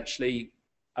essentially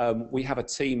we have a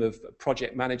team of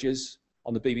project managers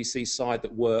on the BBC side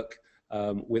that work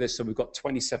with us. So we've got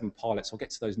 27 pilots. I'll get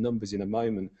to those numbers in a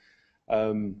moment.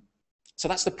 So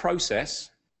that's the process.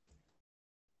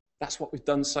 That's what we've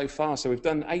done so far. So we've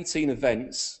done 18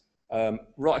 events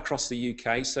right across the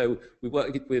UK. So we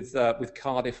worked with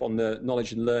Cardiff on the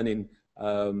knowledge and learning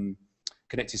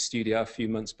connected studio a few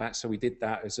months back. So we did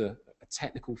that as a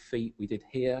technical feat. We did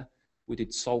here, we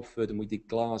did Salford, and we did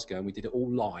Glasgow, and we did it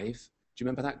all live. Do you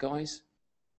remember that, guys?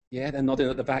 Yeah, they're nodding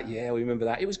at the back. Yeah, we remember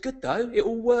that. It was good though. It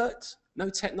all worked. No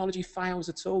technology fails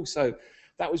at all. So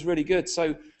that was really good.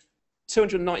 So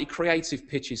 290 creative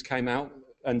pitches came out,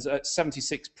 and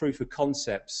 76 proof of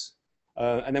concepts,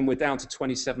 and then we're down to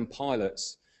 27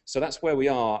 pilots. So that's where we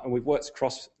are, and we've worked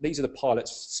across, these are the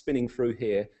pilots spinning through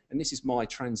here, and this is my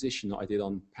transition that I did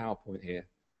on PowerPoint here.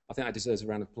 I think that deserves a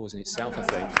round of applause in itself, I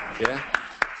think, yeah?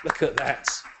 Look at that,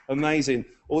 amazing,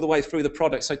 all the way through the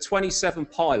product. So 27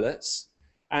 pilots,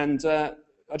 and I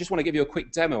just want to give you a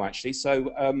quick demo, actually.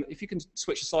 So if you can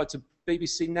switch aside to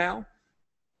BBC Now.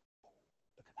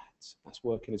 Look at that, that's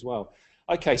working as well.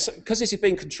 Okay, so because this is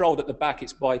being controlled at the back,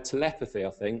 it's by telepathy,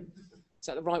 I think. Is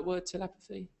that the right word,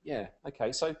 telepathy? Yeah,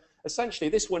 okay. So essentially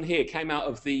this one here came out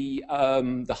of the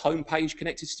homepage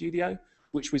connected studio,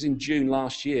 which was in June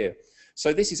last year.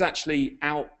 So this is actually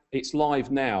out, it's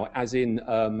live now, as in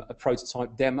a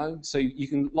prototype demo. So you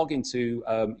can log into,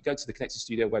 go to the connected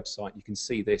studio website, you can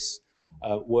see this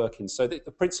working. So the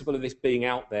principle of this being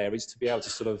out there is to be able to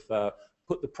sort of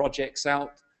put the projects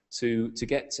out, to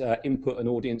get input and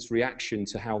audience reaction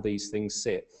to how these things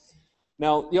sit.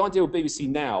 Now, the idea of BBC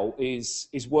Now is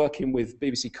working with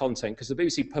BBC content, because the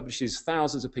BBC publishes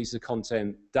thousands of pieces of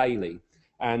content daily.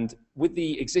 And with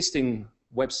the existing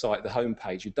website, the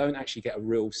homepage, you don't actually get a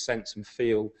real sense and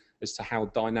feel as to how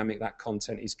dynamic that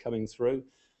content is coming through.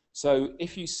 So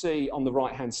if you see on the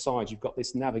right-hand side, you've got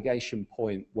this navigation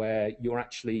point where you're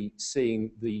actually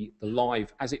seeing the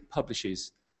live, as it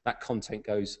publishes, that content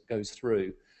goes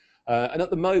through. And at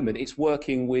the moment, it's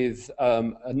working with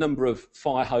a number of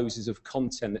fire hoses of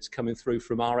content that's coming through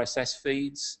from RSS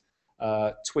feeds,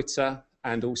 Twitter,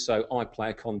 and also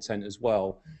iPlayer content as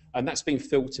well. And that's been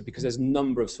filtered because there's a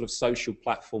number of sort of social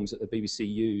platforms that the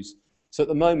BBC use. So at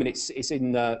the moment, it's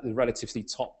in the relatively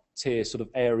top tier sort of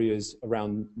areas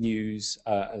around news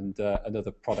and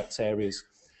other product areas.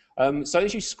 So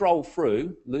as you scroll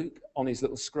through, Luke, on his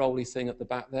little scrolly thing at the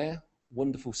back there,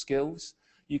 wonderful skills.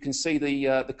 You can see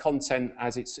the content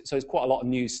as it's, so there's quite a lot of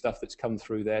news stuff that's come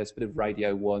through there. There's a bit of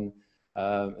Radio 1,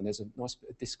 and there's a nice bit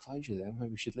of disclosure there.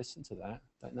 Maybe we should listen to that,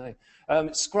 don't know.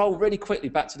 Scroll really quickly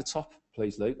back to the top,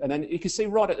 please, Luke. And then you can see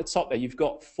right at the top there, you've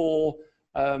got 4,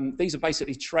 these are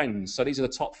basically trends. So these are the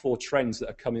top 4 trends that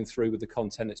are coming through with the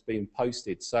content that's being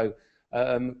posted. So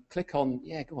click on,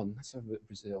 yeah, go on, let's have a look at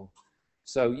Brazil.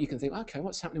 So you can think, okay,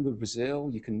 what's happening with Brazil?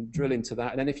 You can drill into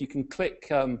that. And then if you can click,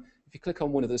 if you click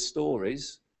on one of the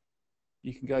stories,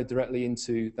 you can go directly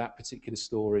into that particular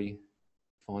story,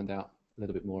 find out a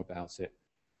little bit more about it.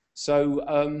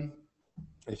 So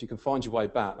if you can find your way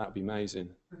back, that would be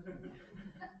amazing.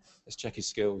 Let's check his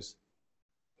skills.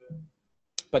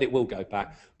 But it will go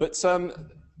back. But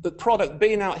the product,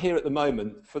 being out here at the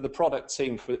moment, for the product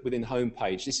team within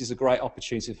Homepage, this is a great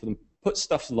opportunity for them to put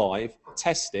stuff live,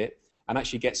 test it, and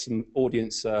actually get some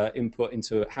audience input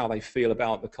into how they feel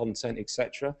about the content,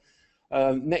 etc.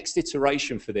 Next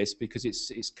iteration for this, because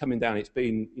it's coming down, it's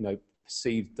been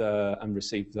perceived and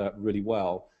received really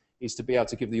well, is to be able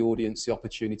to give the audience the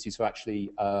opportunity to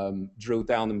actually drill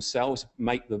down themselves,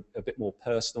 make them a bit more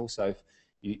personal. So if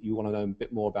you want to know a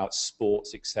bit more about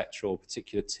sports, etc., or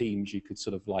particular teams, you could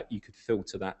sort of you could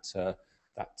filter that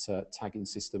tagging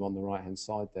system on the right-hand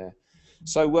side there.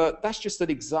 So that's just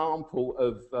an example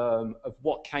of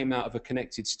what came out of a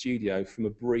connected studio from a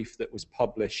brief that was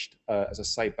published, as I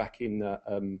say, back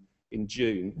in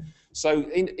June. So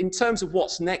in terms of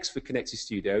what's next for Connected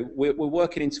Studio, we're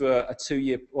working into a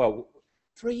 2-year, well,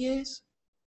 3 years?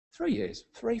 3 years,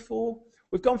 3, 4?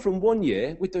 We've gone from 1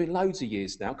 year, we're doing loads of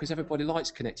years now because everybody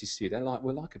likes Connected Studio,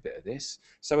 we like a bit of this.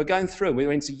 So we're going through,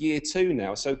 we're into year 2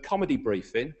 now. So comedy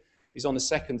briefing is on the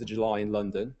 2nd of July in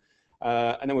London.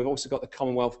 And then we've also got the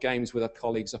Commonwealth Games with our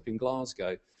colleagues up in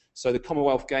Glasgow. So the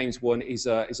Commonwealth Games one is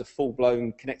a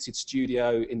full-blown connected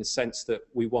studio in the sense that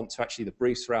we want to actually, the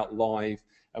briefs are out live,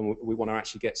 and we want to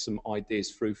actually get some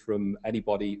ideas through from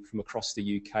anybody from across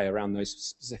the UK around those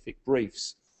specific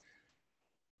briefs.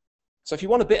 So if you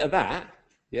want a bit of that,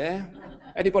 yeah?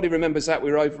 Anybody remembers that? We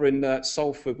were over in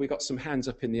Salford. We got some hands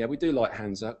up in the air. We do like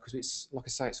hands up because it's, like I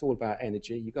say, it's all about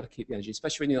energy. You've got to keep the energy,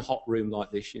 especially when you're in a hot room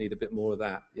like this. You need a bit more of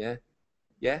that, yeah?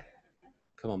 Yeah?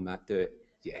 Come on, Matt, do it.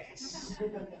 Yes,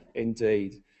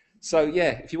 indeed. So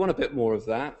yeah, if you want a bit more of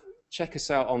that, check us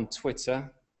out on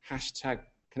Twitter,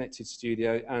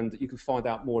 #ConnectedStudio, and you can find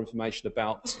out more information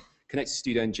about Connected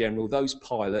Studio in general, those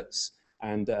pilots,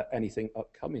 and anything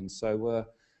upcoming. So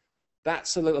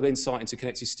that's a little insight into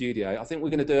Connected Studio. I think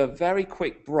we're going to do a very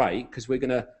quick break because we're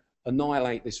going to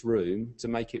annihilate this room to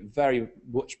make it very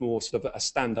much more sort of a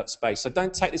stand-up space. So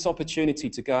don't take this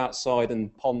opportunity to go outside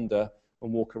and ponder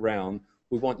and walk around.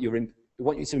 We want you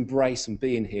to embrace and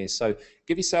be in here. So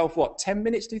give yourself, what, 10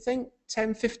 minutes, do you think?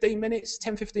 10, 15 minutes?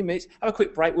 10, 15 minutes. Have a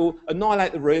quick break. We'll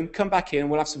annihilate the room, come back in, and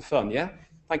we'll have some fun, yeah?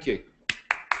 Thank you.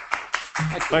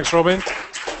 Thanks, Robin.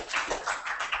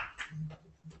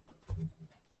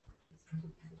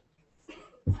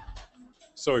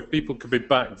 So if people could be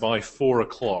back by 4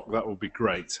 o'clock, that would be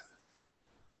great.